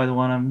three is probably the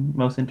one I'm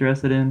most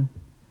interested in.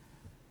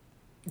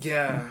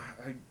 Yeah,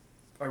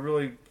 I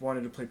really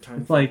wanted to play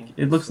Titanfall. It's like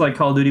it looks like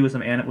Call of Duty with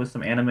some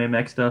anime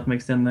mech stuff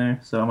mixed in there,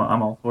 so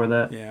I'm all for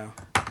that. Yeah.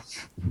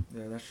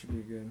 Yeah, that should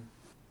be good.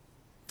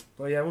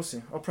 But yeah, we'll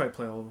see. I'll probably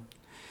play all of them.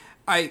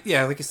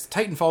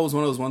 Titanfall was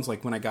one of those ones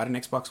like when I got an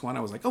Xbox One, I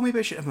was like, oh maybe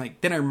I should. I'm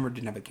like, then I remember it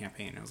didn't have a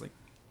campaign. I was like,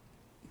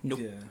 nope.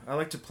 Yeah, I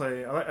like to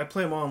play. I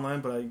play them all online,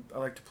 but I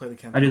like to play the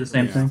campaign. I do the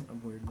same thing.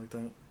 I'm weird like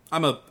that.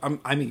 I'm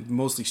a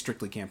mostly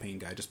strictly campaign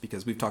guy, just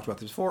because we've talked about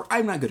this before.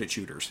 I'm not good at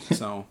shooters,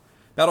 so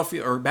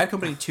Battlefield or Bad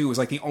Company 2 was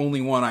like the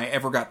only one I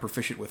ever got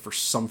proficient with for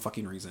some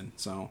fucking reason.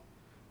 So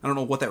I don't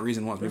know what that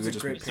reason was. Maybe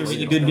it was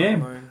a good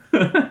game.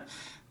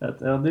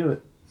 That'll do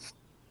it.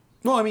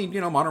 Well, I mean,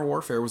 Modern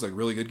Warfare was a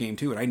really good game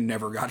too, and I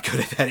never got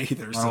good at that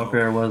either. Modern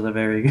Warfare was a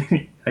very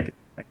good.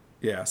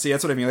 Yeah, see,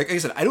 that's what I mean. Like I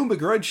said, I don't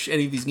begrudge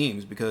any of these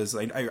games because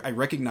I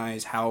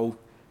recognize how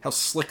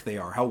slick they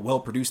are, how well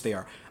produced they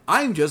are.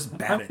 I'm just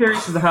bad. I'm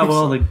curious as to how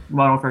well the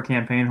Modern Warfare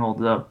campaign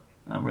holds up.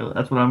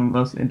 That's what I'm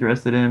most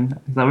interested in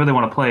because I really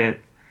want to play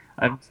it.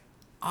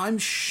 I'm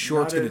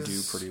sure it's going to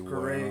do pretty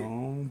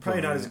well.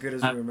 Probably not as good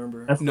as I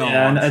remember. It's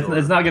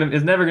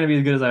never going to be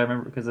as good as I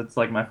remember because it's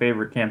like my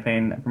favorite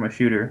campaign from a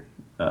shooter.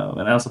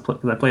 And I also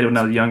because I played it when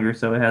I was younger,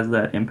 so it has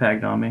that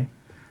impact on me.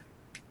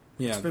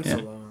 Yeah, it's been so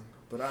long,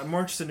 but I'm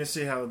more interested to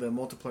see how the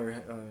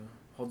multiplayer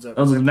holds up.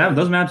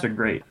 Those maps are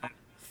great.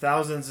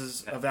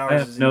 Thousands of hours. I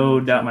have no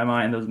doubt in my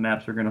mind those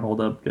maps are going to hold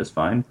up just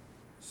fine.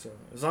 So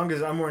as long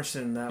as I'm more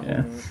interested in that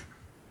Yeah. one.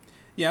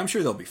 Yeah, I'm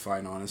sure they'll be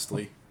fine,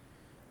 honestly.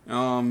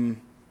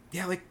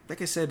 Yeah,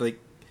 like I said, like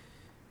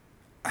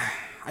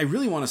I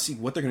really want to see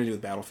what they're going to do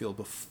with Battlefield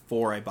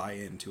before I buy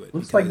into it.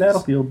 Looks like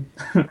Battlefield.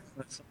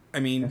 I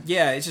mean,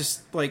 yeah, it's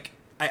just like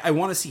I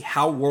want to see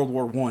how World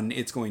War One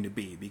it's going to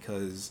be,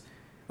 because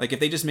like if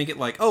they just make it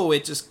like, oh,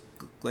 it just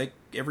like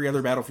every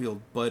other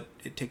Battlefield, but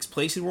it takes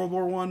place in World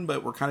War One,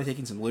 but we're kind of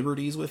taking some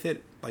liberties with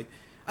it. Like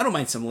I don't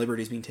mind some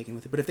liberties being taken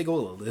with it, but if they go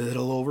a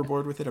little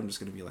overboard with it, I'm just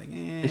going to be like,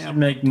 They should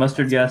make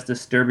mustard gas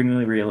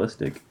disturbingly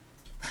realistic.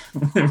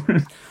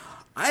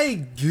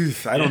 I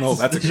don't know if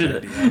that's a good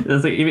idea.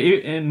 It's like,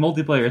 in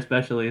multiplayer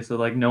especially, so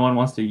like no one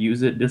wants to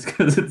use it just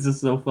because it's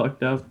just so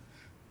fucked up.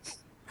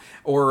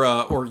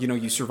 Or you know,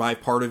 you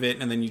survive part of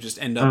it and then you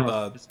just end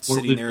up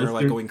sitting there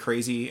like going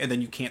crazy, and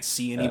then you can't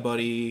see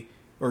anybody,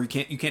 or you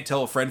can't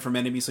tell a friend from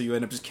enemy, so you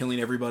end up just killing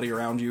everybody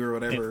around you or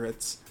whatever. And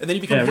then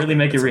you become really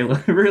make it real,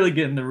 really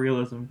get in the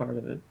realism part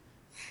of it.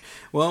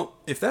 Well,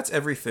 if that's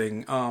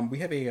everything, we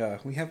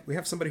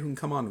have somebody who can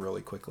come on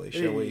really quickly.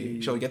 Shall we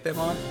get them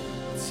on?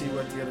 Let's see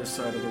what the other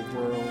side of the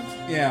world.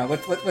 Yeah,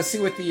 let's see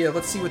what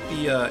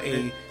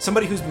the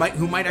somebody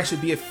who might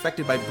actually be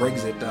affected by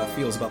Brexit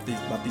feels about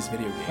these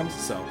video games.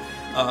 So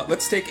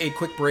let's take a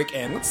quick break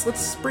and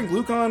let's bring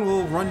Luke on.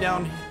 We'll run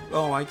down.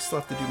 Oh, I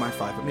still have to do my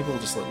 5, but maybe we'll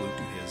just let Luke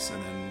do his,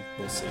 and then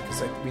we'll see,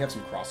 because we have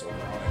some crossover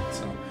on it.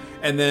 So,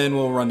 and then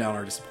we'll run down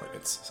our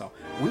disappointments. So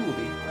we will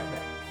be right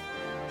back.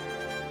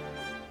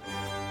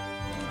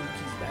 Luke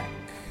is back.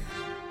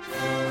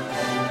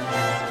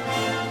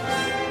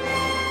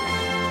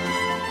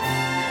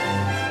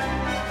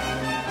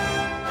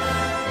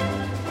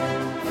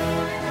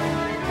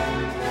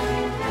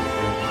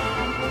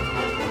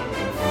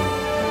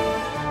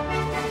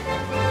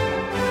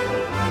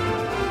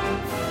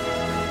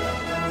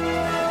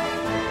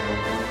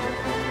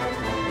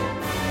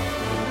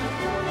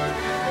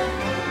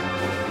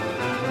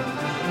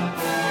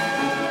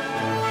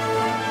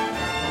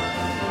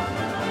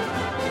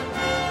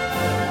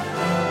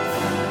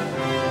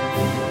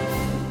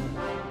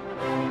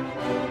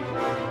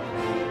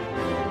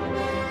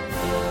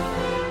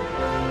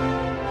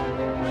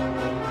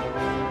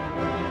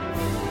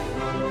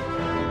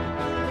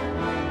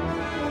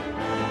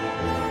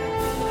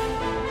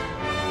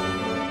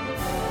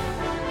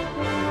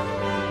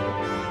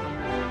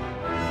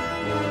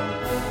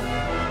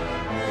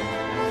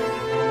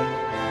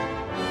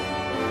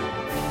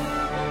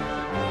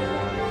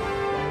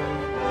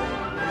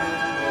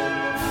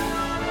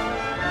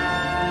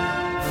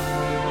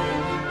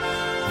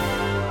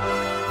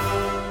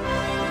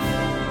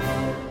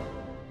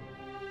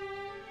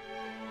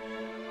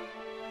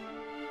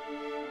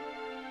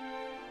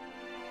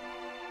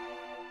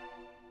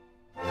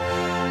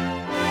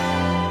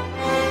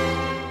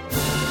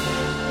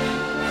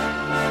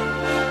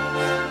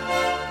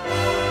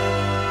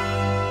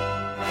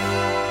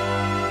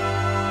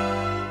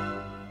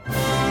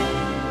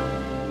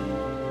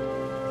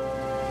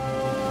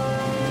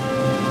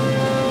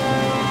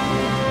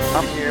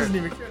 I'm here. Doesn't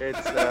even care.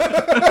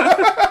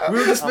 It's We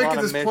were just I'm making on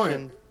a this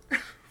point.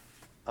 mission.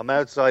 I'm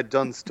outside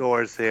Dunn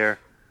Stores here.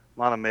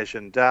 I'm on a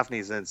mission.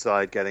 Daphne's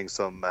inside getting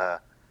some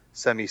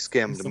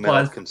semi-skimmed Supplies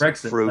milk for and some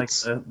Brexit,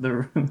 fruits. like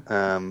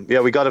the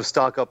Yeah, we got to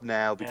stock up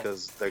now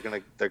because they're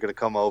gonna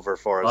come over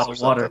for us Lot or of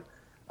something. water.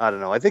 I don't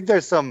know. I think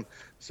there's some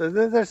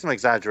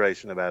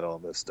exaggeration about all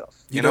this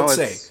stuff. You know, don't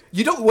say. it's-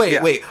 You don't. Wait,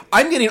 Yeah. wait.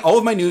 I'm getting all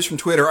of my news from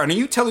Twitter. And are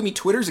you telling me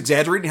Twitter's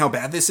exaggerating how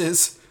bad this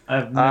is?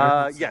 I've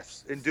never.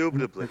 Yes,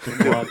 indubitably.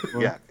 Lot of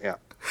water. Yeah.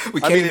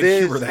 We I can't mean, even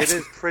humor that. it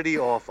is pretty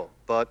awful,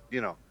 but you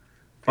know,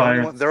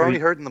 Fire. they're only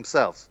hurting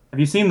themselves Have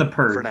you seen The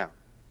Purge? for now.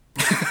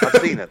 I've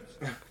seen it.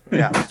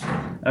 Yeah.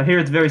 I hear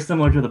it's very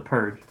similar to The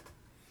Purge.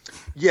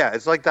 Yeah,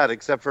 it's like that,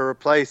 except for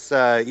replace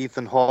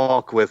Ethan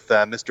Hawke with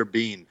Mr.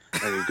 Bean,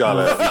 and you've got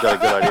a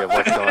good idea of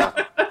what's going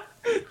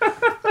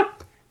on.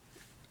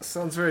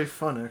 Sounds very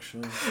fun,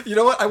 actually. You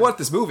know what? I want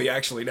this movie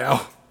actually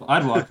now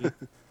I'd watch it.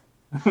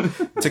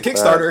 to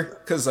Kickstarter,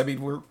 because I mean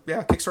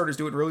Kickstarter's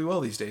doing really well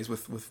these days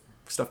with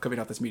stuff coming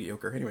out that's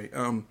mediocre. Anyway,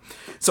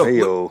 so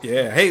Hey-yo.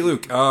 hey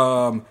Luke.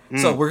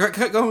 So we're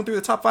going through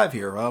the top 5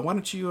 here. Why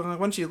don't you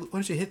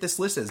hit this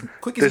list as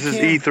quick as This you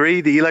is can?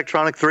 E3, the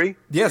Electronic 3.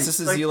 Yes, this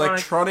is the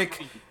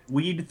electronic.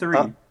 Weed 3.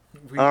 All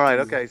right,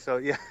 okay, so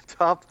yeah,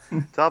 top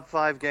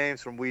 5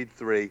 games from Weed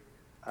 3.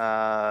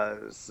 So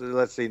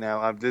let's see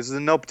now. This is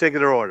in no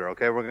particular order.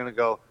 Okay, we're gonna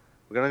go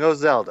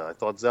Zelda. I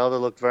thought Zelda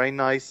looked very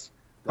nice.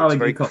 Looks Probably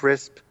very good call.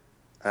 crisp.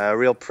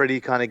 Real pretty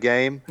kind of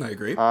game. I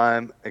agree.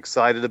 I'm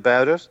excited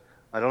about it.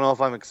 I don't know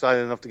if I'm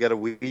excited enough to get a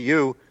Wii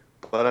U,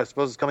 but I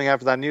suppose it's coming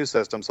after that new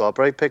system, so I'll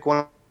probably pick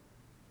one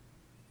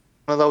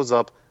of those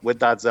up with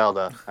that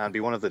Zelda and be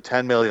one of the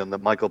 10 million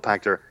that Michael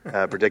Pachter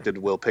predicted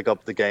will pick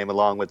up the game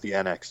along with the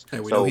NX. Hey,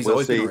 we so know he's we'll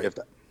always been see right. if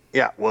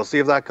that, we'll see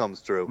if that comes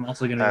through. I'm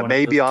also gonna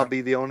Maybe I'll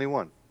be the only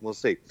one. We'll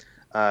see.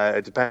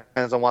 It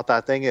depends on what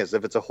that thing is.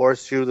 If it's a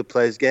horseshoe that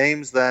plays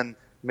games, then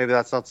maybe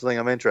that's not something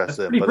I'm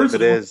interested in. pretty But if it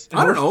versatile. is,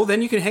 I don't know.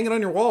 Then you can hang it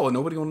on your wall and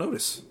nobody will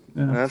notice.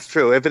 that's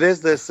true. If it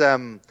is this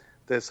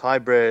this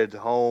hybrid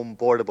home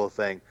portable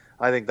thing.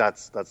 I think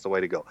that's the way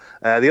to go.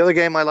 The other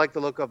game I like the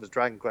look of is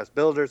Dragon Quest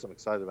Builders. I'm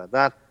excited about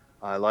that.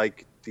 I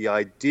like the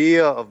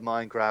idea of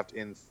Minecraft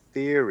in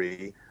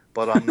theory,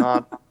 but I'm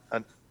not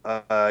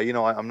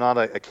I'm not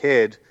a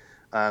kid,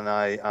 and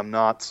I'm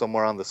not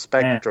somewhere on the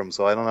spectrum,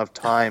 so I don't have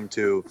time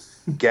to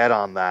get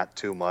on that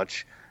too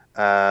much.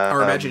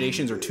 Our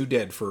imaginations are too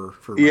dead for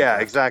yeah,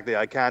 Minecraft. Exactly.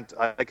 I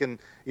can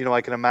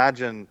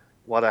imagine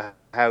what a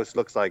house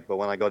looks like, but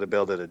when I go to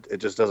build it, it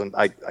just doesn't.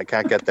 I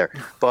can't get there.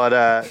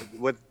 But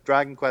with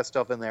Dragon Quest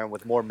stuff in there and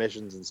with more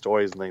missions and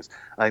stories and things,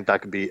 I think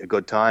that could be a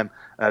good time.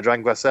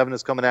 Dragon Quest 7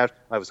 is coming out.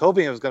 I was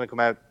hoping it was going to come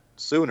out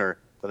sooner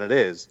than it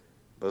is,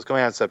 but it's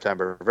coming out in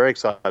September. Very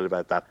excited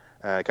about that.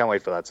 Can't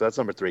wait for that. So that's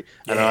number 3.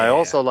 And I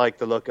also like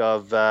the look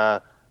of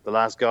The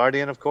Last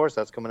Guardian, of course.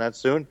 That's coming out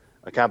soon.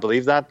 I can't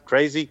believe that.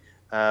 Crazy.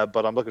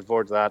 But I'm looking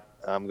forward to that.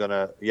 I'm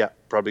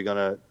probably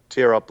gonna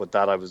tear up with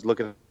that. I was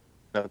looking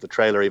at the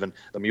trailer, even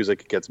the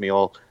music gets me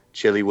all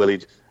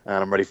chilly-willied, and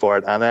I'm ready for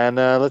it. And then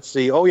let's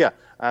see. Oh yeah,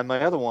 and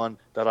my other one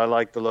that I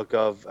like the look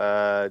of.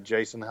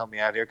 Jason, help me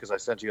out here because I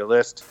sent you a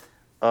list.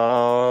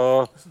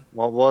 What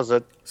was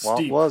it?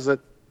 Steep. What was it?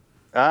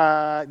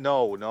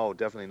 No,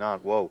 definitely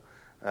not. Whoa,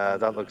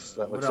 that looks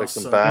like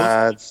some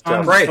bad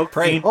stuff.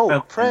 Prey.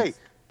 Oh, Prey.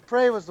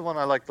 Prey was the one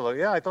I liked the look.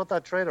 Yeah, I thought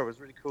that trailer was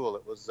really cool.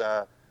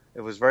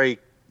 It was very,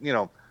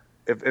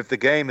 if the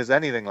game is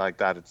anything like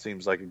that, it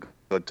seems like a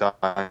good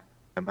time.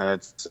 And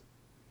it's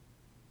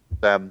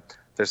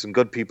there's some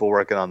good people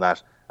working on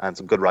that and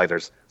some good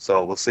writers.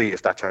 So we'll see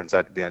if that turns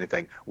out to be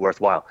anything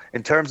worthwhile.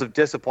 In terms of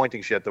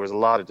disappointing shit, there was a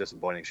lot of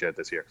disappointing shit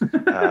this year.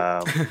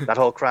 That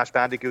whole Crash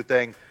Bandicoot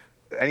thing.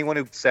 Anyone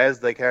who says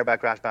they care about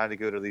Crash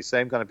Bandicoot are these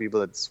same kind of people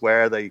that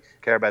swear they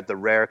care about the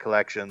rare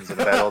collections and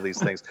about all these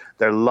things.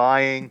 They're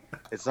lying.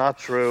 It's not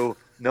true.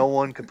 No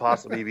one could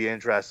possibly be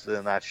interested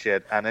in that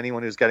shit. And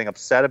anyone who's getting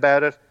upset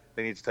about it,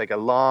 they need to take a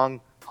long,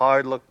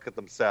 hard look at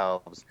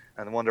themselves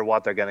and wonder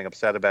what they're getting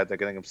upset about. They're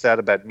getting upset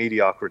about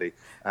mediocrity,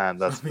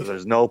 and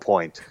there's no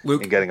point in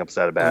getting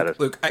upset about it.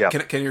 Luke,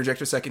 can I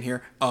interject a second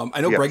here?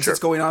 I know Brexit's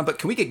going on, but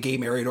can we get gay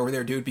married over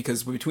there, dude?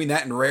 Because between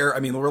that and Rare, I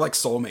mean, we're like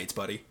soulmates,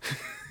 buddy.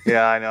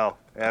 Yeah, I know.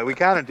 Yeah, we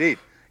can indeed.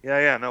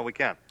 No, we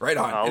can. Right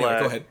on. Anyway,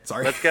 go ahead.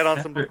 Sorry. Let's get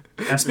on some...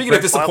 Speaking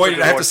of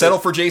disappointed, I have to settle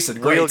for Jason.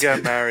 Great. We'll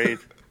get married.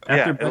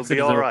 It'll be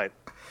all right.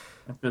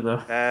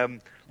 After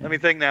let me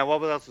think now.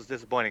 What else was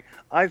disappointing?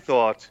 I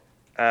thought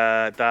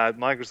that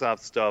Microsoft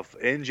stuff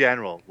in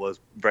general was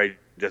very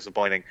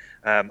disappointing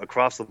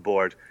across the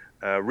board.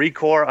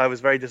 Recore, I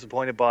was very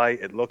disappointed by.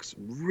 It looks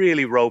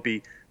really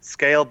ropey.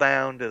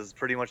 Scalebound is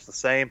pretty much the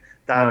same.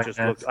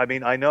 Looks. I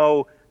mean, I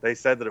know they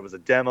said that it was a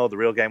demo. The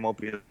real game won't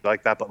be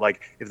like that. But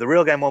if the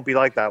real game won't be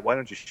like that, why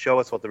don't you show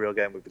us what the real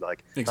game would be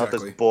like? Exactly.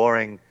 Not this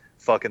boring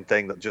fucking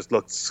thing that just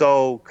looked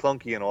so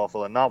clunky and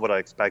awful, and not what I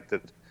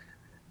expected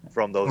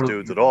from those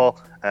dudes at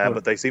all.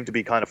 But they seem to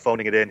be kind of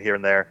phoning it in here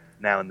and there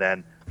now and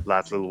then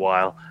last little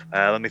while.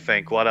 Let me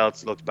think. What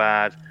else looked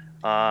bad?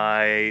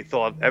 I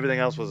thought everything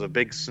else was a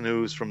big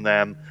snooze from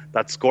them.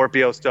 That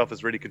Scorpio stuff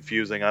is really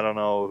confusing. I don't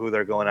know who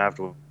they're going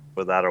after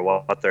with that or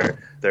what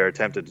they're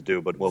attempted to do,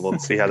 but we'll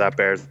see how that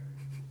bears.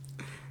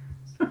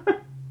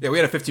 Yeah, we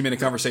had a 15-minute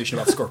conversation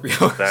about Scorpio.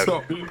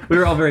 So. We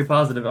were all very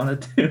positive on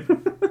it too.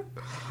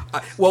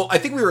 Well, I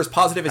think we were as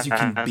positive as you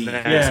can be.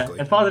 Basically.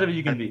 As positive as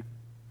you can be.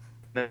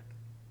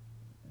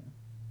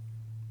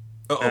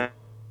 Uh-oh.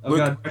 Oh, Luke,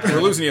 God.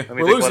 we're losing you.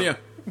 We're losing you.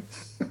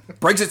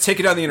 Brexit's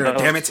taking down the internet,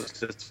 damn it. It's just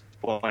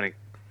disappointing.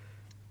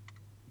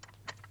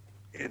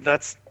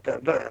 That's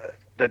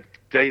the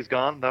day's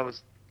gone. That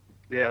was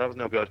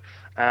no good.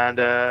 And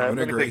I would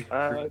agree.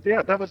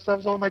 That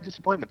was all my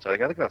disappointments. I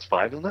think that's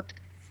 5, isn't it?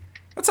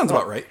 That sounds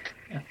about right.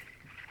 I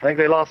think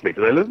they lost me.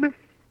 Did they lose me?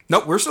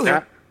 No, we're still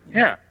here.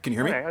 Yeah. Can you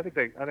hear me?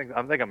 Okay, I think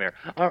I'm here.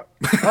 Oh,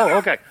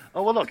 okay.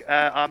 Oh well, look.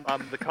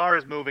 The car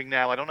is moving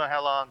now. I don't know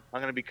how long I'm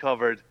going to be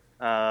covered.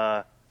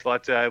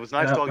 But it was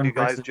nice talking to you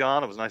guys,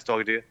 John. It was nice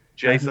talking to you,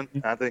 Jason,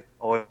 Anthony.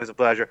 Always a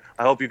pleasure.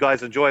 I hope you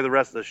guys enjoy the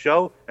rest of the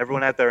show.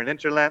 Everyone out there in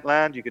Internet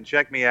land, you can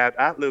check me out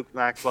at Luke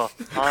Maxwell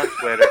on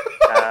Twitter.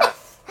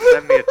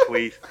 Send me a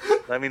tweet.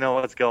 Let me know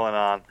what's going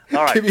on.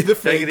 All right, Give me the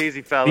take it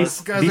easy,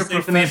 fellas. Be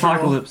safe in the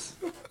apocalypse.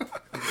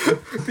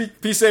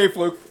 Be safe,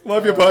 Luke.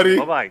 Love you, buddy.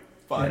 Bye-bye.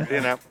 Bye. See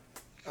you now.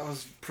 That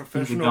was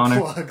professional Goner.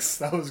 plugs.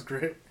 That was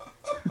great.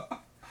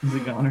 He's a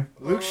goner.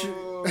 Luke should...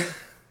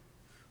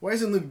 Why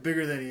isn't Luke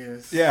bigger than he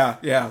is? Yeah.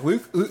 That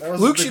was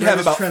Luke the should have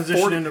greatest about transition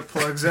 40. into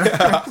plugs.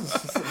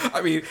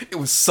 I mean, it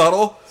was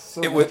subtle.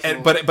 It was,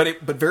 natural.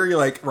 but very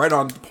right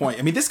on point.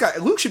 I mean, this guy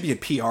Luke should be in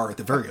PR at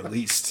the very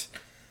least.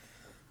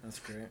 That's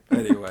great.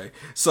 Anyway,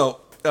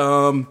 so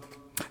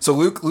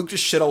Luke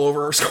just shit all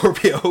over our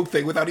Scorpio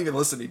thing without even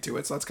listening to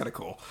it. So that's kind of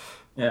cool.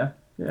 Yeah.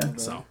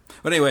 So,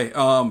 but anyway,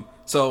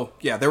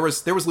 there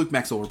was Luke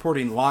Maxwell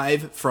reporting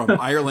live from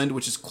Ireland,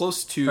 which is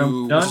close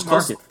to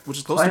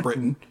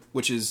Britain,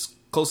 which is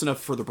close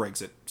enough for the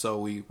Brexit. So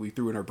we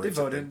threw in our Brexit. They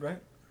voted, thing. right?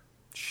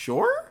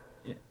 Sure.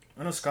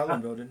 I know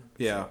Scotland voted.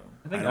 Yeah.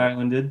 I think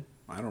Ireland did.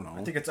 I don't know.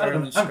 I think it's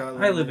Ireland,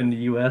 Scotland. I live in the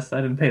U.S.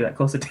 I didn't pay that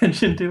close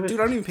attention to it. Dude,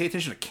 I don't even pay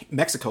attention to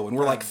Mexico, and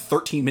we're like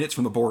 13 minutes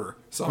from the border.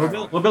 So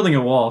We're building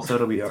a wall, so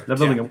it'll be. They're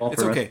building a wall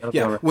it's for okay. us. That'll be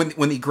Yeah, all right.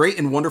 when the great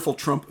and wonderful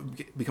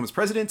Trump becomes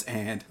president,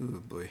 and oh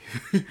boy,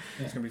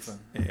 It's gonna be fun.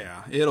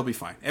 yeah, it'll be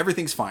fine.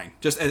 Everything's fine.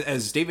 Just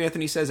as Dave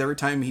Anthony says every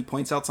time he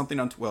points out something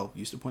on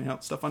used to point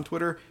out stuff on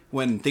Twitter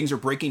when things are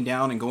breaking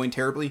down and going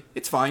terribly,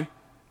 it's fine.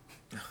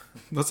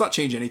 Let's not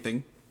change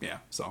anything. Yeah.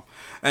 So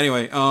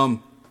anyway,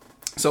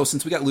 so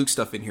since we got Luke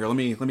stuff in here, let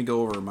me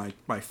go over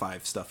my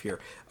 5 stuff here.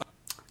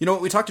 You know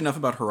what? We talked enough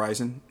about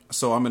Horizon,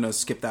 so I'm gonna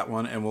skip that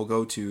one and we'll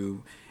go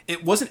to.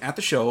 It wasn't at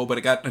the show, but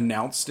it got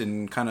announced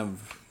and kind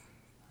of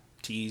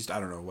teased. I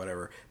don't know,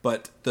 whatever.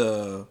 But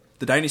the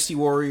Dynasty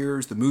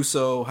Warriors, the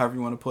Muso, however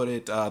you want to put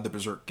it, the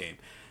Berserk game.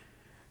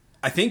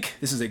 I think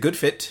this is a good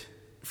fit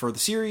for the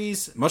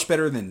series, much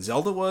better than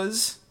Zelda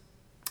was.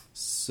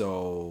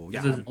 So yeah,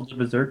 Is this a Zelda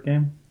Berserk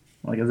game?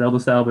 Like a Zelda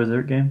style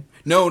Berserk game?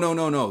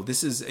 no.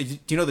 This is. Do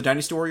you know the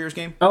Dynasty Warriors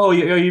game? Oh,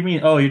 you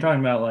mean? Oh, you're talking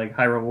about like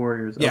Hyrule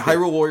Warriors? Yeah, Okay.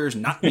 Hyrule Warriors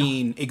not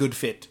being a good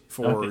fit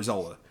for Okay.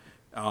 Zelda.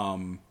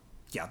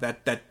 Yeah,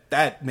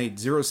 that made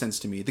zero sense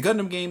to me. The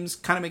Gundam games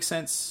kind of make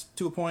sense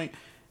to a point.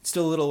 It's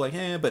still a little like,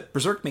 but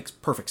Berserk makes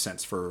perfect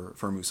sense for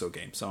a Muso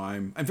game. So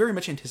I'm very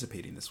much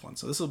anticipating this one.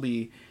 So this will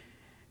be,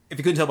 if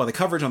you couldn't tell by the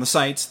coverage on the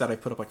sites that I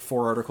put up like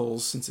 4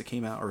 articles since it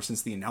came out or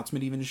since the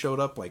announcement even showed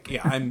up. Like,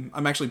 yeah,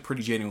 I'm actually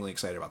pretty genuinely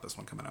excited about this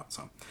one coming out.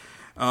 So,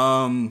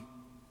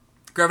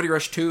 Gravity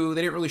Rush 2,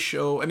 they didn't really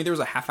show. I mean, there was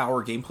a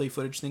half-hour gameplay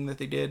footage thing that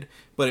they did,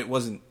 but it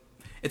wasn't.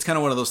 It's kind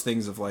of one of those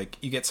things of like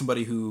you get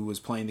somebody who was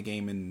playing the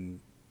game and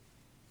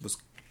was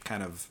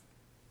kind of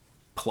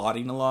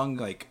plodding along.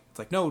 Like it's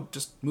like no,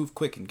 just move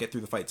quick and get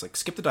through the fights. Like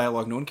skip the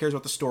dialogue. No one cares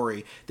about the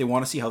story. They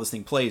want to see how this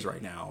thing plays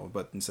right now.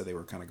 But instead, they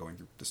were kind of going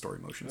through the story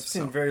motions. I've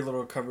seen very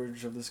little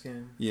coverage of this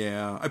game.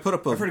 Yeah, I put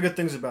up I've heard good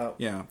things about.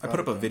 Yeah, I put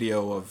up a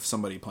video of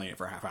somebody playing it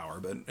for a half hour,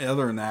 but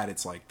other than that,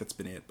 it's like that's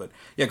been it. But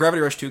yeah,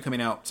 Gravity Rush 2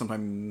 coming out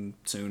sometime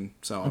soon,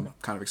 so I'm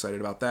kind of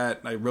excited about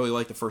that. I really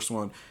like the first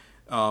one.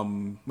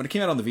 When it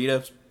came out on the Vita,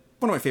 it's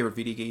one of my favorite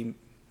Vita games.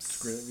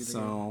 Great Vita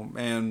So,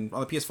 and on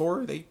the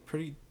PS4,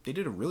 they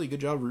did a really good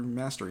job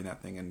remastering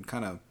that thing and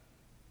kind of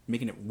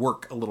making it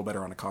work a little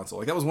better on a console.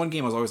 Like that was one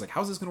game I was always like,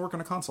 how's this going to work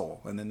on a console?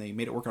 And then they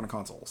made it work on a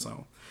console.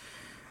 So,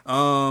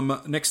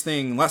 next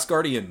thing, Last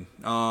Guardian.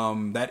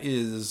 That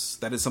is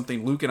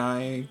something Luke and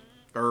I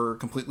are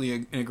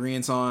completely in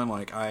agreement on.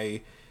 Like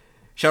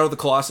Shadow of the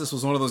Colossus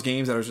was one of those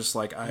games that I was just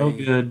like,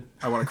 good.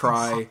 I want to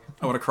cry.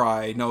 I want to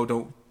cry. No,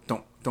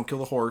 don't kill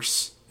the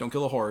horse. Don't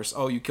kill the horse.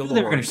 Oh, you killed the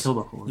They were horse. gonna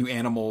kill the horse. You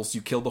animals,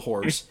 you killed the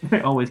horse.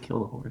 They always kill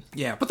the horse.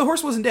 Yeah, but the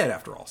horse wasn't dead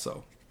after all,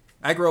 so.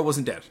 Aggro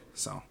wasn't dead,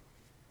 so.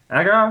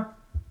 Aggro?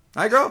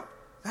 Aggro!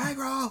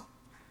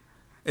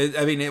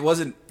 I mean, it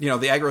wasn't, the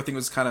aggro thing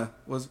was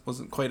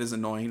wasn't quite as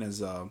annoying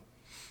as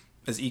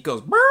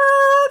Eco's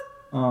bird!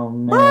 Oh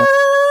man,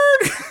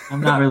 Bird!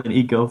 I'm not really an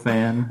eco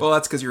fan. Well,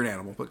 that's because you're an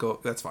animal,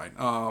 but that's fine.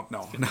 No,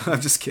 I'm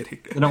just kidding.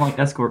 I don't like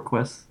escort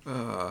quests.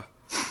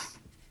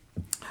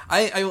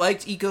 I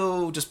liked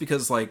Eco just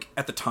because, like,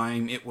 at the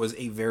time, it was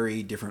a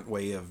very different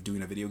way of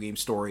doing a video game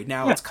story.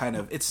 Now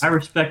Yeah. it's I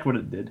respect what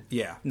it did.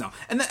 yeah, no.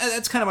 And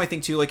that's kind of my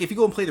thing, too. Like, if you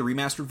go and play the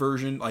remastered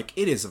version, like,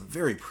 it is a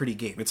very pretty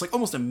game. It's, like,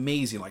 almost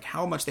amazing, like,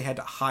 how much they had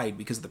to hide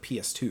because of the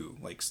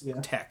PS2, like,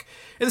 tech.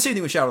 And the same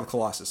thing with Shadow of the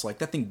Colossus. Like,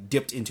 that thing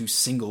dipped into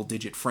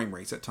single-digit frame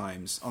rates at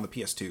times on the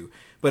PS2.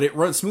 But it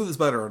runs smooth as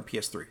butter on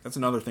PS3. That's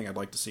another thing I'd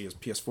like to see is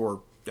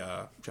PS4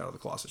 Shadow of the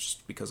Colossus,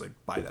 just because I'd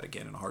buy that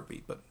again in a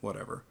heartbeat, but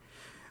whatever.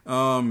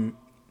 So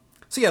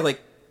yeah,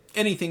 like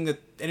anything that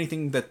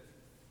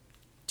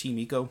Team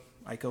Ico,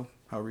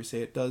 however you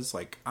say it, does,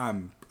 like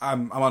I'm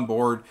on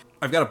board.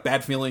 I've got a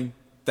bad feeling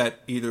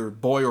that either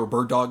Boy or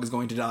Bird Dog is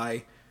going to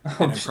die.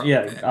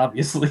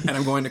 Obviously. And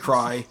I'm going to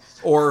cry,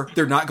 or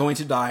they're not going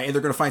to die, and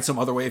they're going to find some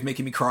other way of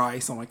making me cry.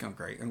 So I'm like, oh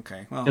great,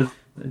 okay, well, 'Cause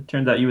it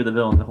turns out you were the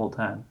villain the whole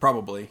time.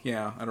 probably,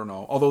 yeah, I don't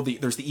know. Although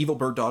there's the evil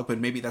Bird Dog, but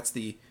maybe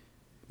the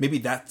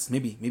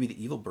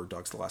evil Bird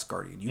Dog's the last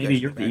Guardian. Maybe guys are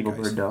you're the bad evil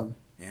guys. bird dog.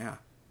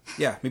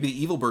 Yeah, maybe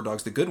the evil Bird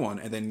Dog's the good one,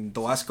 and then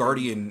the last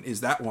Guardian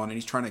is that one, and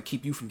he's trying to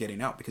keep you from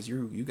getting out because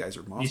you guys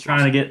are monsters.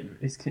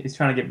 He's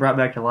trying to get brought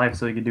back to life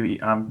so he could do.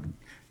 I'm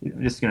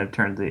just gonna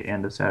turn to the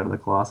end of Shadow of the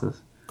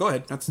Colossus. Go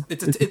ahead.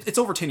 It's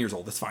over 10 years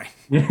old. That's fine.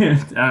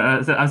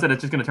 I said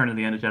it's just gonna turn to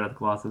the end of Shadow of the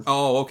Colossus.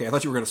 Oh, okay. I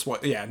thought you were gonna spoil.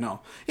 Yeah,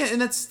 no. Yeah,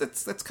 and that's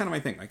kind of my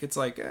thing. Like it's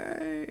like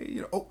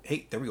oh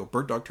hey, there we go.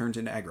 Bird Dog turns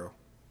into Aggro.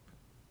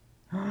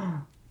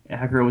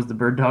 Aggro was the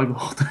bird dog the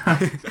whole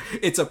time.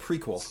 It's a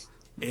prequel.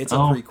 It's a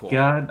Oh prequel.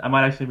 God, I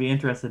might actually be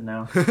interested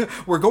now.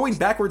 We're going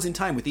backwards in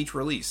time with each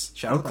release.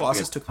 Shadow of the Okay.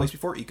 Colossus took place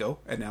before Eco,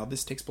 and now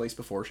this takes place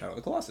before Shadow of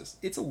the Colossus.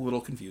 It's a little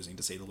confusing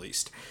to say the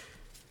least.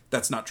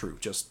 That's not true.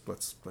 Just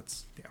let's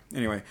yeah.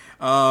 Anyway,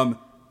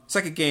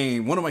 second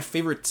game, one of my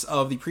favorites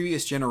of the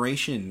previous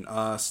generation,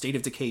 State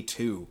of Decay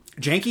 2.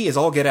 Janky is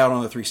all get out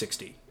on the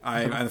 360.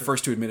 I'm the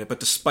first to admit it, but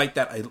despite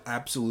that, I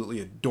absolutely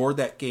adored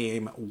that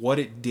game, what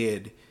it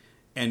did,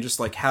 and just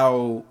like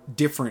how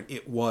different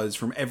it was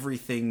from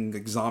everything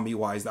like,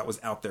 zombie-wise that was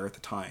out there at the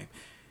time.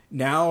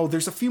 Now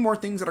there's a few more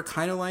things that are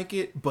kind of like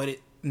it, but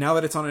now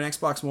that it's on an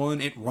Xbox One,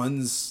 it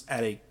runs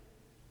at a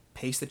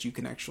pace that you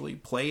can actually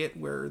play it,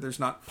 where there's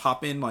not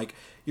pop-in, like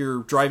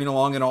you're driving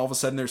along and all of a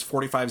sudden there's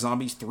 45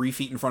 zombies 3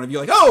 feet in front of you,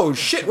 like, oh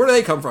shit, where do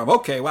they come from?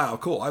 Okay, wow,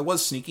 cool. I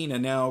was sneaking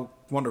and now,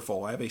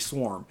 wonderful, I have a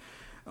swarm.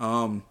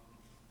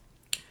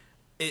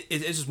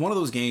 It's just one of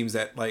those games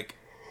that, like,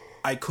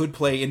 I could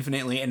play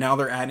infinitely, and now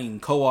they're adding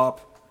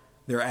co-op.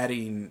 They're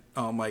adding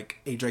like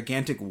a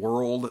gigantic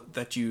world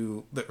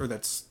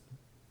that's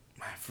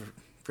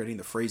forgetting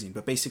the phrasing,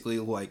 but basically,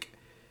 like,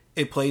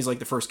 it plays like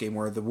the first game,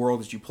 where the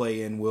world that you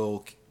play in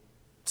will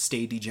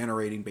stay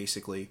degenerating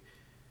basically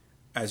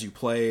as you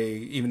play,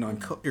 even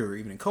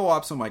in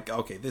co-op. So I'm like,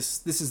 okay,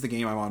 this is the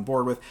game I'm on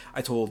board with.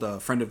 I told a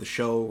friend of the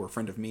show, or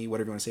friend of me,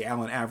 whatever you want to say,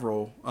 Alan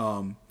Averill,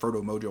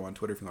 Frodo Mojo on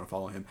Twitter if you want to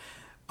follow him.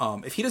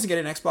 If he doesn't get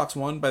an Xbox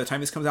One by the time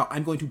this comes out,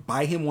 I'm going to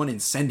buy him one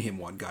and send him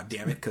one. God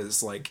damn it,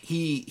 because like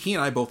he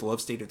and I both love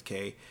State of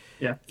Decay.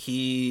 Yeah.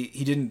 He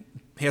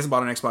hasn't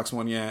bought an Xbox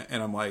One yet,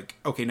 and I'm like,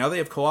 okay, now they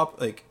have co-op.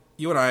 Like,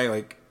 you and I,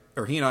 like,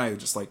 or he and I are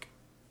just like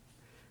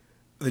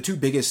the two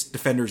biggest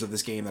defenders of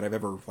this game that I've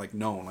ever like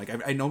known. Like,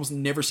 I almost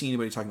never seen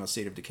anybody talking about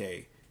State of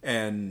Decay,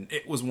 and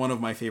it was one of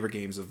my favorite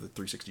games of the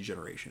 360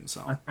 generation.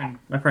 So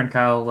my friend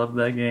Kyle loved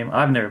that game.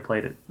 I've never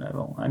played it.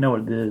 I know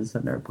what it is.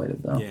 I've never played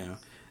it though. Yeah.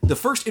 The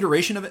first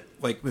iteration of it,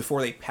 like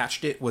before they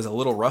patched it, was a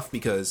little rough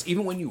because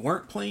even when you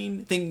weren't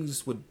playing,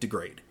 things would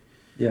degrade.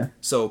 Yeah.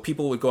 So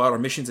people would go out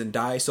on missions and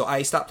die. So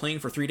I stopped playing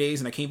for 3 days,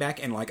 and I came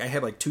back, and like I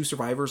had like 2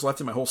 survivors left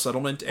in my whole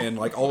settlement, and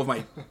like all of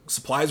my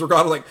supplies were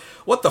gone. I was like,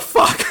 what the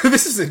fuck?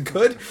 This isn't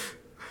good.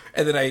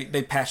 And then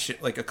they patched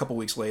it like a couple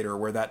weeks later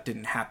where that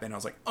didn't happen. I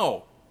was like,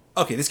 oh,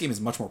 okay, this game is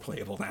much more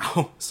playable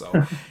now.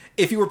 So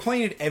if you were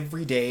playing it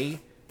every day,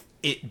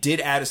 it did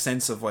add a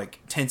sense of like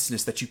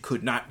tenseness that you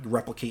could not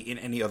replicate in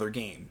any other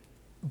game.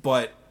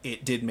 But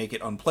it did make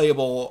it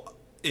unplayable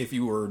if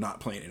you were not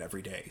playing it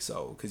every day.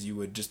 So, because you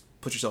would just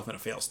put yourself in a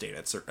fail state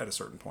at a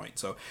certain point.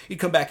 So you'd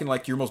come back and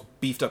like your most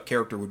beefed up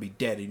character would be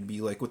dead, and you'd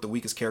be like with the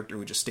weakest character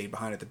who just stayed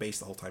behind at the base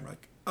the whole time. You're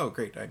like, oh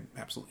great, I'm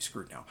absolutely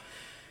screwed now.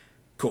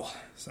 Cool.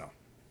 So,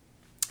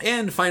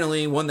 and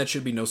finally, one that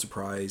should be no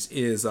surprise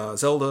is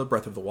Zelda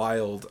Breath of the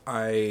Wild.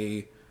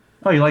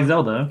 Oh, you like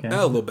Zelda? Okay.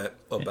 A little bit.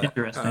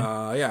 Interesting.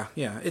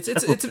 Yeah. It's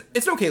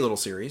an okay little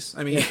series.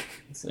 I mean,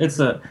 it's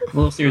a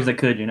little series that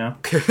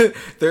could,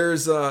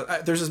 there's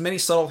as many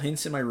subtle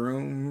hints in my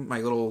room,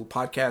 my little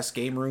podcast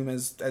game room,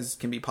 as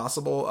can be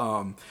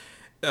possible.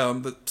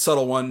 The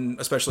subtle one,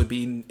 especially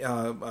being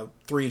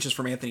 3 inches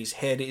from Anthony's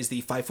head, is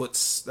the 5 foot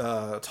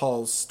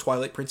tall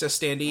Twilight Princess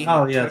standee.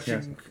 Oh yes.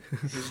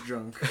 He's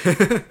drunk.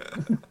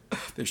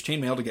 There's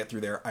chainmail to get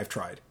through there. I've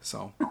tried.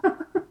 So.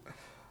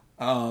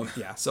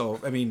 Yeah, so,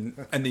 I mean,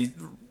 and the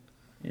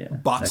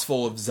box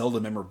full of Zelda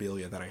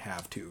memorabilia that I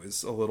have, too,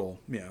 is a little,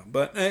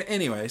 But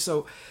anyway,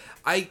 so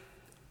I'm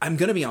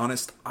going to be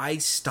honest, I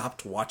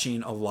stopped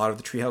watching a lot of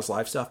the Treehouse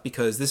Live stuff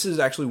because this is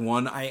actually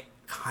one I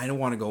kind of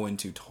want to go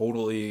into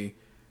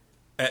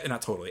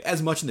not totally,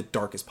 as much in the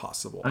dark as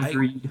possible.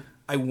 Agreed.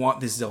 I want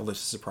this Zelda to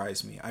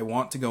surprise me. I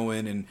want to go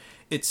in, and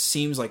it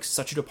seems like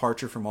such a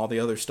departure from all the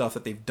other stuff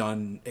that they've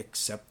done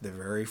except the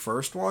very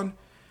first one.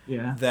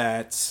 Yeah.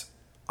 That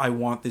I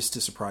want this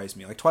to surprise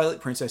me. Like Twilight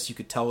Princess, you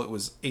could tell it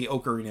was a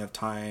Ocarina of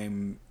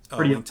Time,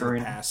 Link to the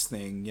Past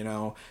thing,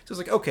 So it's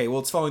like, okay, well,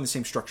 it's following the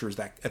same structure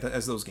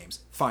as those games.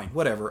 Fine,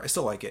 whatever. I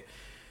still like it.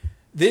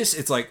 This,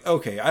 it's like,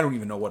 okay, I don't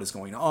even know what is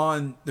going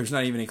on. There's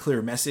not even a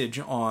clear message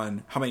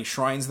on how many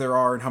shrines there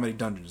are and how many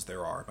dungeons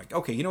there are. I'm like,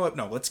 okay, you know what?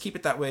 No, let's keep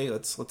it that way.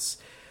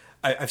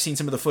 I've seen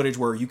some of the footage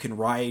where you can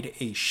ride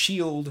a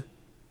shield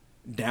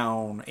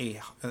down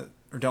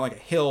like a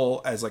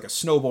hill as like a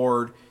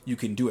snowboard. You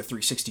can do a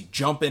 360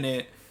 jump in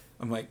it.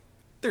 I'm like,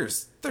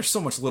 there's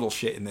so much little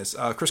shit in this.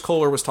 Chris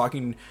Kohler was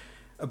talking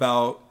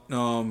about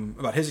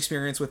his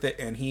experience with it,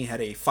 and he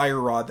had a fire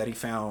rod that he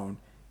found,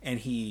 and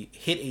he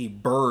hit a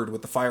bird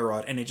with the fire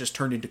rod, and it just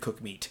turned into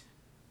cooked meat.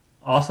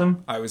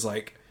 Awesome. I was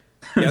like,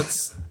 yeah,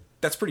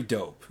 that's pretty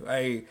dope.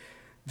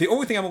 The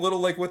only thing I'm a little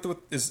like with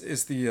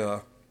is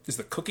the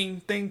cooking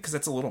thing, because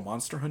that's a little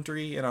Monster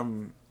Hunter-y, and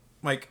I'm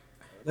like,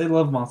 they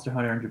love Monster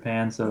Hunter in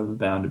Japan, so it's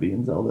bound to be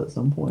in Zelda at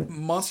some point.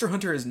 Monster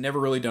Hunter has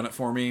never really done it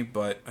for me,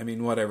 but I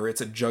mean, whatever.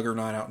 It's a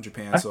juggernaut out in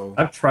Japan, so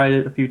I've tried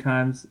it a few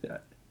times.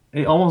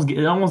 It almost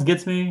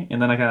gets me,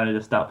 and then I kind of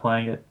just stop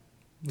playing it.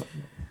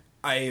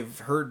 I've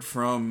heard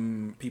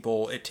from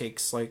people it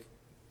takes like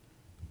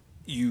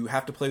you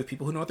have to play with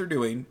people who know what they're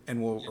doing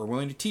and are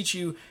willing to teach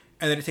you,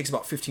 and then it takes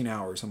about 15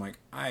 hours. I'm like,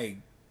 I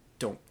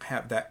don't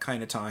have that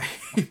kind of time.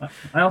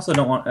 I also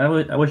don't want.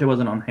 I wish it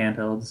wasn't on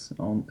handhelds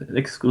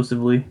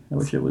exclusively. I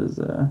wish it was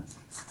a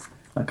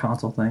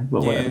console thing.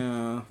 But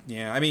whatever.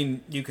 Yeah. I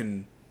mean, you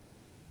can.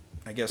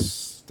 I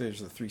guess there's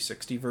the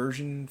 360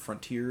 version,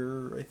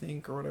 Frontier, I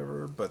think, or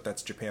whatever, but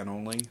that's Japan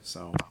only.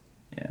 So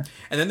yeah.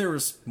 And then there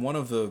was one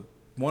of the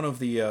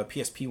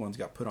PSP ones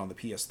got put on the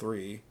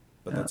PS3,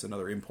 but that's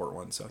another import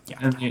one. So yeah.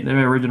 And there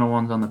are original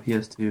ones on the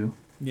PS2.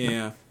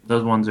 Yeah.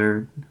 Those ones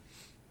are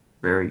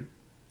very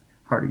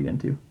hard to get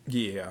into.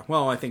 Yeah,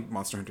 well, I think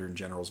Monster Hunter in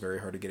general is very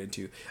hard to get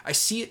into. I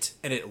see it,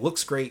 and it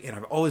looks great, and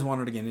I've always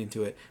wanted to get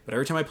into it, but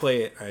every time I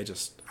play it,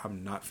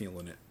 I'm not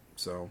feeling it.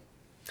 So,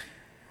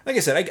 like I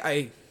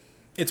said,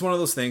 it's one of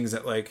those things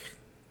that, like,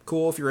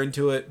 cool if you're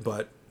into it,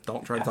 but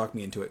don't try to talk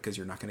me into it, because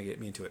you're not going to get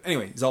me into it.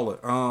 Anyway, Zelda.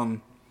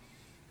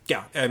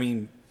 Yeah, I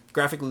mean,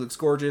 graphically looks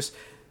gorgeous.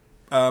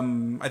 I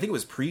think it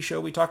was pre-show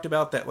we talked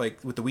about that,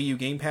 like, with the Wii U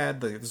gamepad,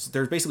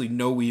 there's basically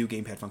no Wii U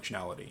gamepad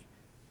functionality.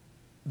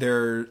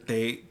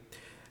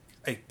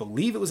 I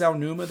believe it was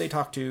Aonuma they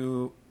talked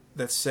to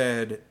that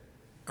said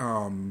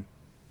the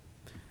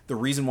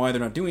reason why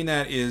they're not doing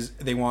that is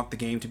they want the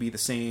game to be the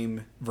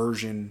same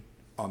version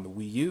on the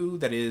Wii U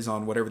that is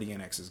on whatever the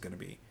NX is going to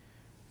be.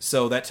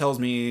 So that tells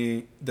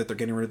me that they're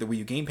getting rid of the Wii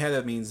U gamepad.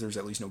 That means there's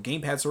at least no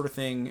gamepad sort of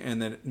thing,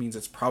 and then it means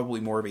it's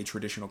probably more of a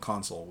traditional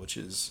console, which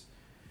is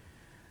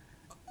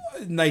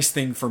a nice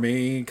thing for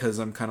me, because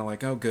I'm kind of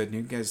like, oh, good,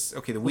 you guys.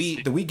 Okay, the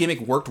Wii gimmick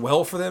worked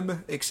well for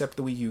them, except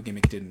the Wii U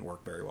gimmick didn't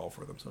work very well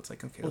for them. So it's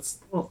like, okay,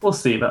 we'll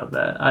see about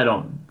that. I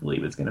don't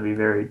believe it's going to be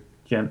very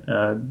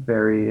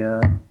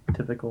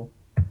typical,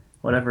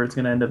 whatever it's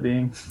going to end up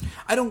being.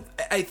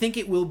 I think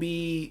it will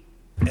be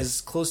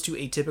as close to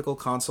a typical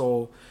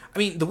console. I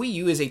mean, the Wii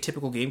U is a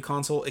typical game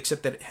console,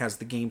 except that it has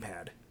the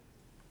gamepad,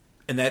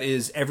 and that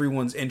is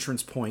everyone's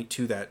entrance point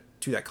to that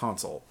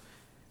console.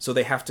 So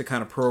they have to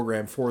kind of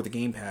program for the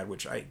gamepad,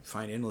 which I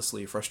find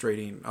endlessly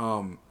frustrating.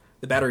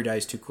 The battery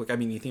dies too quick. I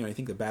mean, I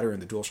think the battery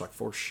in the DualShock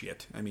 4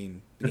 shit. I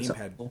mean, the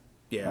gamepad.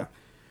 Yeah.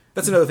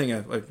 That's another thing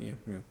I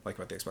like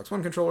about the Xbox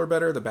One controller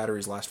better. The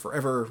batteries last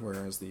forever,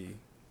 whereas the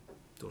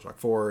DualShock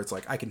 4, it's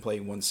like I can play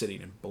in one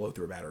sitting and blow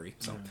through a battery.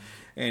 So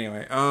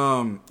anyway,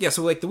 yeah,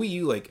 so like the Wii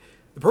U, like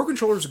the Pro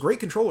Controller is a great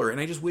controller,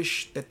 and I just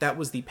wish that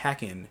was the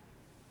pack-in,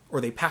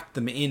 or they packed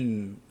them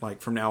in,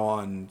 like, from now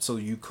on, so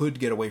you could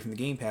get away from the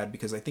gamepad,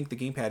 because I think the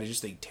gamepad is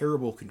just a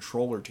terrible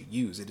controller to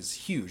use. It is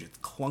huge. It's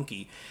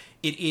clunky.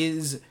 It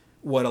is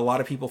what a lot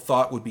of people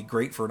thought would be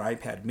great for an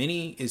iPad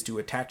mini, is to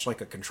attach,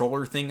 like, a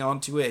controller thing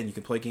onto it, and you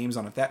can play games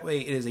on it that way.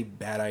 It is a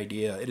bad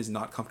idea. It is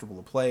not comfortable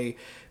to play.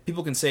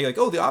 People can say, like,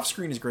 oh, the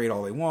off-screen is great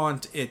all they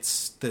want.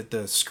 It's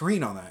the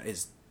screen on that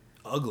is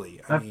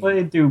ugly. I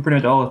played through pretty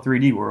much all of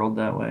 3D World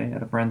that way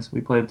at a friend's.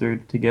 We played through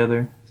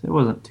together. So it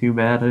wasn't too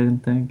bad, I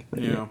didn't think. But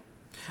yeah.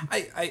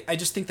 I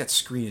just think that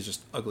screen is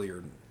just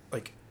uglier.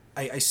 Like,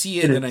 I see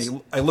it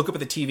and I look up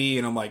at the TV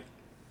and I'm like,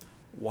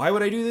 why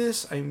would I do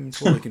this? I'm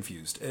totally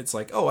confused. It's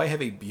like, oh, I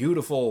have a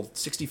beautiful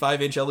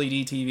 65-inch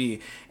LED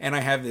TV, and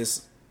I have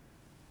this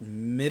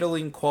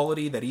middling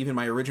quality that even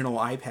my original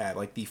iPad,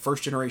 like the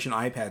first generation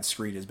iPad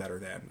screen, is better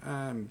than.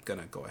 I'm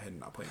gonna go ahead and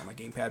not play on my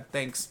gamepad.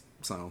 Thanks.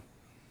 So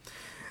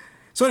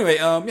anyway,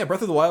 yeah,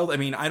 Breath of the Wild. I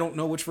mean, I don't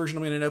know which version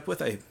I'm gonna end up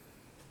with. I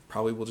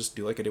probably will just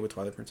do like I did with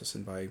Twilight Princess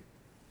and buy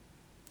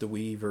the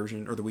Wii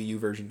version, or the Wii U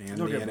version, and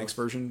the NX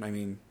version. I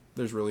mean,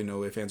 there's really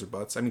no ifs, ands, or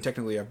buts. I mean,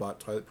 technically, I've bought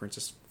Twilight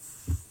Princess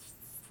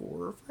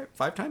 4 or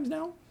 5 times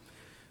now.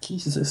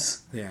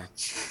 Jesus. Yeah.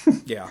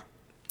 Yeah.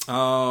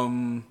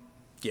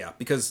 Yeah,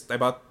 because I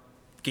bought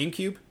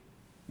GameCube,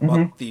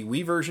 bought the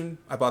Wii version,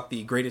 I bought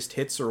the Greatest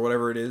Hits, or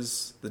whatever it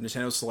is, the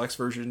Nintendo Selects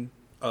version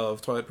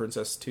of Twilight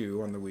Princess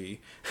 2 on the Wii.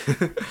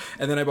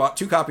 And then I bought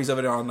 2 copies of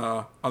it on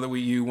the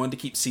Wii U, one to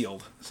keep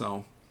sealed,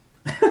 so...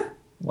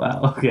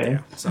 Wow, okay.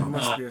 Yeah, so You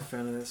must be a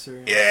fan of that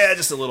series. yeah,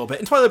 just a little bit.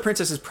 And Twilight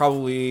Princess is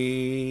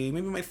probably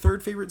maybe my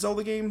 3rd favorite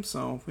Zelda game,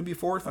 so maybe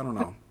 4th, I don't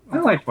know. I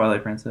like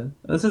Twilight Princess.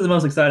 This is the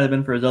most excited I've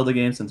been for a Zelda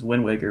game since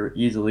Wind Waker,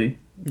 easily.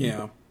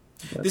 Yeah.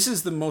 This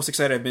is the most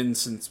excited I've been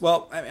since,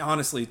 well, I mean,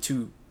 honestly,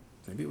 2,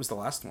 maybe it was the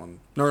last one.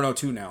 No,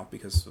 2 now,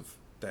 because of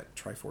that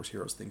Triforce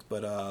Heroes thing.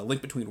 But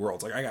Link Between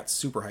Worlds, like, I got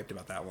super hyped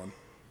about that one.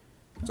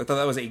 So I thought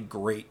that was a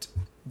great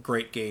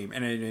game,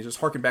 and it just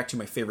harkened back to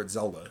my favorite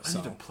Zelda. So.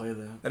 I need to play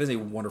that. That is a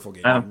wonderful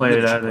game. I haven't played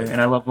it either,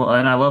 and I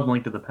love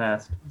Link to the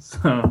Past.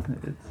 So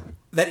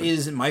that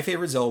is my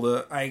favorite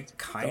Zelda. I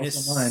kind of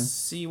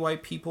see why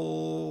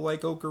people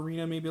like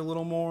Ocarina maybe a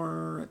little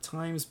more at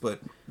times, but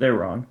they're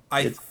wrong.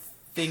 I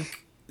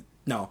think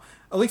no.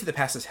 A Link to the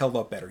Past is held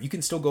up better. You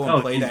can still go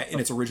and play that in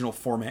its original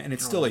format, and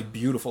it's still a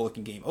beautiful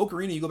looking game.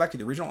 Ocarina, you go back to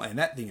the original, and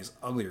that thing is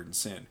uglier than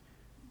sin.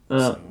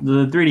 The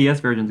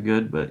 3DS version's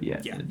good, but yeah.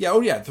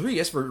 Oh yeah, the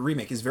 3DS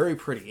remake is very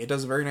pretty. It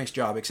does a very nice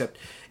job, except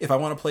if I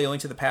want to play A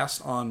Link to the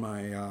Past on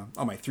my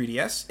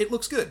 3DS, it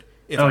looks good.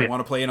 If I want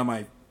to play it on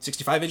my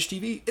 65-inch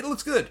TV, it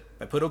looks good.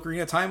 If I put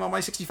Ocarina of Time on my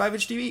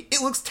 65-inch TV,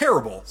 it looks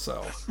terrible.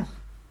 So,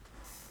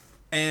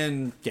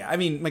 and yeah, I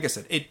mean, like I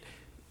said,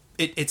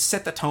 it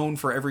set the tone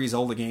for every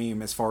Zelda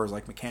game as far as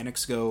like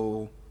mechanics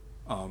go,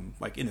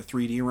 like in the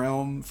 3D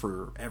realm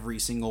for every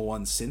single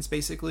one since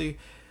basically.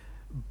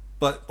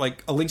 But,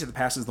 like, A Link to the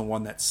Past is the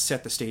one that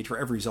set the stage for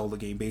every Zelda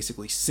game,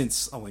 basically,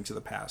 since A Link to the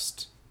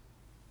Past.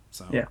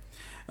 So, yeah.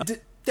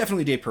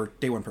 Definitely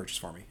day one purchase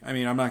for me. I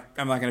mean, I'm not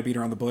going to beat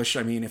around the bush.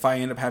 I mean, if I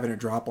end up having to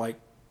drop, like,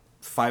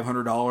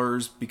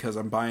 $500 because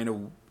I'm buying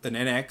an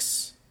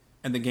NX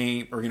and the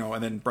game, or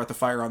and then Breath of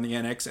Fire on the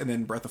NX, and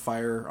then Breath of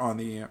Fire on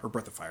the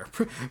Breath of Fire,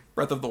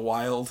 Breath of the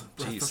Wild.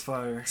 Breath of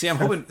Fire. See, I'm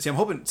hoping.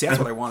 See, that's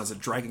what I want is a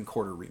Dragon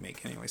Quarter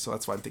remake. Anyway, so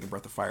that's why I'm thinking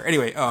Breath of Fire.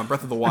 Anyway,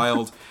 Breath of the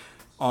Wild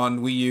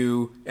on Wii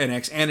U,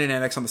 NX, and an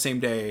NX on the same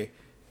day.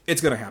 It's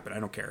gonna happen. I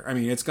don't care. I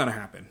mean, it's gonna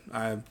happen.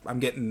 I'm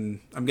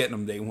getting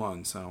them day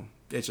one. So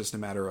it's just a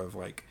matter of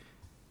like,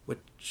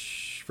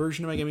 which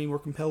version am I gonna be more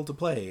compelled to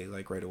play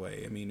like right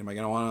away? I mean, am I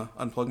gonna want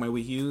to unplug my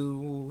Wii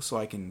U so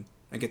I can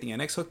get the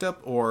NX hooked up,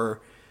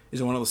 or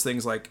is it one of those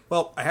things like,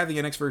 well, I have the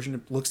NX version,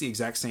 it looks the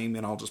exact same,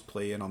 then I'll just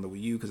play it on the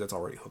Wii U because that's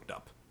already hooked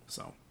up.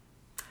 So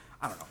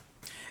I don't know.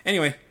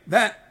 Anyway,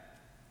 that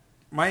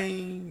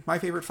my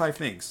favorite 5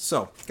 things.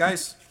 So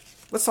guys,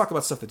 let's talk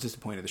about stuff that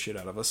disappointed the shit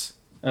out of us.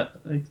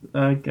 We've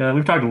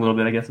talked a little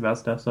bit, I guess, about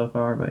stuff so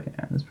far, but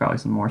yeah, there's probably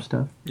some more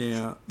stuff.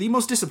 Yeah, the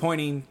most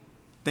disappointing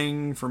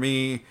thing for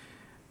me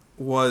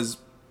was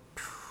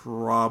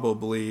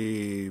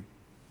probably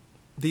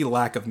the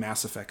lack of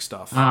Mass Effect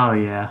stuff. Oh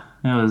yeah,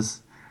 I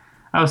was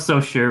so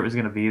sure it was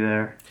going to be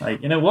there,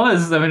 and it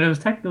was. I mean, it was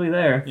technically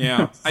there.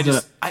 Yeah,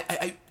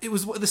 it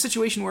was the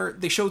situation where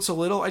they showed so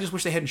little. I just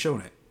wish they hadn't shown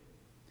it.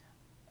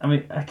 I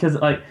mean, because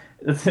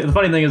the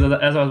funny thing is,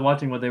 as I was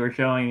watching what they were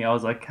showing, I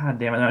was like, God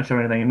damn it, they're not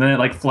showing anything. And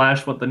then it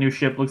flashed what the new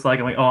ship looks like.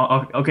 I'm like,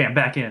 oh, okay, I'm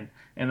back in.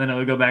 And then it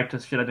would go back to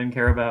shit I didn't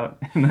care about.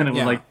 And then it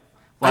would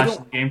flash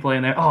the gameplay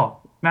in there. Oh,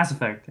 Mass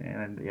Effect.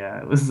 And yeah,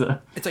 it was.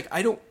 It's like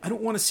I don't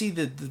want to see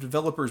the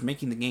developers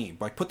making the game.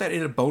 Like, put that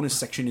in a bonus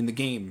section in the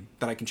game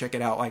that I can check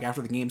it out like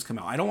after the games come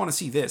out. I don't want to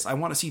see this. I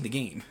want to see the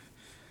game.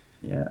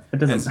 Yeah, it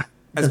doesn't.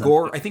 As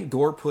Gore, I think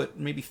Gore put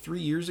maybe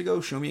 3 years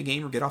ago, show me a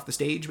game or get off the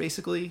stage,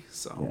 basically.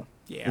 So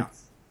yeah.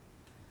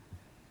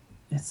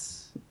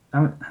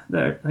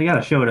 They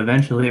gotta show it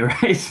eventually,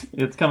 right?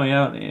 It's coming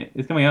out.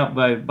 It's coming out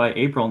by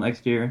April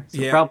next year.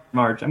 So probably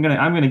March. I'm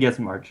gonna guess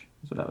March.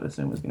 That's what I would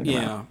assume was gonna come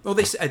out. Yeah. Well,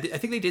 I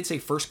think they did say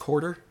first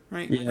quarter,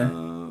 right?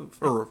 Yeah.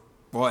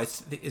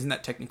 Isn't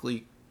that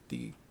technically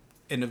the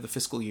end of the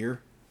fiscal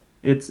year?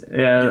 It's March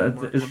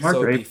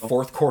so or it'd be April.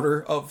 fourth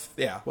quarter of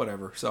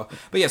whatever. So,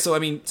 but yeah. So I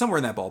mean, somewhere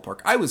in that ballpark.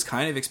 I was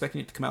kind of expecting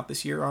it to come out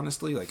this year.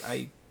 Honestly,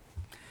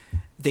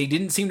 they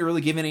didn't seem to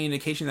really give any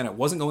indication that it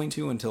wasn't going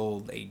to until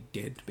they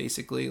did.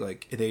 Basically,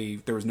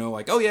 there was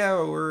no oh yeah,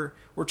 we're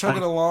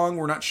chugging along.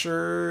 We're not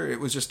sure.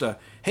 It was just a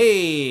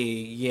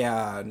hey,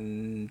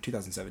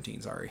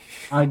 2017. Sorry.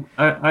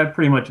 I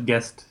pretty much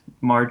guessed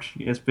March.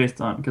 It's based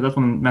on because that's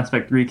when Mass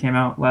Effect 3 came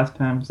out last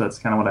time. So that's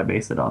kind of what I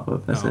based it off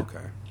of. Okay.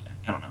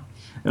 I don't know.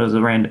 It was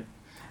a random.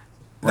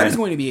 That is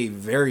going to be a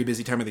very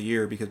busy time of the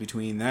year because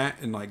between that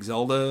and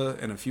Zelda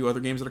and a few other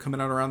games that are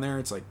coming out around there,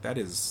 it's that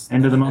is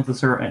end of the month.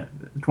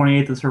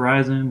 28th is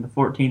Horizon. The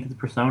 14th is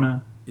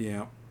Persona.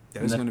 Yeah,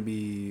 that is going to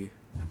be.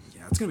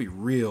 Yeah, it's going to be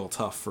real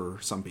tough for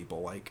some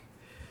people.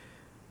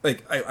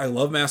 I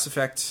love Mass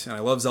Effect and I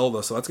love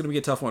Zelda, so that's going to be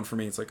a tough one for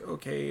me. It's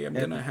okay, I'm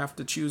going to have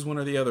to choose one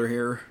or the other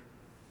here.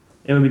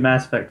 It would be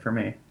Mass Effect for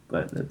me,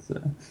 but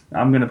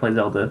I'm going to play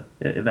Zelda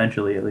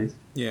eventually, at least.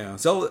 Yeah,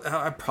 Zelda.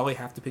 I probably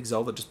have to pick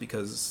Zelda just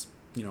because.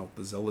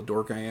 The Zelda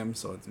dork I am,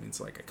 so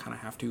it's I kind of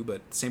have to, but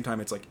at the same time,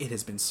 it's it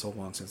has been so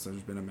long since there's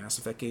been a Mass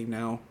Effect game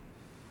now.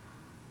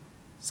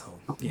 So,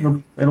 yeah.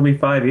 It'll be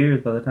 5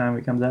 years by the time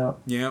it comes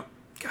out. Yeah.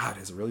 God,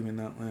 has it really been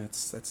that?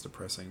 That's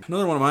depressing.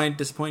 Another one of my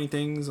disappointing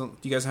things. Do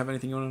you guys have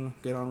anything you want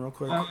to get on real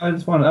quick? I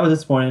was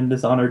disappointed in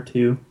Dishonored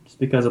 2, just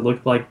because it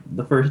looked like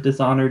the first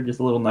Dishonored, just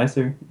a little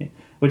nicer.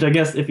 Which I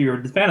guess if you're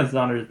a fan of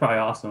Dishonored, is probably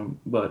awesome,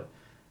 but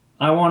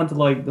I wanted to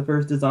like the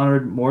first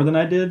Dishonored more than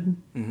I did.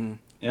 Mm-hmm.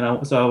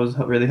 And so I was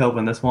really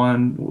hoping this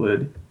one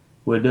would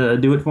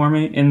do it for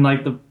me. And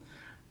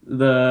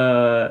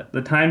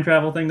the time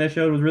travel thing they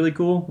showed was really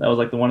cool. That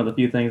was one of the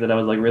few things that I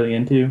was really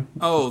into.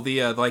 Oh,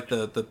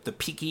 the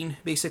peaking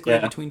basically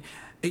between.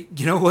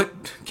 You know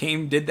what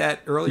game did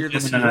that earlier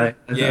this year?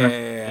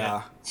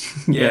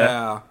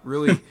 Yeah,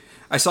 really.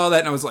 I saw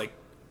that and I was like,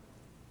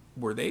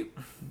 were they?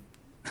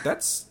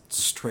 That's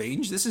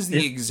strange. This is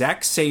the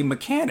exact same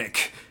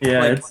mechanic.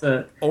 Yeah, it's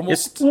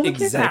almost it's cool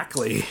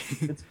exactly.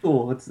 It's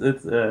cool.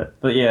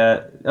 But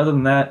yeah, other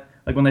than that,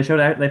 when they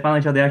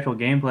finally showed the actual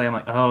gameplay, I'm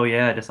like, oh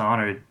yeah,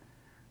 Dishonored.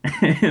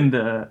 And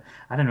I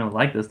didn't really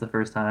like this the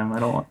first time.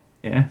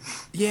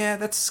 Yeah,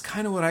 that's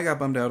kind of what I got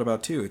bummed out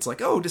about too. It's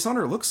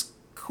Dishonored looks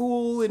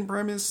cool in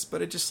premise,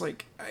 but it just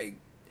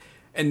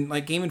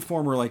Game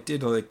Informer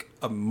did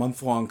a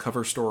month-long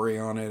cover story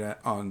on it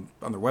on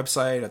their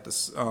website, at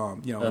this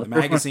the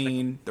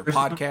magazine, their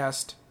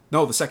podcast.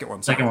 No, the second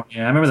one. Second one.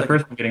 Yeah, I remember the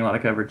first one getting a lot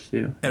of coverage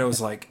too. And it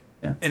was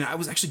and I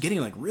was actually getting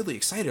really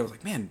excited. I was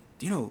like, man,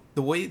 the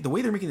way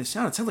they're making this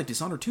sound, it sounds like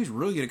Dishonored 2 is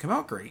really going to come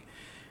out great.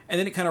 And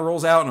then it kind of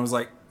rolls out, and I was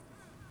like,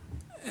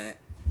 I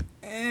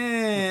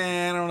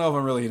don't know if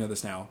I'm really into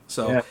this now.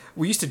 So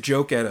we used to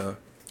joke at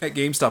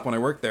GameStop when I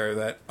worked there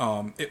that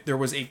there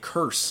was a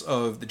curse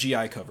of the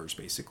GI covers,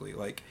 basically.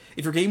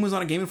 If your game was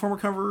on a Game Informer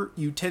cover,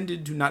 you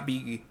tended to not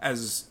be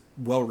as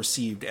well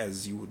received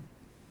as you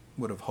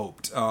would have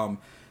hoped. I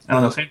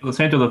don't know,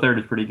 Santo the Third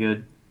is pretty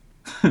good.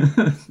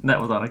 That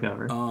was on a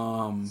cover.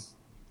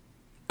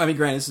 I mean,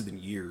 granted, this has been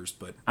years,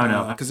 but I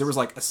know. because there was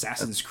like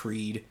Assassin's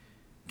Creed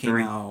came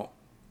 3. out,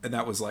 and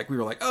that was like we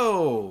were like,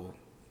 oh,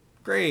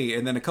 great,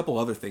 and then a couple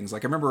other things.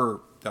 Like I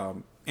remember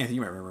Anthony,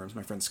 you might remember him, it was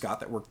my friend Scott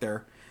that worked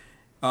there.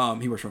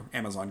 He works for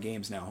Amazon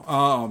Games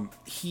now.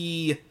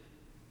 He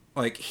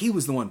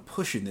was the one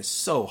pushing this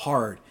so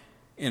hard.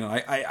 You know,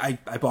 I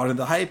bought into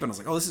the hype, and I was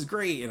like, oh, this is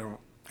great. You know,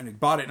 and I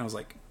bought it, and I was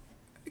like,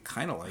 I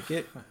kind of like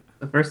it.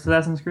 The first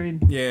Assassin's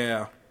Creed?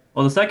 Yeah.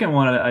 Well, the second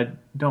one, I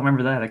don't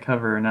remember that had a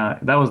cover or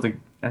not. That was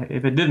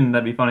if it didn't,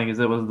 that'd be funny because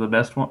it was the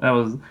best one. That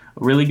was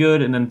really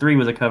good, and then 3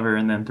 was a cover,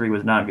 and then 3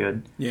 was not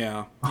good.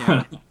 Yeah.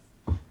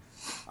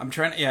 I'm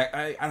trying. Yeah,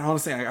 I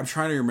honestly, I'm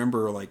trying to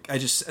remember. Like,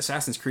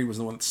 Assassin's Creed was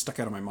the one that stuck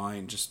out of my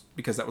mind, just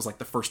because that was like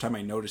the first time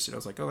I noticed it. I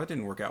was like, oh, that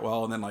didn't work out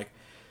well. And then like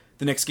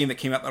the next game that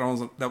came out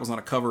that was on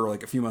a cover,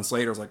 like a few months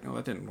later, I was like, no,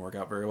 that didn't work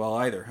out very well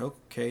either.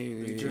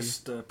 Okay. They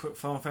just put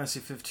Final Fantasy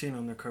 15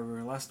 on their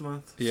cover last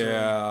month. So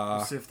Yeah.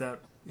 we'll see if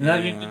that.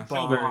 That game didn't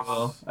show very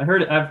well. I've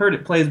heard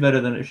it plays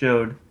better than it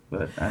showed,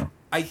 but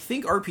I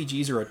think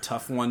RPGs are a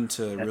tough one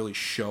to really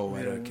show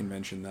at a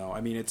convention, though.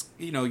 I mean, it's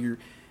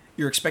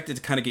you're expected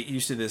to kind of get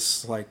used to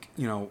this, like,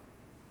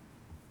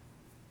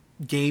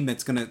 game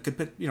that's could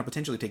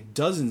potentially take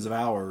dozens of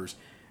hours,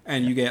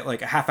 and you get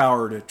like a half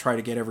hour to try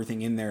to get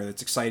everything in there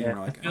that's exciting. Yeah,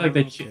 Like, I feel like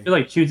they feel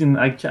like choosing.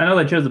 I know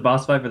they chose the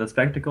boss fight for the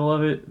spectacle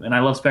of it, and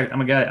I love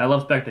I'm a guy. I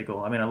love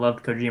spectacle. I mean, I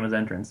loved Kojima's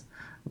entrance,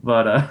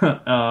 but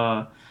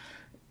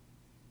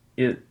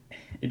it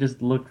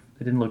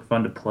didn't look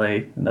fun to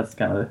play, and that's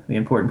kind of the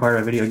important part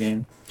of a video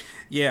game.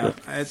 Yeah, but,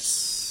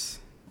 it's.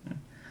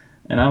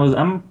 And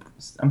I'm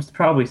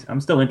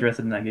still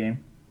interested in that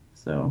game,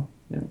 so.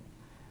 Yeah.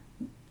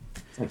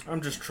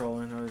 I'm just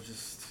trolling.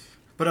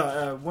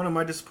 But one of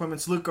my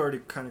disappointments, Luke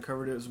already kind of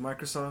covered it, was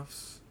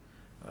Microsoft's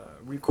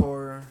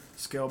Recore,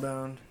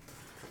 Scalebound.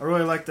 I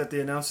really like that they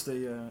announced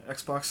the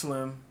Xbox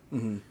Slim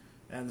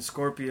and the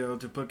Scorpio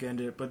to bookend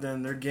it, but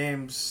then their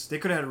games, they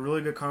could have had a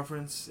really good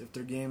conference if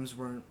their games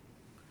weren't...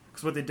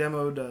 Because what they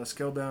demoed,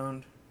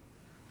 Scalebound,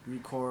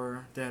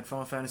 Recore, they had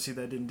Final Fantasy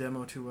that didn't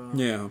demo too well.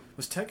 Yeah.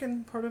 Was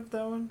Tekken part of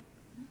that one?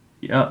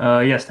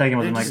 Yes, Tekken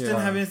was They in just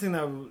didn't have anything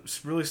that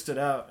really stood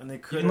out, and they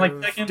could have. like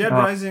Tekken? Dead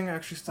Rising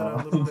actually stood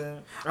out a little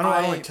bit. I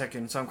don't like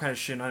Tekken, so I'm kind of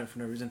shitting on it for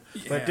no reason.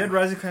 Yeah. But Dead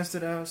Rising kind of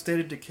stood out. State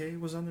of Decay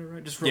was on there,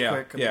 right? Just real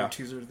quick, a little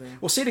teaser thing.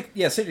 Well, State of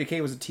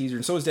Decay was a teaser,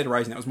 and so was Dead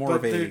Rising. That was more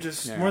of a. They're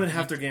just more than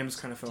half their games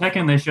kind of felt.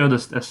 Tekken, they showed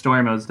the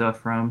story mode stuff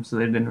from, so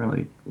they didn't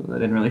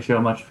really show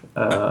much.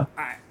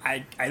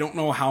 I don't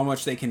know how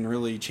much they can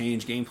really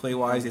change gameplay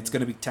wise. It's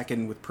going to be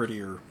Tekken with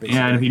prettier. Basically.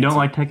 Yeah, and if you don't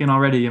like Tekken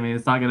already, I mean,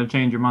 it's not going to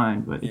change your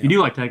mind. But if you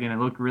do like Tekken, it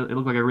looked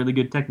like a really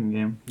good Tekken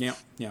game. Yeah,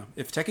 yeah.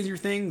 If Tekken's your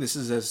thing, this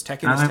is as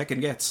Tekken as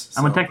Tekken gets.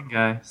 So. I'm a Tekken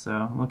guy, so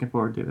I'm looking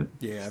forward to it.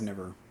 Yeah, I've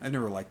never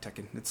liked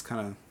Tekken. It's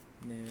kind of.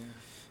 Yeah.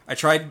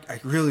 I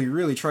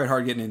really tried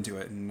hard getting into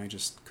it, and I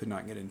just could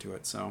not get into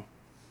it. So,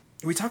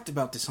 we talked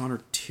about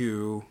Dishonored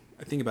 2.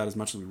 I think about as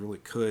much as we really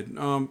could.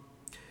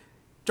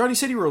 John, you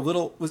said you were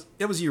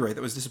that was you, right?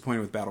 That was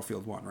disappointed with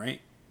Battlefield 1, right?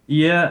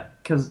 Yeah,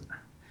 because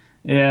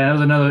that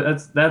was another.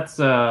 That's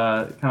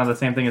kind of the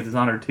same thing as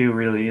Dishonored 2.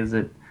 Really, is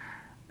it?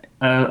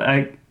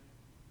 I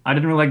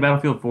didn't really like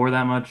Battlefield 4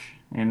 that much,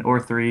 or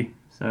 3.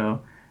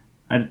 So,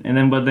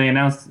 but they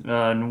announced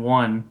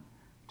 1,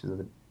 which is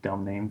a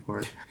dumb name for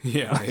it.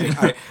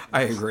 Yeah,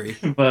 I agree.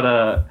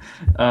 But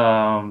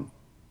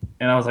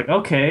and I was like,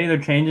 okay, they're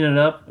changing it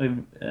up. We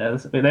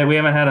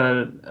haven't had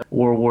a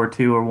World War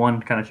II or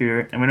 1 kind of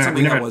shooter, and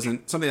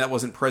something that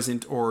wasn't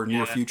present or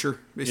near future,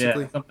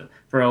 basically. Yeah,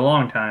 for a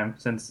long time,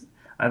 since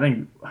I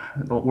think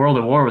World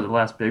at War was the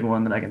last big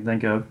one that I can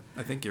think of.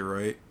 I think you're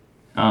right.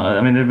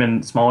 I mean, there've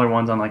been smaller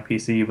ones on like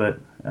PC, but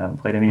I haven't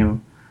played any of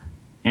them.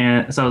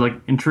 And so I was like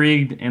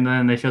intrigued, and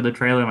then they showed the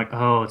trailer. I'm like,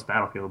 oh, it's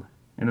Battlefield.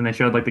 And then they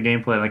showed like the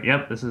gameplay. Like,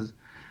 yep, this is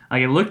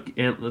like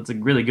it's a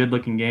really good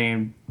looking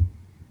game.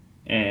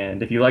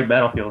 And if you like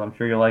Battlefield, I'm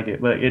sure you'll like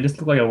it. But it just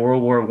looked like a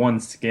World War I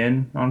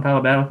skin on top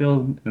of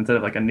Battlefield instead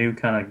of like a new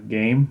kind of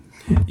game.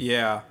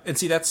 Yeah, and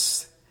see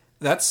that's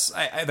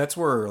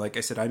where, like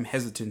I said, I'm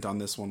hesitant on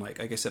this one. Like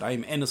I said, I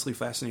am endlessly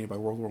fascinated by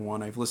World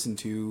War I. I've listened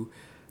to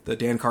the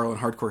Dan Carlin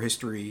Hardcore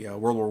History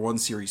World War I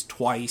series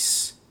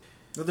twice.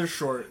 But they're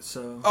short,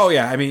 so. Oh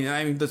yeah, I mean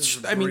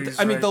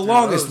the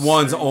longest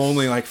one's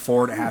only like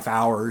 4.5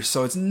 hours,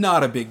 so it's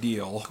not a big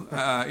deal,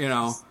 you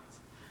know.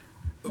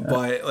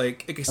 But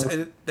like I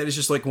said, that is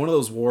just like one of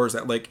those wars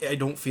that like I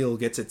don't feel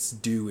gets its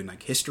due in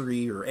like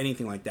history or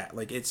anything like that.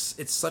 Like it's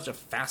such a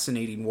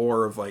fascinating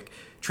war of like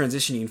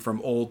transitioning from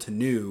old to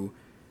new,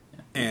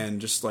 and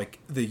just like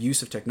the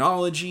use of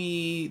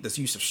technology, the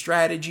use of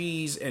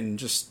strategies, and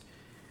just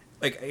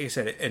like I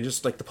said, and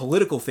just like the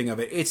political thing of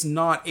it. It's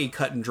not a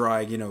cut and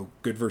dry,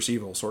 good versus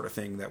evil sort of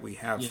thing that we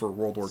have for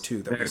World War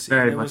II that we see.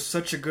 It was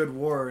such a good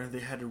war, they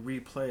had to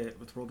replay it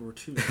with World War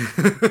II.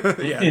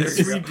 Yeah,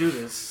 let's redo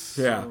this.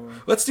 Yeah, so,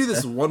 let's do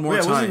this one more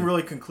time. It wasn't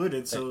really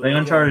concluded, so they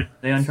Uncharted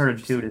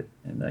 2'd it,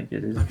 and like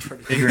it is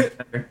bigger and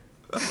better.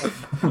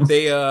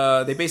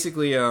 They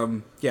basically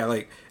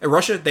like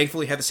Russia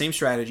thankfully had the same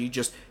strategy,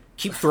 just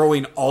keep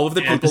throwing all of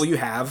the people you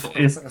have.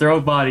 Just throw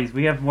bodies.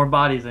 We have more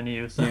bodies than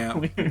you. So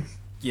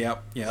Yeah.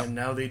 Yep. And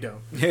now they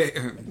don't.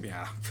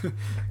 Yeah.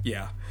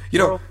 Yeah. You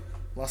know,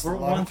 Lost a we're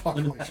lot one, of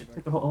population.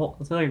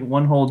 it's like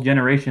one whole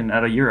generation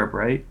out of Europe,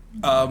 right?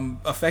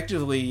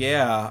 effectively,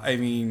 yeah. I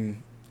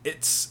mean,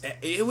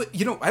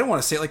 you know, I don't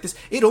want to say it like this.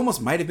 It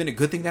almost might have been a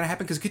good thing that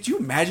happened, because could you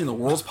imagine the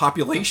world's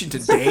population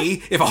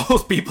today if all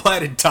those people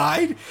hadn't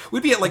died?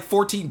 We'd be at like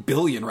 14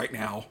 billion right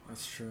now.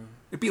 That's true.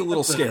 It'd be a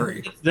little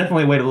scary. It's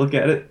definitely a way to look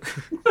at it.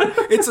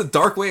 It's a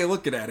dark way of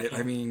looking at it.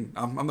 I mean,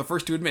 I'm the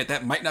first to admit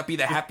that might not be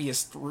the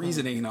happiest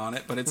reasoning on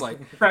it, but it's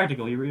like,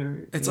 Practically.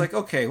 it's like,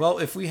 okay, well,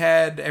 if we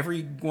had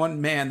every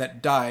one man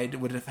that died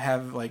would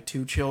have like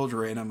 2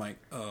 children, I'm like,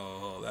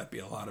 oh, that'd be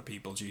a lot of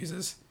people,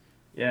 Jesus.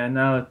 Yeah,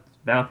 now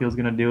Battlefield's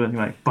gonna do it, and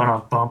you're like,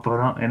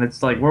 ba-da-bum-ba-da, and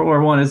it's like World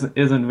War One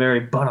isn't very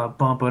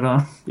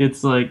ba-da-bum-ba-da.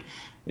 It's like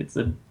it's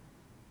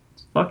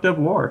fucked up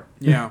war.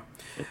 Yeah.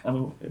 I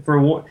mean, for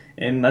war,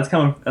 and that's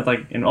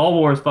like in all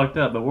wars fucked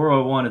up, but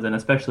World War One is an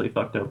especially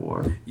fucked up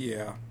war.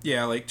 Yeah,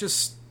 like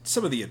just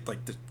some of the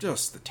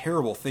just the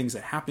terrible things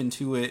that happened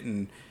to it,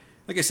 and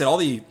like I said, all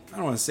the, I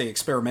don't want to say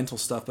experimental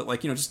stuff, but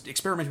like, you know, just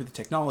experimenting with the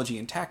technology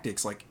and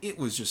tactics. Like it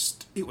was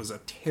a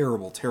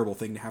terrible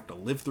thing to have to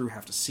live through,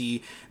 have to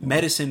see.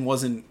 Medicine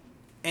wasn't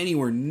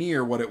anywhere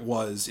near what it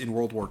was in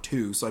World War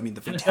II. So I mean,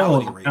 the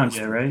fatality rate was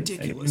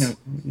ridiculous.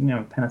 You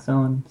know,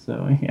 penicillin.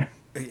 So yeah.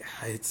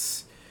 Yeah,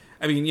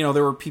 I mean, you know,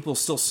 there were people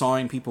still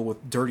sawing people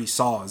with dirty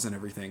saws and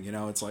everything, you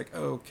know? It's like,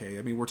 okay,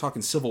 I mean, we're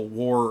talking Civil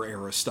War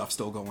era stuff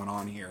still going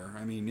on here.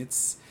 I mean,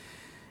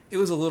 it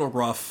was a little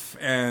rough,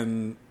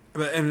 and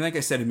like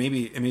I said, and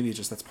maybe it's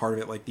just that's part of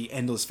it, like the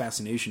endless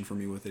fascination for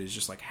me with it is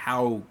just like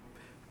how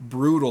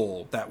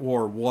brutal that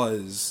war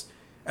was,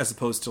 as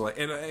opposed to like,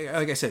 and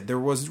like I said, there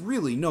was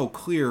really no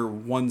clear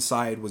one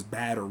side was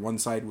bad or one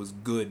side was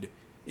good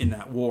in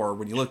that war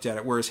when you looked at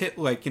it, whereas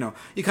like, you know,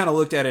 you kind of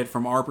looked at it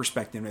from our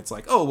perspective, it's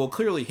like, oh, well,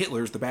 clearly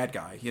Hitler's the bad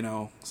guy, you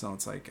know? So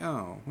it's like,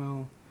 oh,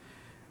 well,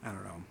 I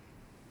don't know.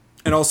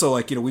 And also,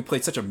 like, you know, we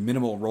played such a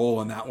minimal role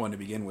in that one to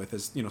begin with,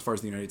 as, you know, as far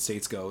as the United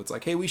States go. It's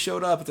like, hey, we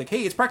showed up. It's like,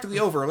 hey, it's practically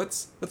over.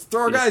 Let's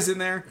throw our guys in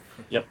there.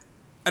 Yep.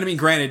 And I mean,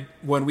 granted,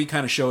 when we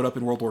kind of showed up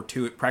in World War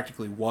II, it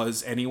practically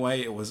was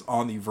anyway. It was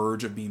on the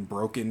verge of being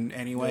broken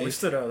anyway. Yeah, we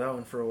stood out that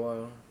one for a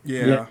while.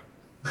 Yeah.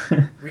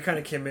 We kind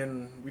of came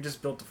in, we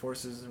just built the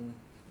forces and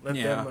let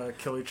them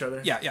kill each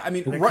other. Yeah. I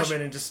mean, and then come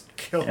in and just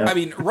kill. Yeah. I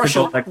mean,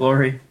 Russia. That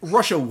glory.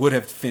 Russia would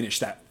have finished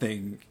that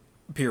thing.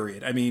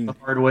 Period. I mean, The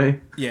hard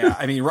way. yeah.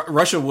 I mean,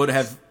 Russia would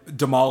have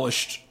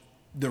demolished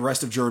the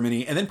rest of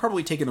Germany and then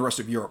probably taken the rest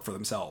of Europe for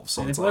themselves.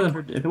 So And it's if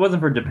like, it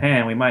wasn't for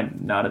Japan, we might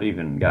not have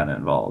even gotten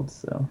involved.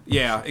 So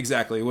yeah,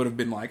 exactly. It would have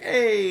been like,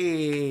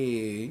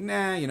 hey,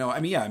 nah, you know. I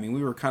mean, yeah. I mean,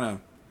 we were kind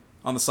of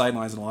on the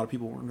sidelines, and a lot of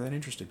people weren't that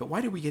interested. But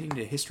why did we get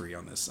into history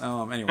on this?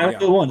 Anyway,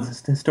 Battlefield 1 is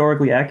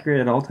historically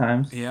accurate at all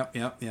times. Yep.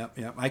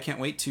 I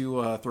can't wait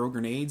to throw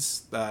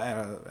grenades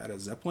at a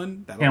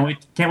Zeppelin.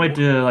 Can't wait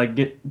to like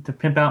get to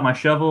pimp out my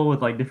shovel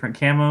with like different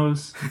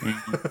camos.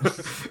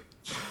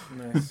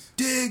 Nice.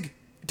 Dig.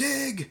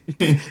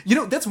 You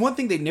know, that's one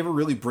thing they never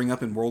really bring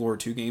up in World War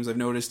II games, I've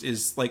noticed,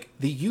 is like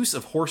the use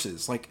of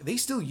horses. Like they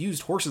still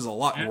used horses a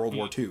lot in World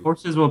War II.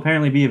 Horses will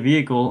apparently be a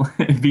vehicle,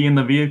 be in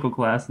the vehicle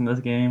class in this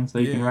game, so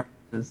you can ride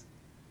horses.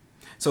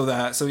 So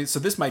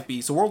this might be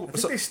I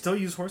think they still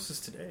use horses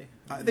today.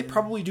 They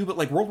probably do, but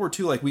like World War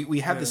II, like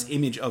we have this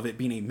image of it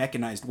being a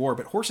mechanized war,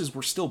 but horses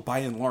were still by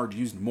and large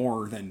used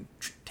more than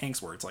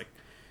tanks were. It's like,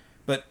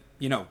 but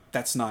you know,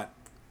 that's not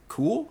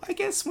cool, I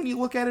guess, when you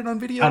look at it on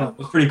video. I don't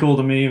know, it's pretty cool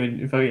to me. I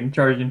mean, if I get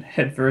charging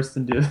head first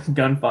and do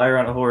gunfire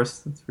on a horse,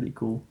 that's pretty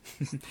cool.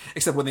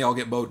 Except when they all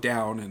get mowed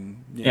down,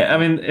 and yeah, I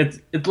mean, it's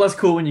less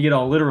cool when you get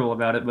all literal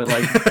about it, but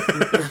like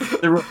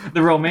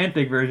the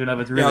romantic version of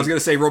it's really. Yeah, I was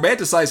gonna say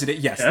romanticizing it.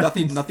 Yes,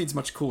 nothing's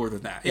much cooler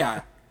than that.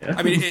 Yeah,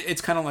 I mean,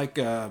 it's kind of like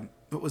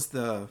what was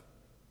the.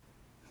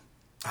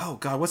 Oh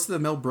God, what's the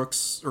Mel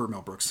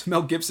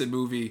Gibson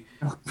movie?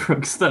 Mel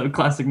Brooks, the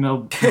classic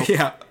Mel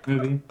yeah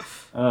movie.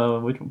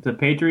 Which one? The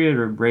Patriot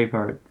or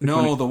Braveheart?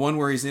 No, the one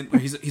where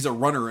he's a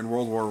runner in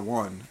World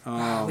War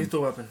I.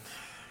 Lethal Weapon.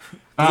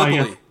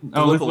 Gallipoli.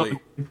 Gallipoli.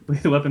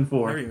 Lethal Weapon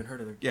 4. Never even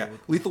heard of it. Yeah,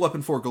 Lethal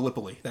Weapon 4,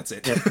 Gallipoli. That's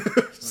it. Yeah.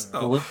 So,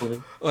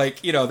 Gallipoli.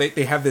 like, you know,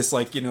 they have this,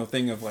 like, you know,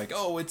 thing of like,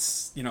 oh,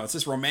 it's, you know, it's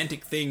this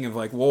romantic thing of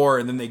like war,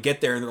 and then they get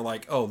there and they're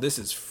like, oh, this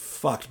is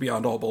fucked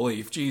beyond all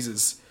belief.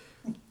 Jesus.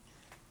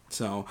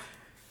 So,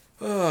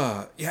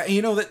 yeah,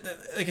 you know, that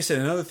like I said,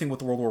 another thing with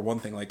the World War I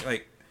thing,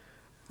 like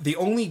the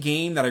only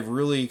game that I've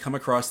really come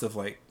across of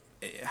like,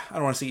 I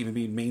don't want to say even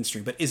being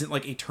mainstream, but isn't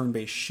like a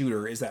turn-based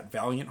shooter, is that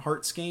Valiant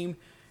Hearts game.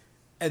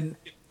 And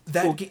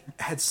that game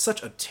had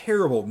such a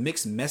terrible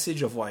mixed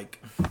message of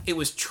like, it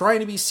was trying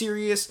to be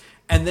serious,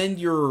 and then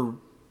you're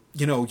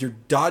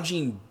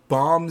dodging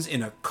bombs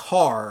in a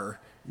car.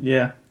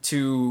 Yeah.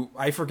 To,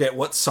 I forget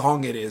what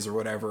song it is or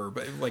whatever,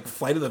 but like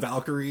Flight of the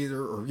Valkyries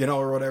or you know,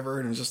 or whatever,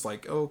 and it was just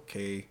like,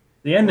 okay.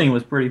 The ending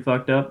was pretty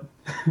fucked up.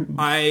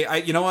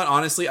 I you know what,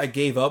 honestly, I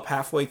gave up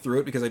halfway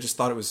through it because I just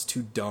thought it was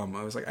too dumb.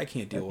 I was like, I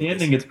can't deal with this. The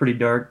ending gets pretty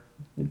dark.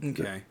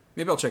 Okay.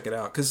 Maybe I'll check it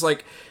out. Because,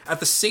 like, at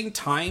the same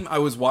time, I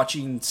was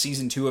watching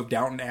season 2 of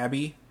Downton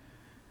Abbey,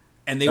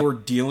 and they were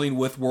dealing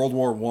with World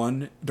War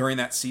One during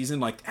that season.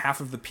 Like,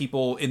 half of the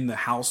people in the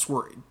house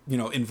were,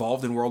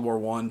 involved in World War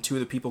One. 2 of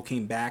the people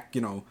came back.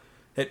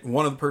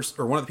 One of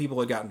the people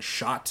had gotten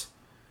shot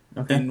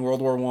in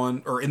World War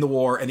One or in the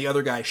war, and the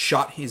other guy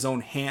shot his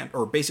own hand,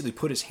 or basically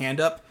put his hand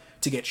up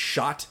to get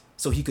shot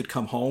so he could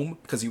come home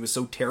because he was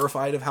so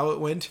terrified of how it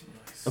went.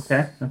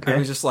 Okay. I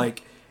was just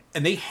like,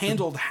 and they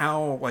handled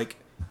how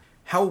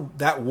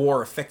that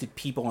war affected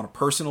people on a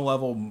personal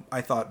level,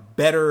 I thought,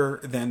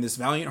 better than this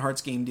Valiant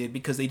Hearts game did,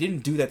 because they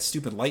didn't do that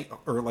stupid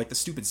the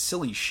stupid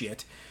silly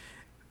shit.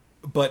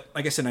 But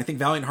like I said, I think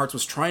Valiant Hearts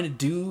was trying to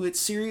do it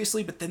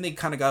seriously, but then they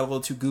kind of got a little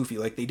too goofy.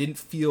 Like, they didn't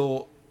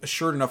feel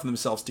assured enough of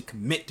themselves to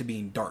commit to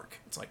being dark.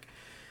 It's like,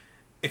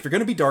 if you're going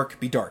to be dark,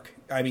 be dark.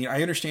 I mean,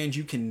 I understand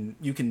you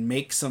can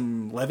make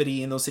some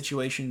levity in those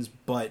situations,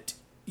 but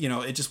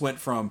it just went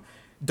from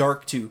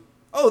dark to,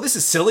 oh, this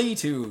is silly,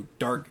 to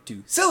dark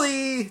to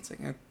silly. It's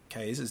like,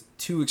 okay, this is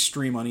too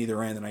extreme on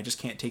either end, and I just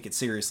can't take it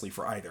seriously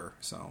for either.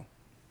 So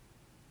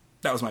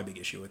that was my big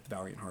issue with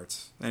Valiant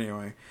Hearts.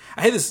 Anyway,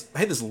 I had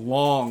this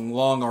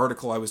long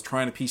article I was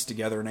trying to piece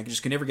together, and I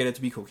just could never get it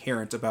to be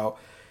coherent about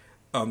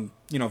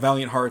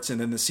Valiant Hearts and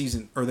then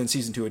season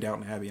 2 of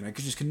Downton Abbey, and I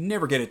could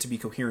never get it to be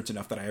coherent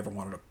enough that I ever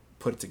wanted to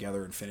put it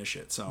together and finish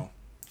it. So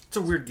it's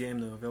a weird game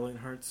though,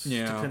 Valiant Hearts. To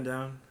pin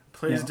down.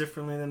 Plays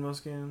differently than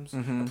most games.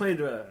 Mm-hmm. I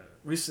played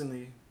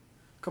recently,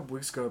 a couple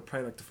weeks ago,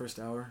 probably like the first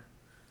hour.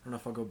 I don't know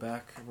if I'll go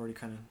back. I've already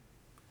kind of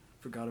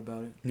forgot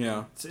about it.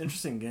 Yeah, it's an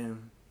interesting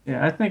game.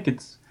 Yeah, I think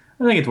it's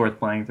worth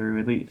playing through.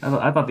 At least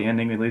I thought the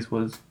ending at least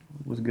was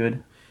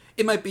good.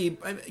 It might be,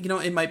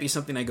 it might be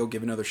something I go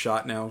give another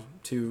shot now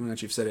too.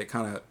 That you've said, it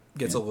kind of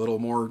gets a little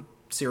more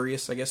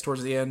serious, I guess,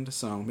 towards the end.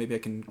 So maybe I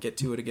can get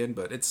to it again.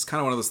 But it's kind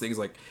of one of those things,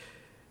 like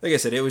I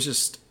said, it was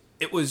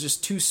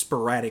just too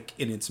sporadic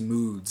in its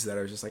moods that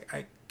I was just like,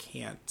 I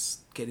can't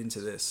get into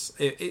this.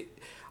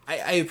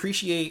 I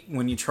appreciate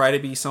when you try to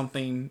be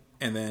something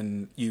and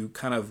then you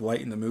kind of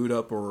lighten the mood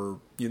up, or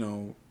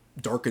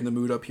darken the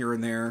mood up here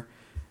and there.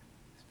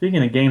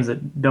 Speaking of games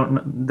that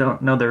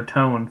don't know their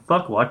tone,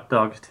 fuck Watch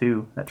Dogs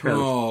 2. That trailer.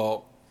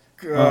 Oh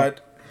God,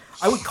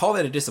 I would call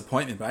that a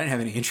disappointment, but I didn't have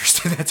any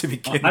interest in that to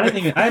begin with.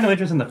 I had no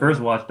interest in the first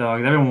Watch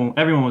Dogs.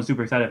 Everyone was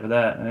super excited for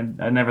that,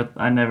 and I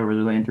never was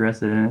really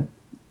interested in it.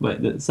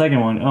 But the second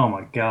one, oh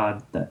my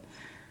God, we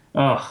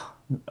don't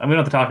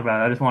have to talk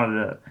about it. I just wanted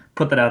to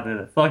put that out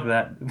there. Fuck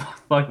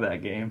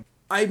that game.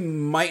 I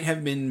might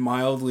have been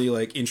mildly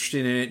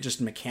interested in it just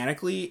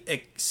mechanically,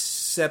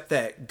 except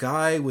that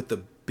guy with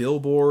the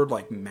billboard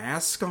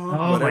mask on.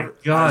 Oh whatever. My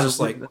God! I was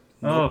just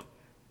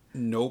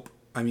nope.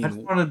 I mean, I just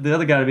wanted the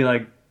other guy to be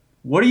like,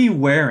 "What are you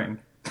wearing?"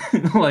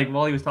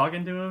 While he was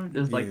talking to him,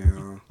 just take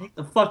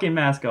the fucking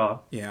mask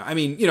off. Yeah, I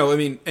mean,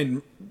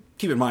 and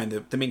keep in mind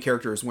that the main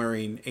character is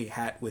wearing a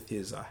hat with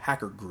his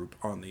hacker group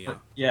on the.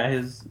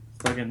 His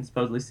fucking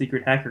supposedly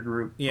secret hacker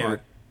group. Yeah,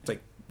 it's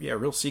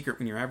real secret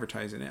when you're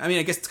advertising it. I mean,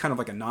 I guess it's kind of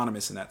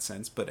anonymous in that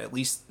sense, but at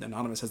least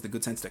Anonymous has the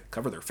good sense to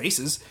cover their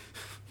faces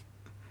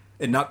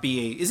and not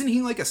be isn't he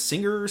a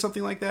singer or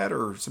something like that,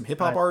 or some hip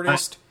hop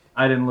artist?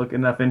 I didn't look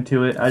enough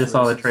into it. I just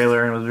saw the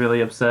trailer and was really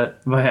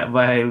upset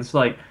by it's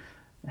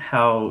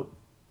how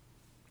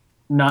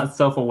not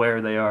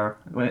self-aware they are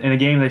in a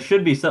game that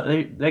should be.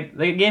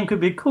 The game could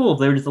be cool if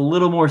they were just a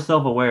little more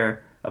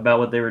self-aware about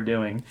what they were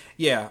doing.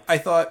 Yeah, I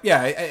thought.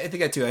 Yeah, I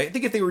think that too. I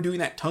think if they were doing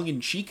that tongue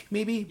in cheek,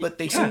 maybe, but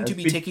they seem to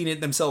be taking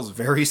it themselves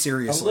very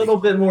seriously. A little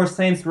bit more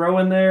Saints Row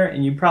in there,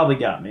 and you probably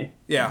got me.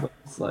 Yeah,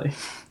 it's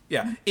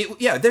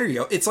there you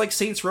go. It's like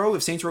Saints Row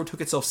if Saints Row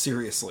took itself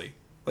seriously.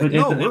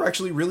 We're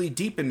actually really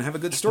deep and have a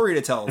good story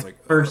to tell. It's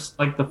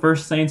the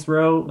first Saints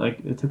Row,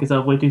 it took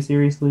itself way too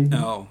seriously.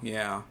 Oh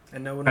yeah,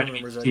 and no one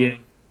remembers that.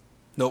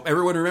 Nope,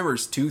 everyone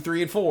remembers 2,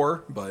 3, and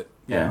 4, but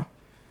yeah.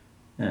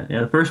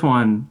 The first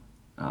one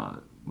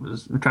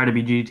was tried to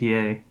be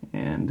GTA,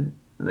 and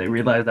they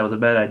realized that was a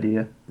bad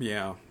idea.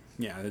 Yeah.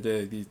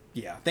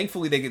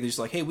 Thankfully, they're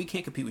just hey, we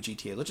can't compete with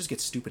GTA. Let's just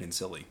get stupid and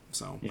silly.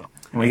 So yeah,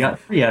 and we got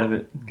 3 out of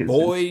it.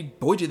 Boy,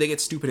 did they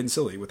get stupid and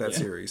silly with that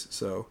series.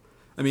 So.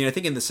 I mean, I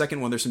think in the second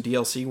one there's some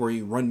DLC where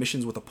you run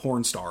missions with a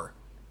porn star.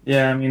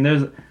 Yeah, I mean,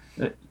 there's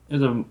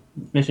a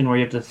mission where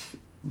you have to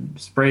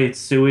spray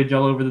sewage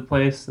all over the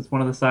place. That's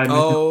one of the side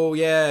missions. Oh,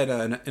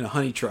 yeah, in a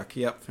honey truck,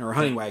 yep, or a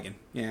honey wagon.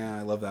 Yeah,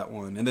 I love that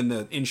one. And then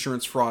the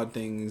insurance fraud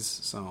things,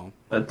 so...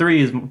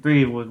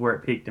 3 was where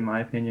it peaked, in my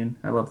opinion.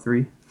 I love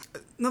 3.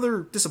 Another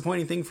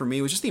disappointing thing for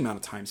me was just the amount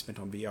of time spent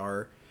on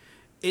VR.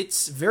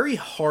 It's very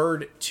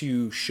hard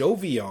to show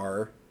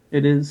VR.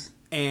 It is.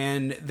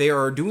 And they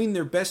are doing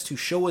their best to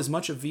show as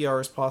much of VR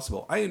as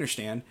possible. I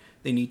understand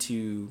they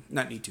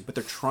but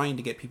they're trying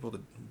to get people to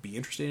be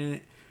interested in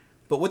it.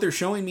 But what they're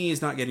showing me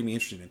is not getting me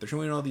interested in it. They're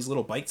showing me all these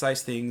little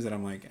bite-sized things that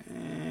I'm like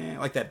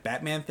that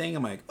Batman thing.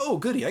 I'm like, oh,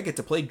 goody, I get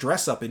to play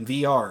dress up in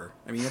VR.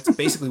 I mean, that's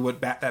basically what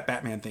that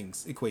Batman thing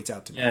equates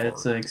out to me. Yeah,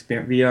 it's an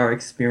VR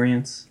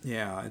experience.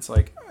 Yeah, it's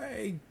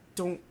I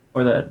don't...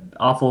 Or that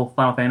awful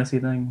Final Fantasy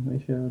thing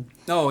they showed.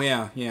 Oh,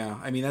 yeah.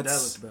 I mean, that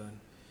looked bad.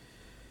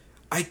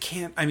 I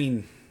can't. I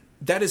mean,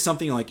 that is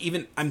something like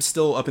even I'm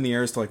still up in the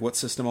air as to like what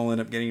system I'll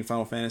end up getting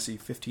Final Fantasy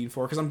 15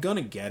 for, because I'm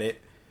gonna get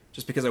it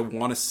just because I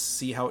want to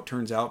see how it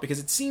turns out, because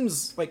it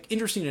seems like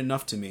interesting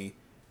enough to me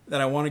that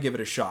I want to give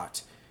it a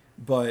shot.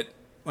 But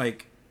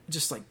like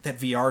just like that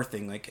VR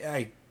thing, like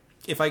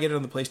if I get it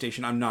on the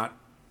PlayStation,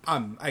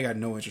 I got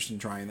no interest in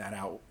trying that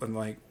out. I'm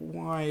like,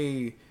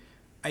 why?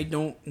 I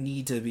don't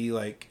need to be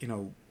like, you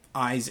know,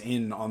 eyes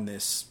in on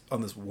this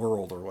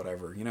world or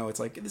whatever. You know, it's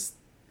like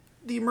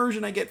the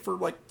immersion I get for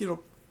like, you know,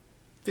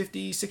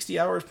 50, 60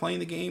 hours playing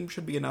the game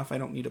should be enough. I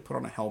don't need to put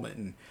on a helmet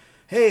and,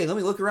 hey, let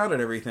me look around at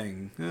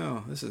everything.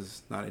 Oh, this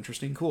is not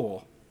interesting.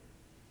 Cool.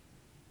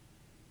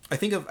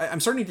 I'm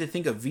starting to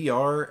think of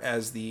VR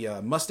as the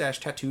mustache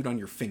tattooed on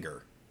your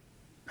finger.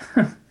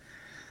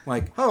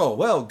 Like, oh,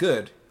 well,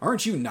 good.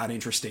 Aren't you not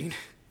interesting?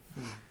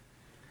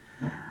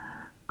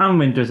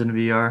 I'm interested in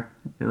VR,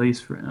 at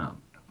least for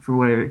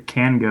where it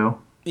can go.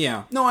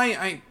 Yeah. No,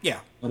 yeah.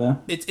 But,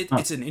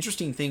 it's an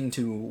interesting thing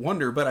to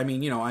wonder, but I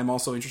mean, you know, I'm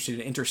also interested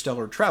in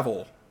interstellar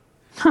travel.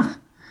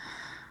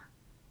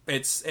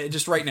 It's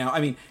just right now.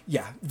 I mean,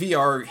 yeah,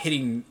 VR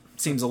hitting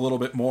seems a little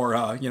bit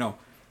more, you know,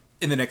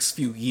 in the next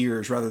few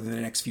years rather than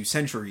the next few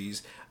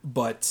centuries.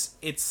 But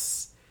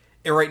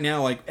right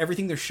now, like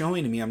everything they're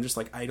showing to me, I'm just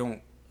like, I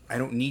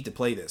don't need to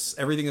play this.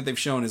 Everything that they've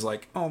shown is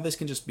like, oh, this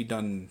can just be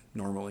done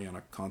normally on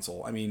a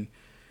console. I mean,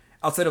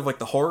 outside of like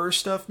the horror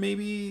stuff,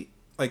 maybe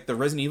like the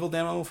Resident Evil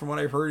demo, from what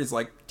I've heard, is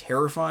like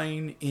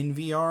terrifying in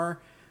VR.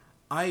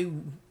 I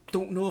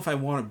don't know if I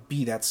want to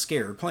be that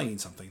scared playing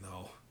something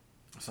though.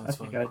 Sounds I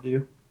think fun. I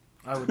do.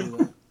 I would do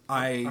that.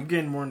 I'm I'm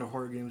getting more into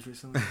horror games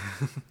recently.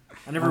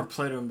 I never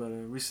played them, but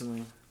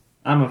recently.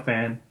 I'm a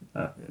fan.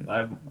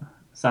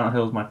 Silent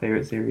Hill is my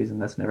favorite series, and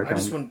that's never I coming.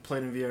 just went and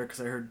played in VR because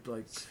I heard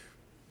like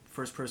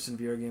first-person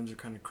VR games are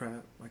kind of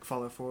crap. Like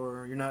Fallout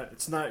 4,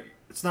 it's not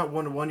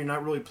one-to-one. You're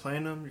not really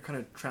playing them. You're kind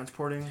of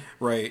transporting.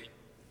 right.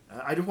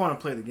 I do want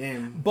to play the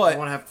game, But- I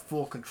want to have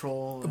full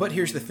control. But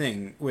here's the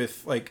thing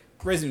with like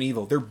Resident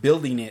Evil, they're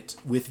building it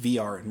with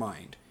VR in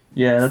mind.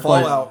 Yeah, that's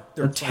Fallout,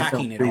 they're that's why I felt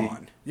tacking it greedy.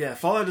 on. Yeah,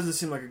 Fallout doesn't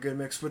seem like a good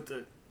mix with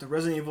the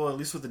Resident Evil. At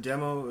least with the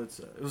demo, it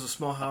was a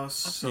small house,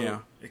 so Yeah.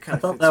 it kind I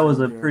of. thought that was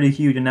a pretty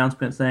huge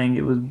announcement saying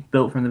it was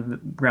built from the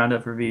ground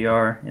up for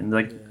VR and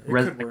like Yeah,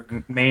 it could work.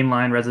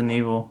 mainline Resident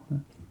Evil.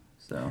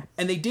 So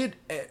And they did,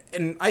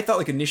 and I thought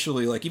like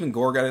initially, like even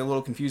Gore got a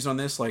little confused on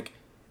this. Like,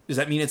 does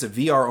that mean it's a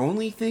VR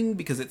only thing?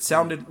 Because it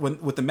sounded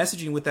with the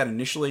messaging with that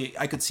initially,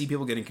 I could see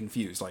people getting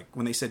confused. Like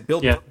when they said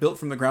built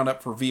from the ground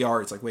up for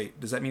VR, it's like, wait,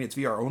 does that mean it's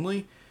VR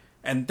only?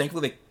 And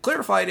thankfully they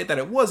clarified it that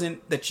it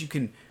wasn't, that you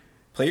can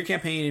play your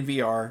campaign in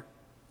VR,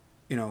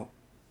 you know,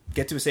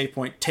 get to a save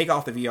point, take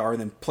off the VR,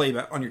 and then play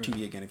on your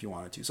TV again if you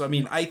wanted to. So I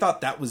mean, I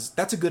thought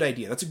that's a good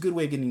idea. That's a good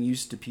way of getting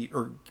used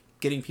to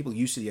getting people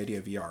used to the idea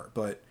of VR.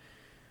 But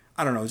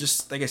I don't know,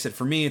 just like I said,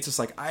 for me, it's just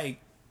like I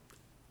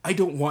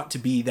don't want to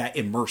be that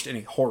immersed in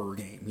a horror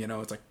game. You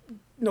know, it's like,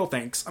 no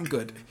thanks, I'm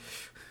good.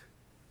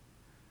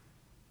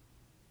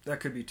 That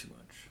could be too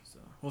much. So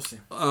we'll see.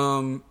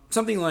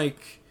 Something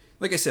like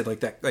I said, like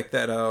that,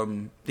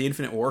 the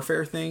Infinite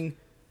Warfare thing,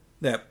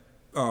 that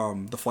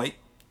the flight.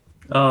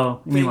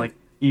 Oh, you mean Thing. like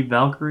Eve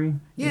Valkyrie?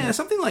 Yeah,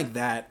 something like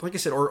that. Like I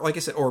said,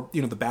 or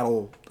you know, the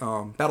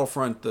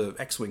Battlefront, the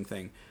X-wing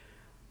thing.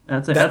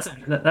 That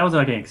was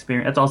like an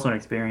experience. That's also an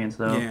experience,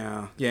 though.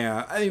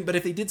 Yeah. I mean, but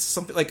if they did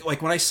something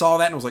like when I saw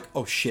that and I was like,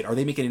 oh shit, are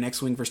they making an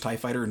X-wing versus TIE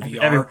Fighter in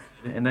VR?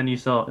 And then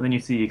you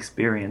see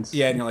experience.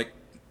 Yeah, and you're like,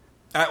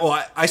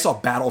 I saw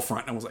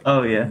Battlefront and I was like,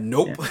 Oh, yeah.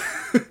 Nope.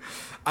 Yeah.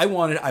 I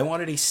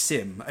wanted a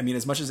sim. I mean,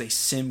 as much as a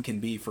sim can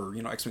be for,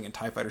 you know, X-wing and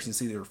TIE Fighter, since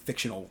these are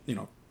fictional, you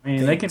know. I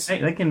mean, things.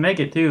 they can make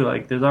it too.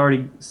 Like, there's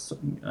already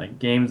like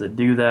games that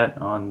do that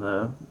on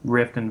the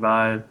Rift and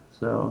Vive,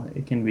 so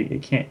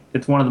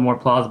it's one of the more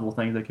plausible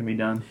things that can be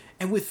done.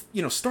 And with,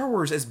 you know, Star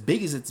Wars as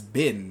big as it's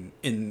been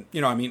in,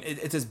 you know, I mean,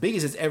 it's as big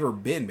as it's ever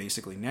been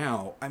basically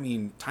now. I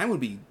mean, time would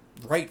be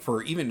right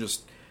for even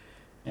just.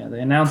 Yeah,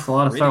 they announced a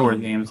lot of Star Wars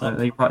games.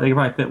 They could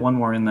probably fit one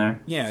more in there.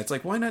 Yeah, it's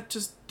like, why not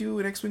just do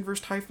an X-Wing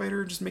versus TIE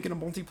Fighter and just make it a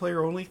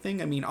multiplayer only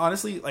thing? I mean,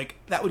 honestly, like,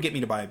 that would get me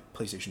to buy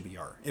PlayStation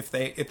VR. If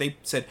they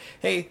said,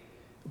 hey,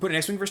 put an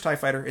X-Wing versus TIE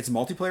Fighter, it's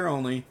multiplayer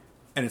only,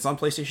 and it's on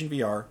PlayStation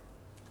VR,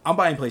 I'm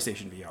buying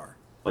PlayStation VR.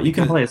 But you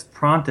can play as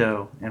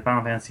Pronto in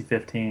Final Fantasy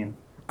 15.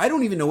 I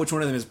don't even know which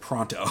one of them is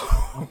Pronto.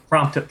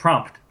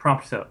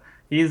 Prompto.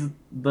 He's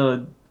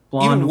the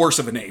blonde. Even worse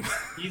of a name.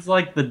 He's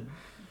like the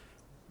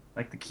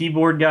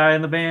keyboard guy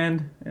in the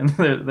band, and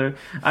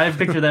I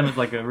picture them as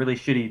like a really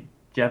shitty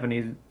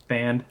Japanese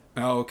band.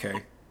 Oh,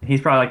 okay.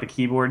 He's probably like the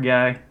keyboard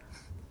guy.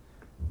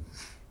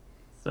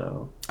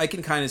 So I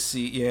can kind of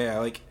see, yeah,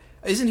 like,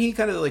 isn't he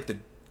kind of like the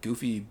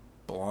goofy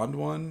blonde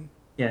one?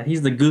 yeah,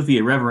 he's the goofy,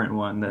 irreverent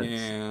one. That's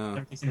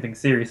Yeah. something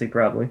seriously,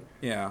 probably.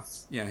 Yeah.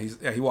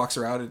 He walks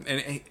around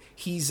and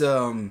he's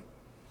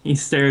He's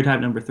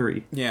stereotype number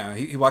 3. yeah,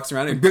 he walks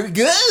around and go,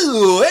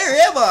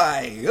 where am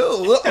I?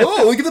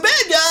 Oh, look at the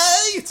bad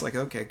guy! It's like,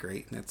 okay,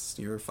 great,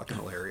 you're fucking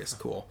hilarious,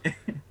 cool.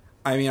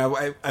 I mean,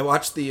 I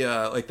watched the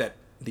like that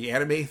the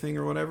anime thing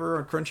or whatever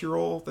on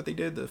Crunchyroll that they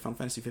did, the Final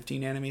Fantasy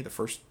 15 anime, the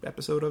first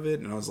episode of it,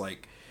 and I was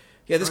like,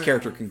 yeah, this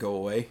character can go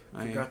away.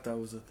 I forgot that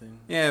was a thing.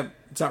 Yeah,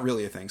 it's not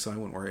really a thing, so I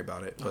wouldn't worry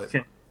about it. But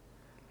Okay.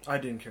 I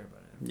didn't care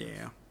about it.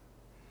 yeah.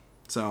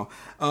 So,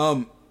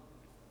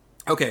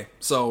 okay,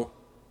 so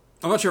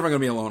I'm not sure if I'm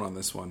going to be alone on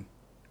this one,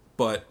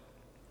 but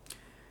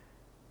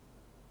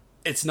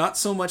it's not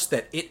so much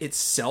that it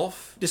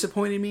itself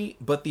disappointed me,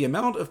 but the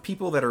amount of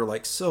people that are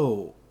like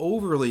so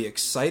overly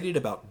excited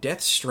about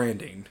Death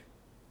Stranding.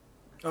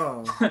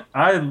 Oh,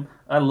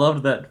 I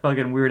loved that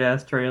fucking weird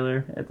ass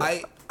trailer.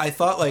 I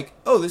thought like,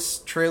 oh, this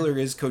trailer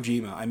is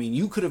Kojima. I mean,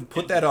 you could have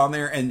put that on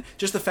there, and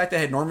just the fact that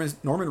it had Norman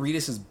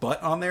Reedus'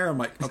 butt on there, I'm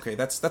like, okay,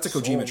 that's a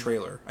Kojima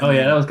trailer. I mean,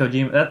 yeah, that was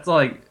Kojima. That's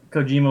like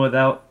Kojima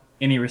without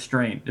any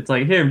restraint. It's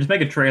like, here, just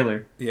make a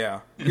trailer.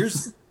 Yeah,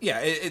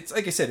 it's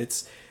like I said,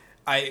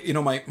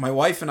 my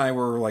wife and I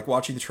were like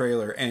watching the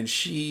trailer, and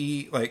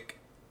she like,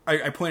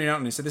 I pointed out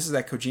and I said, this is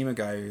that Kojima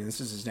guy.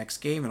 This is his next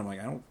game, and I'm like,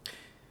 I don't.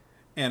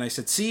 And I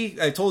said, see,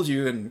 I told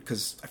you, and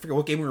because I forget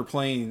what game we were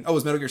playing. Oh, it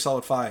was Metal Gear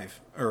Solid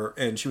 5.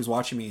 And she was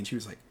watching me, and she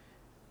was like,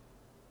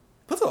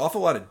 puts an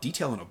awful lot of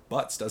detail in her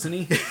butts, doesn't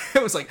he?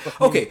 It was like,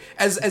 okay,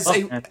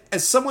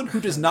 as someone who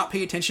does not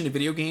pay attention to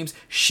video games,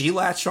 she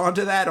latched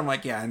onto that. I'm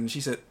like, yeah. And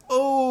she said,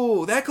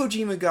 oh, that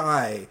Kojima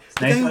guy.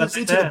 The guy who was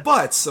into the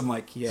butts. I'm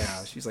like,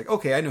 yeah. She's like,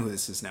 okay, I know who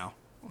this is now.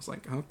 I was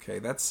like, okay,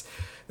 that's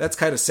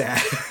kind of sad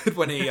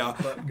when a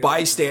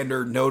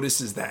bystander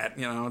notices that.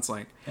 You know, it's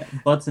like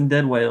butts and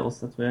dead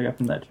whales. That's what I got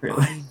from that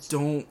trailer.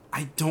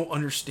 I don't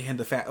understand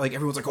the fact. Like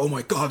everyone's like, oh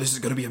my god, this is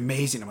going to be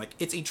amazing. I'm like,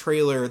 it's a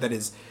trailer that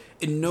is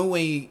in no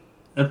way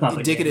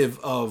indicative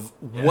of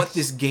what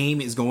this game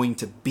is going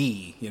to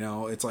be. You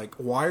know, it's like,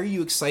 why are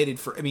you excited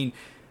for? I mean,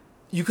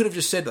 you could have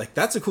just said like,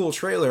 that's a cool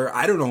trailer.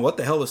 I don't know what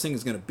the hell this thing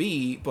is going to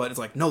be, but it's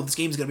like, no, this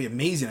game is going to be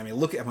amazing. I mean,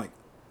 I'm like.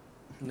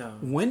 no.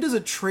 When does a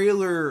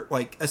trailer,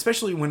 like,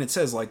 especially when it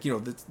says, like, you know,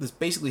 this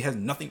basically has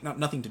nothing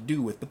to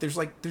do with, but there's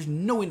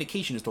no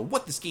indication as to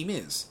what this game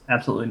is.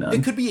 Absolutely none.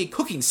 It could be a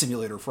cooking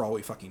simulator for all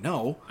we fucking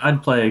know.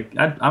 I'm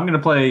going to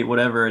play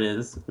whatever it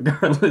is,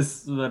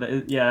 regardless. But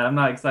I'm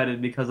not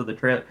excited because of the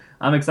trailer.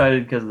 I'm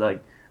excited because,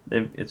 like,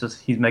 it's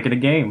just, he's making a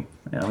game.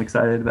 And I'm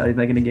excited about he's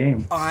making a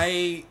game.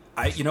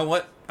 You know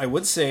what? I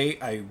would say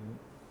I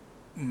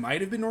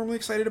might have been normally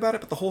excited about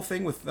it, but the whole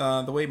thing with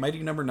the way Mighty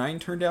Number 9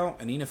 turned out,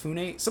 and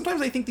Inafune,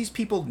 sometimes I think these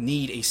people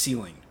need a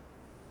ceiling.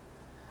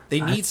 They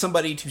need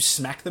somebody to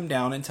smack them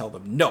down and tell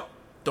them, no,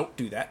 don't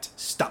do that.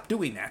 Stop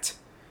doing that.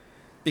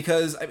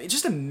 Because, I mean,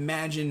 just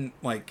imagine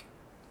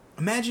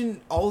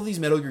all of these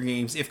Metal Gear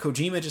games if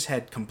Kojima just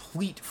had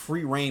complete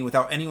free reign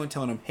without anyone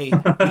telling him, hey,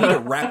 we need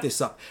to wrap this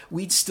up.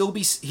 He'd still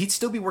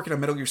be working on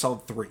Metal Gear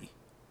Solid 3.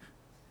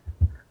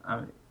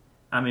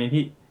 I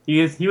mean,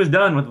 he was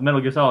done with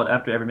Metal Gear Solid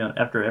after every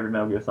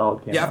Metal Gear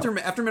Solid came out. Yeah,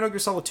 after Metal Gear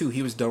Solid 2,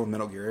 he was done with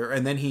Metal Gear,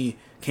 and then he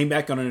came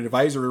back on an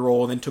advisory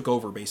role and then took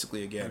over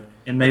basically again.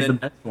 And made the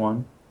best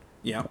one.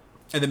 Yeah.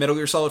 And then Metal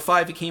Gear Solid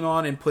 5, he came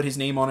on and put his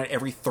name on it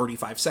every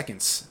 35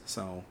 seconds.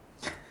 So,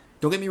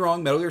 don't get me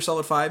wrong, Metal Gear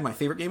Solid 5, my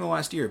favorite game of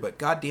last year, but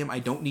goddamn, I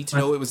don't need to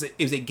know it was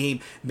a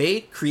game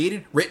made,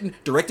 created, written,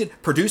 directed,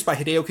 produced by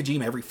Hideo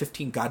Kojima every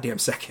 15 goddamn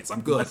seconds.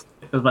 I'm good.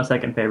 It was my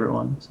second favorite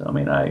one, so I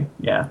mean,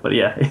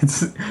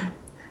 it's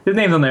his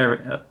name's on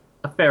there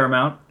a fair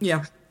amount.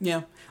 Yeah.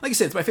 Like I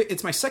said,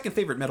 it's my second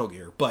favorite Metal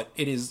Gear, but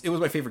it was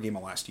my favorite game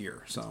of last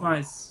year. So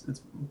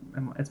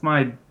it's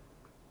my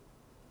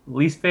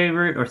least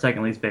favorite or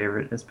second least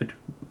favorite.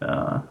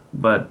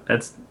 But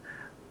it's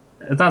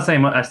not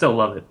saying much. I still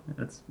love it.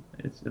 It's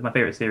my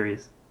favorite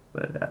series.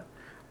 But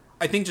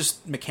I think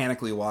just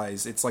mechanically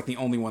wise, it's like the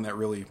only one that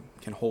really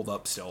can hold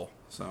up still.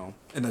 So,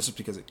 and that's just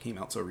because it came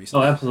out so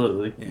recently. Oh,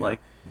 absolutely. Yeah.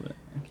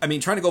 I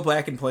mean, trying to go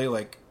back and play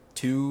like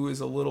 2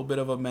 is a little bit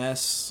of a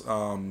mess.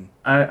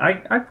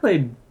 I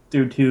played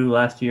through 2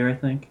 last year, I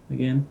think,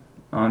 again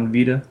on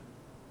Vita.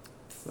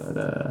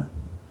 But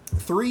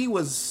 3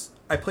 was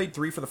I played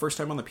 3 for the first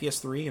time on the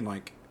PS3 and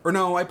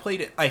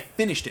I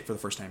finished it for the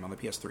first time on the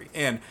PS3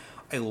 and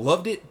I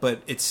loved it,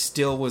 but it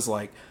still was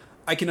like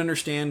I can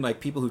understand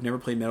like people who've never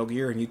played Metal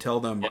Gear and you tell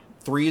them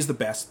 3 is the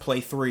best, play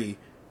 3,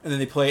 and then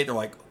they play it, they're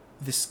like,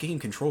 this game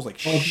controls like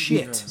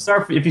shit.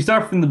 If you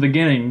start from the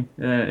beginning,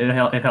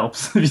 it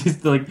helps. You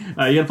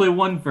gotta play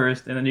 1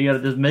 first, and then you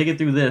gotta just make it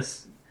through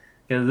this,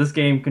 because this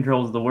game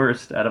controls the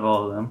worst out of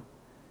all of them.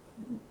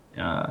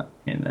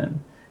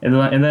 And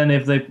then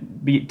if they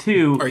beat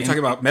 2, are you talking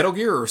about Metal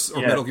Gear or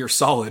Metal Gear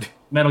Solid?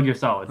 Metal Gear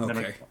Solid.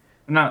 Okay.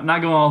 I'm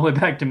not going all the way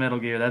back to Metal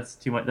Gear. That's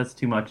too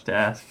much to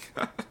ask.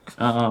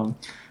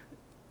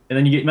 And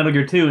then you get Metal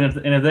Gear 2,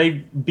 and if they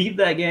beat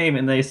that game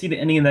and they see the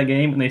ending of that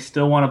game and they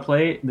still want to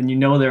play it, then you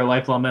know they're a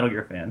lifelong Metal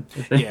Gear fan.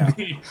 If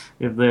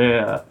they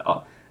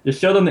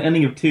just show them the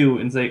ending of 2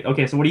 and say,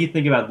 okay, so what do you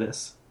think about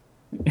this?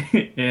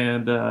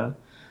 And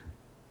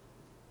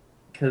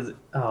because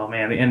oh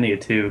man, the ending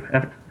of 2,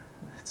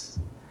 it's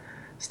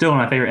still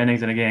one of my favorite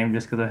endings in a game,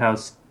 just because of how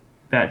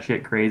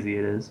batshit crazy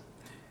it is.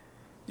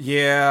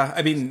 Yeah,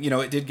 I mean,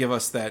 it did give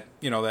us that,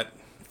 that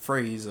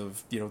phrase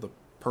of, the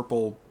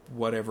purple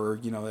whatever,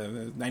 you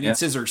know, I Need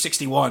Scissor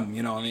 61,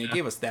 you know, I mean, it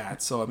gave us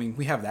that. So, I mean,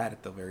 we have that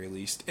at the very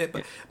least.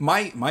 But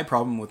my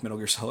problem with Metal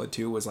Gear Solid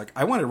 2 was, like,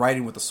 I wanted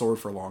Raiden with the sword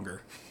for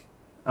longer.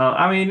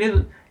 I mean,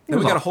 and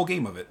we got a whole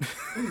game of it.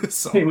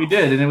 So. Hey, we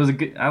did, and it was a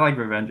good. I like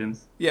Revengeance.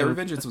 Yeah,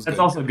 Revengeance was good. It's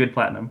also good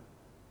platinum.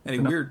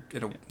 And a weird,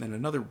 and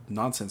another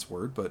nonsense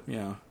word, but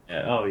yeah.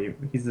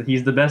 He's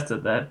the best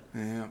at that.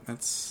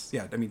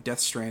 Yeah, I mean, Death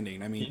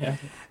Stranding. I mean,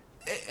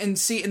 and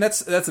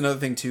that's another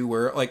thing too,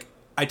 where like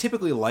I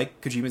typically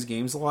like Kojima's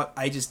games a lot.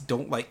 I just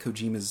don't like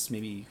Kojima's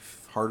maybe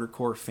harder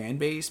core fan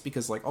base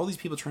because like all these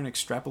people trying to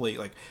extrapolate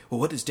like, well,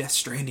 what does Death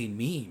Stranding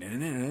mean?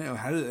 And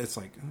how does it's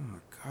like, oh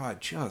god,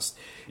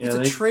 it's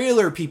a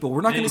trailer, people.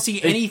 We're not going to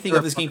see anything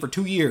of this game for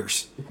 2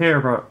 years. They tear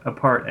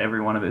apart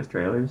every one of his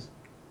trailers.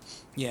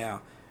 Yeah.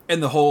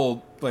 And the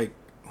whole, like,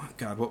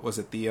 God, what was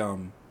it?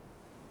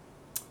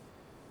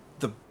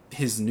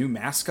 His new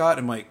mascot.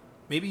 I'm like,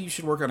 maybe you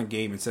should work on a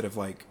game instead of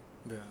like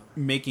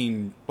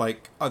making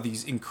like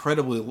these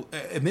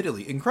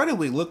admittedly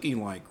incredibly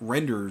looking like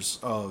renders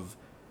of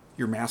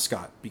your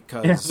mascot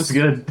because it looks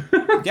good.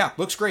 Yeah,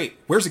 looks great.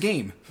 Where's the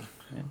game?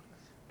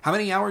 How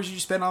many hours did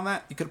you spend on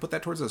that? You could have put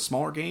that towards a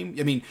smaller game.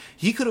 I mean,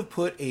 he could have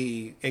put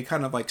a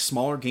kind of like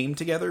smaller game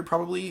together,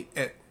 probably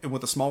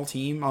with a small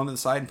team on the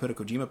side, and put a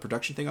Kojima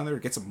production thing on there to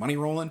get some money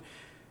rolling.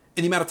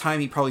 And the amount of time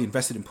he probably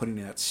invested in putting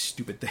in that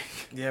stupid thing.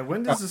 Yeah,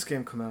 when does this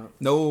game come out?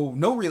 No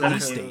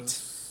release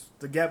date.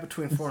 The gap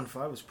between 4 and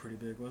 5 was pretty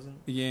big, wasn't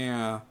it?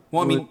 Yeah.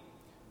 Well, I mean,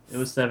 it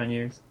was 7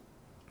 years.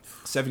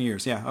 7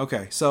 years, yeah.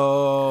 Okay,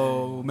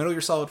 so Metal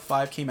Gear Solid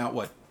 5 came out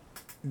what?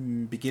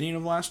 Beginning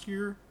of last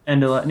year?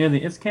 And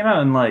it came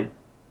out in like...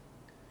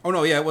 Oh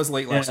no, yeah, it was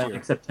late last year.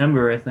 Like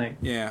September, I think.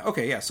 Yeah,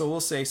 okay, yeah, so we'll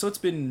say... So it's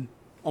been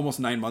almost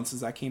 9 months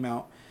since that came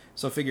out.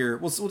 So figure...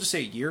 We'll just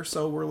say a year,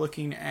 so we're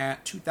looking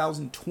at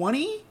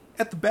 2020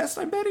 at the best,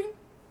 I'm betting?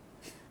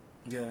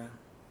 Yeah.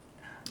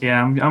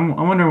 Yeah, I'm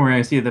wondering if we're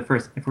going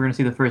to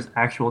see the first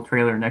actual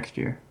trailer next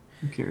year.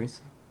 I'm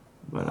curious.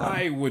 But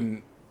I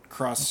wouldn't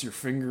cross your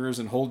fingers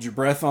and hold your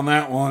breath on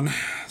that one.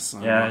 So,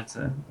 yeah,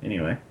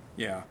 anyway.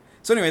 Yeah.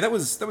 So anyway, that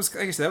was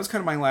like I said, that was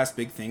kind of my last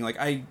big thing. Like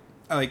I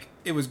like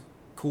it was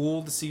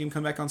cool to see him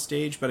come back on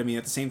stage, but I mean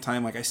at the same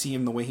time, like I see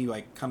him the way he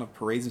like kind of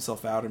parades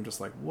himself out. I'm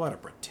just like, what a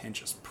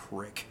pretentious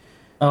prick.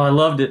 Oh, I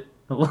loved it.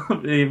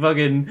 They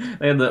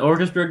had the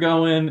orchestra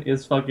going.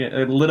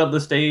 It lit up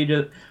the stage.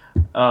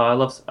 I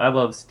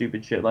love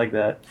stupid shit like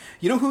that.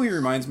 You know who he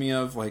reminds me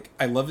of? Like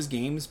I love his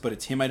games, but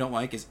it's him I don't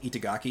like. Is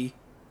Itagaki,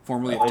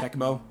 formerly of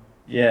Tecmo.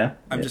 Yeah.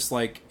 I'm just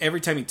like every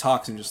time he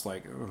talks, I'm just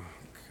like, oh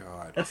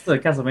god. That's the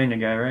Castlevania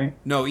guy, right?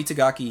 No,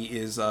 Itagaki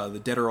is the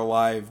Dead or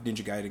Alive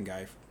Ninja Gaiden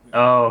guy.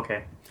 Oh,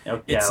 okay.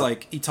 It's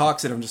like he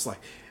talks and I'm just like,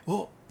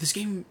 well, this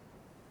game,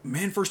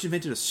 man first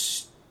invented a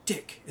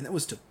stick, and that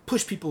was to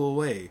push people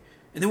away.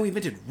 And then we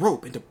invented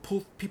rope and to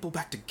pull people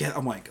back together.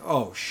 I'm like,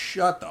 oh,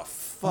 shut the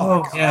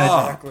fuck up.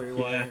 Exactly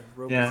why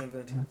rope was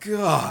invented.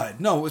 God,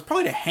 no, it was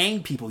probably to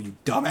hang people, you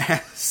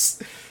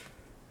dumbass.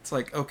 It's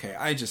like, okay,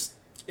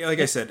 like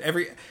I said,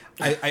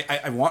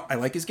 I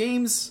like his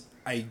games.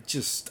 I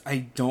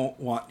don't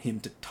want him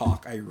to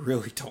talk. I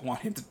really don't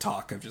want him to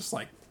talk. I'm just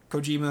like,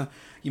 Kojima,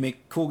 you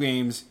make cool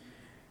games.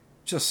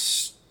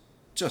 Just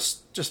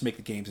make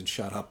the games and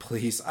shut up,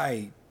 please.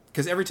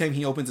 Because every time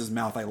he opens his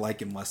mouth, I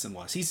like him less and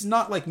less. He's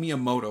not like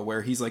Miyamoto,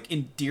 where he's like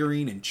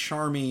endearing and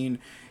charming.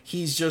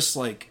 He's just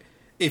like,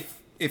 if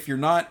you're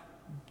not,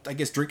 I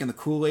guess, drinking the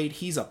Kool-Aid,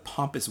 he's a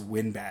pompous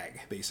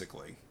windbag,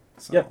 basically.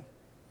 So. Yep.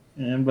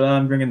 But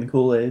I'm drinking the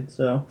Kool-Aid,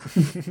 so.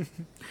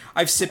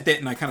 I've sipped it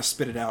and I kind of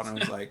spit it out, and I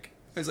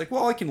was like,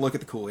 well, I can look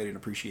at the Kool-Aid and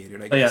appreciate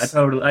it, I guess.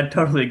 Yeah, I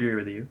totally agree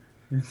with you.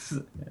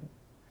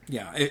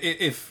 Yeah,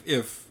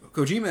 if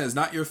Kojima is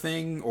not your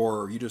thing,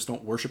 or you just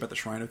don't worship at the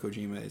shrine of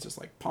Kojima, it's just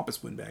like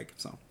pompous windbag.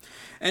 So,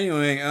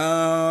 anyway,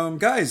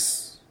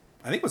 guys,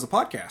 I think it was a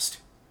podcast.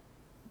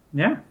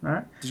 Yeah, all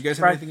right. Did you guys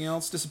have anything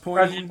else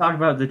disappointing? You didn't talk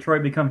about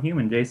Detroit Become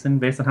Human, Jason,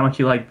 based on how much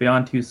you like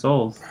Beyond Two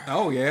Souls.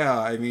 Oh yeah,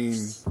 I mean,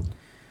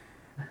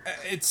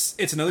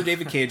 it's another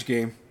David Cage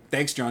game.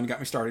 Thanks, John. You got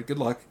me started. Good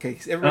luck. Okay,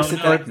 everybody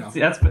sit back. No.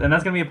 That's going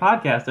to be a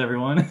podcast,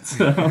 everyone.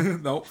 So.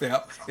 Nope. Yeah.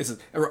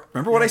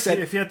 Remember what I said?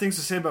 If you had things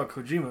to say about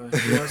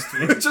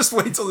Kojima, just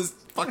wait till this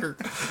fucker.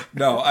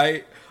 No,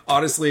 I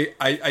honestly,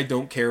 I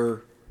don't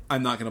care.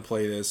 I'm not going to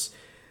play this.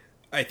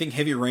 I think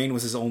Heavy Rain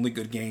was his only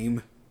good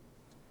game,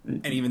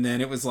 and even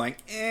then, it was like,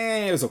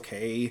 it was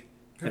okay.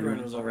 Heavy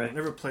Rain was alright.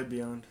 Never played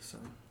Beyond, so.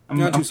 I'm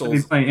going to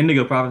be playing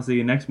Indigo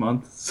Prophecy next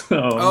month. So.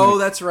 Oh,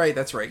 that's right.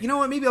 You know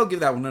what? Maybe I'll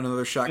give that one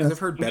another shot because I've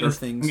heard better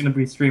things. I'm going to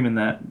be streaming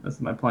that.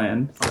 That's my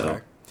plan. So,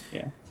 okay.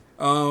 Yeah.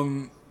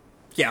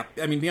 Yeah.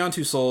 I mean, Beyond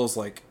Two Souls,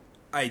 like,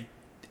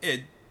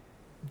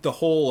 the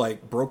whole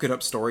like broken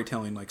up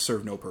storytelling like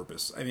served no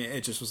purpose. I mean,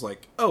 it just was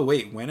like, oh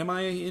wait, when am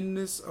I in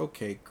this?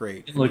 Okay,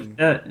 great. Look,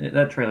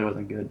 that trailer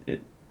wasn't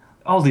good.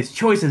 All these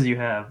choices you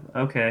have.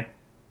 Okay,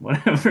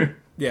 whatever.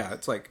 Yeah,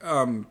 it's like,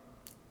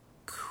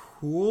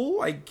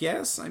 cool, I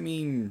guess. I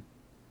mean,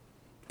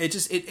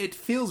 it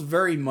feels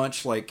very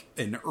much like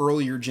an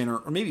earlier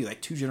or maybe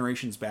like 2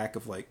 generations back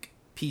of like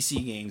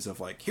PC games of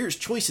like, here's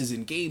choices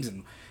in games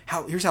and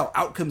here's how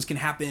outcomes can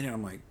happen, and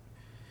I'm like,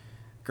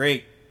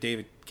 great,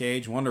 David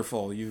Cage,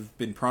 wonderful. You've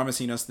been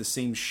promising us the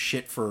same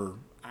shit for,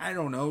 I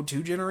don't know,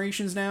 2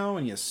 generations now,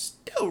 and you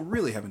still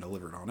really haven't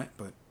delivered on it,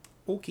 but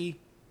okay.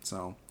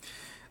 So,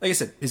 like I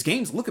said, his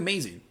games look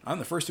amazing. I'm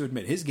the first to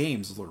admit, his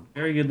games look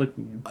Very good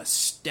looking.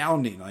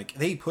 astounding. Like,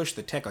 they push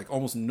the tech like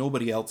almost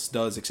nobody else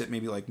does, except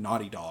maybe like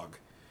Naughty Dog.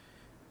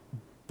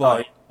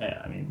 But,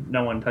 Yeah, I mean,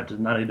 no one touches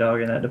Naughty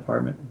Dog in that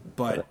department.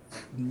 but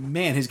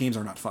man, his games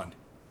are not fun.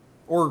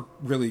 Or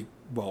really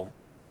well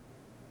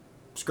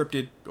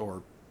scripted,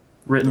 or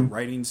the Written.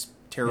 writing's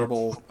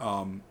terrible.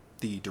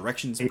 The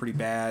direction's pretty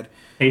bad.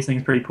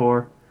 Pacing's pretty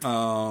poor.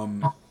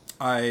 One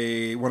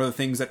of the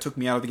things that took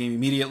me out of the game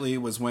immediately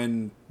was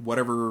when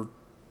whatever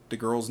the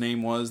girl's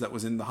name was that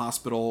was in the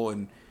hospital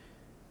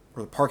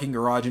or the parking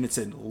garage, and it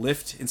said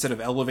lift instead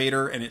of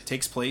elevator, and it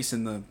takes place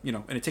in the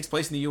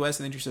US,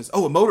 and then she says,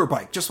 "Oh, a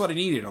motorbike, just what I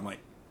needed." I'm like,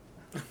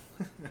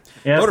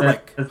 Yeah,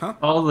 motorbike, that's- huh?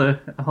 All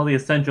the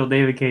essential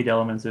David Cage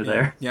elements are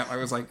there. Yeah, I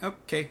was like,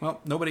 okay,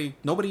 well, nobody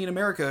in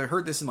America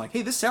heard this and like,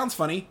 hey, this sounds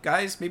funny,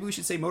 guys. Maybe we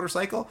should say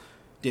motorcycle.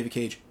 David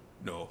Cage,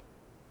 no,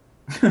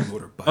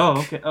 motorbike. Oh,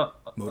 okay.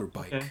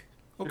 Motorbike.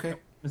 Okay.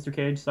 Mr.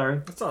 Cage, sorry.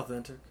 That's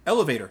authentic.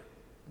 Elevator.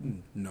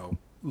 No.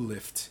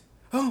 Lift.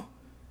 Oh.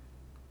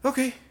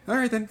 Okay. All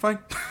right then. Fine.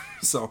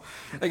 So,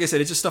 like I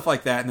said, it's just stuff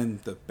like that, and then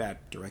the bad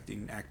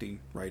directing, acting,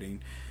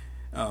 writing.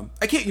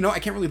 I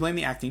can't really blame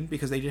the acting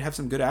because they did have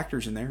some good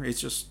actors in there. It's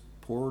just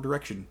poor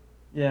direction.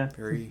 Yeah.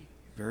 Very,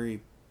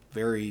 very,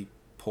 very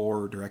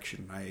poor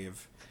direction.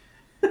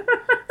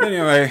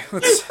 Anyway,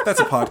 that's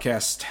a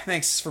podcast.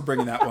 Thanks for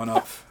bringing that one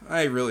up.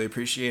 I really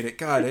appreciate it.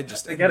 God, I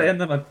gotta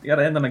end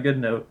on a good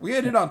note. we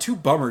ended on 2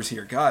 bummers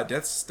here. God,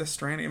 that's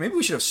stranding. Maybe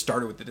we should have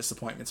started with the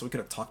disappointment so we could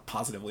have talked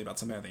positively about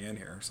something at the end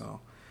here. So,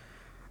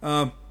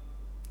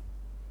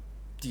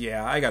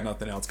 yeah, I got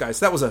nothing else, guys.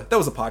 That was a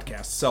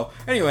podcast. So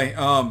anyway,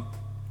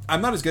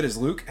 I'm not as good as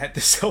Luke at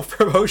the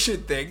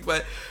self-promotion thing,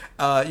 but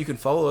you can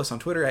follow us on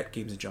Twitter at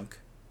Games and Junk.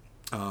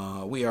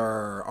 We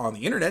are on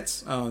the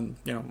internets, on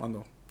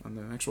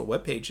the actual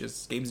webpage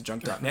is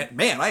gamesandjunk.net.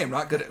 Man, I am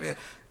not good at.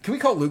 Can we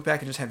call Luke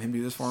back and just have him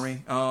do this for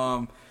me?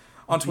 On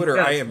Twitter,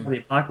 I am. The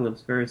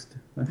apocalypse first.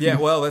 Yeah,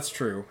 well, that's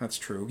true. That's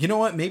true. You know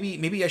what?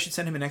 Maybe I should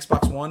send him an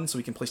Xbox One so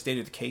we can play State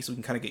of Decay, so we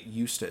can kind of get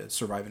used to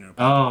surviving in a.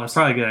 Oh, that's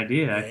probably a good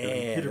idea. Actually.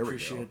 Yeah, He'd there we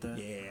appreciate go.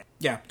 that.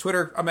 Yeah.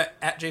 Twitter, I'm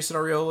at Jason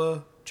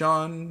Ariola.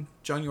 John,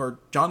 you are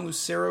John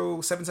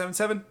Lucero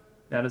 777.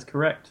 That is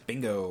correct.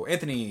 Bingo,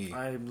 Anthony.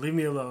 Leave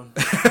me alone.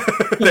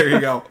 There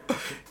you go.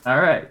 All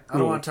right. I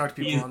don't want to talk to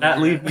people He's online. at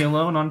Leave Me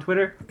Alone on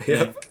Twitter.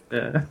 Yep.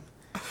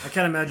 I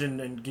can't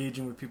imagine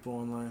engaging with people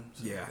online.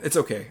 So. Yeah, it's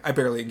okay. I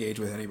barely engage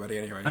with anybody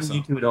anyway. I'm So.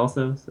 YouTube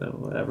also, so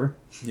whatever.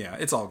 Yeah,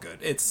 it's all good.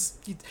 It's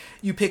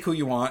you pick who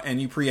you want,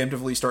 and you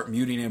preemptively start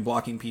muting and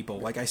blocking people.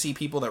 Like, I see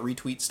people that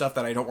retweet stuff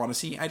that I don't want to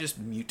see. I just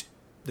mute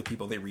the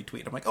people they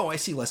retweet. I'm like, oh, I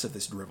see less of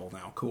this drivel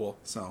now. Cool.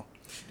 So,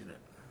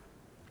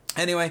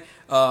 anyway,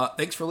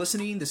 thanks for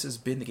listening. This has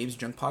been the Games and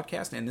Junk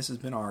Podcast, and this has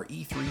been our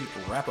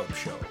E3 wrap-up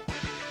show.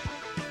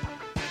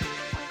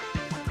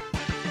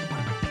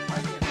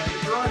 I can't find the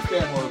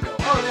GarageBand logo.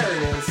 Oh, there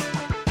it is.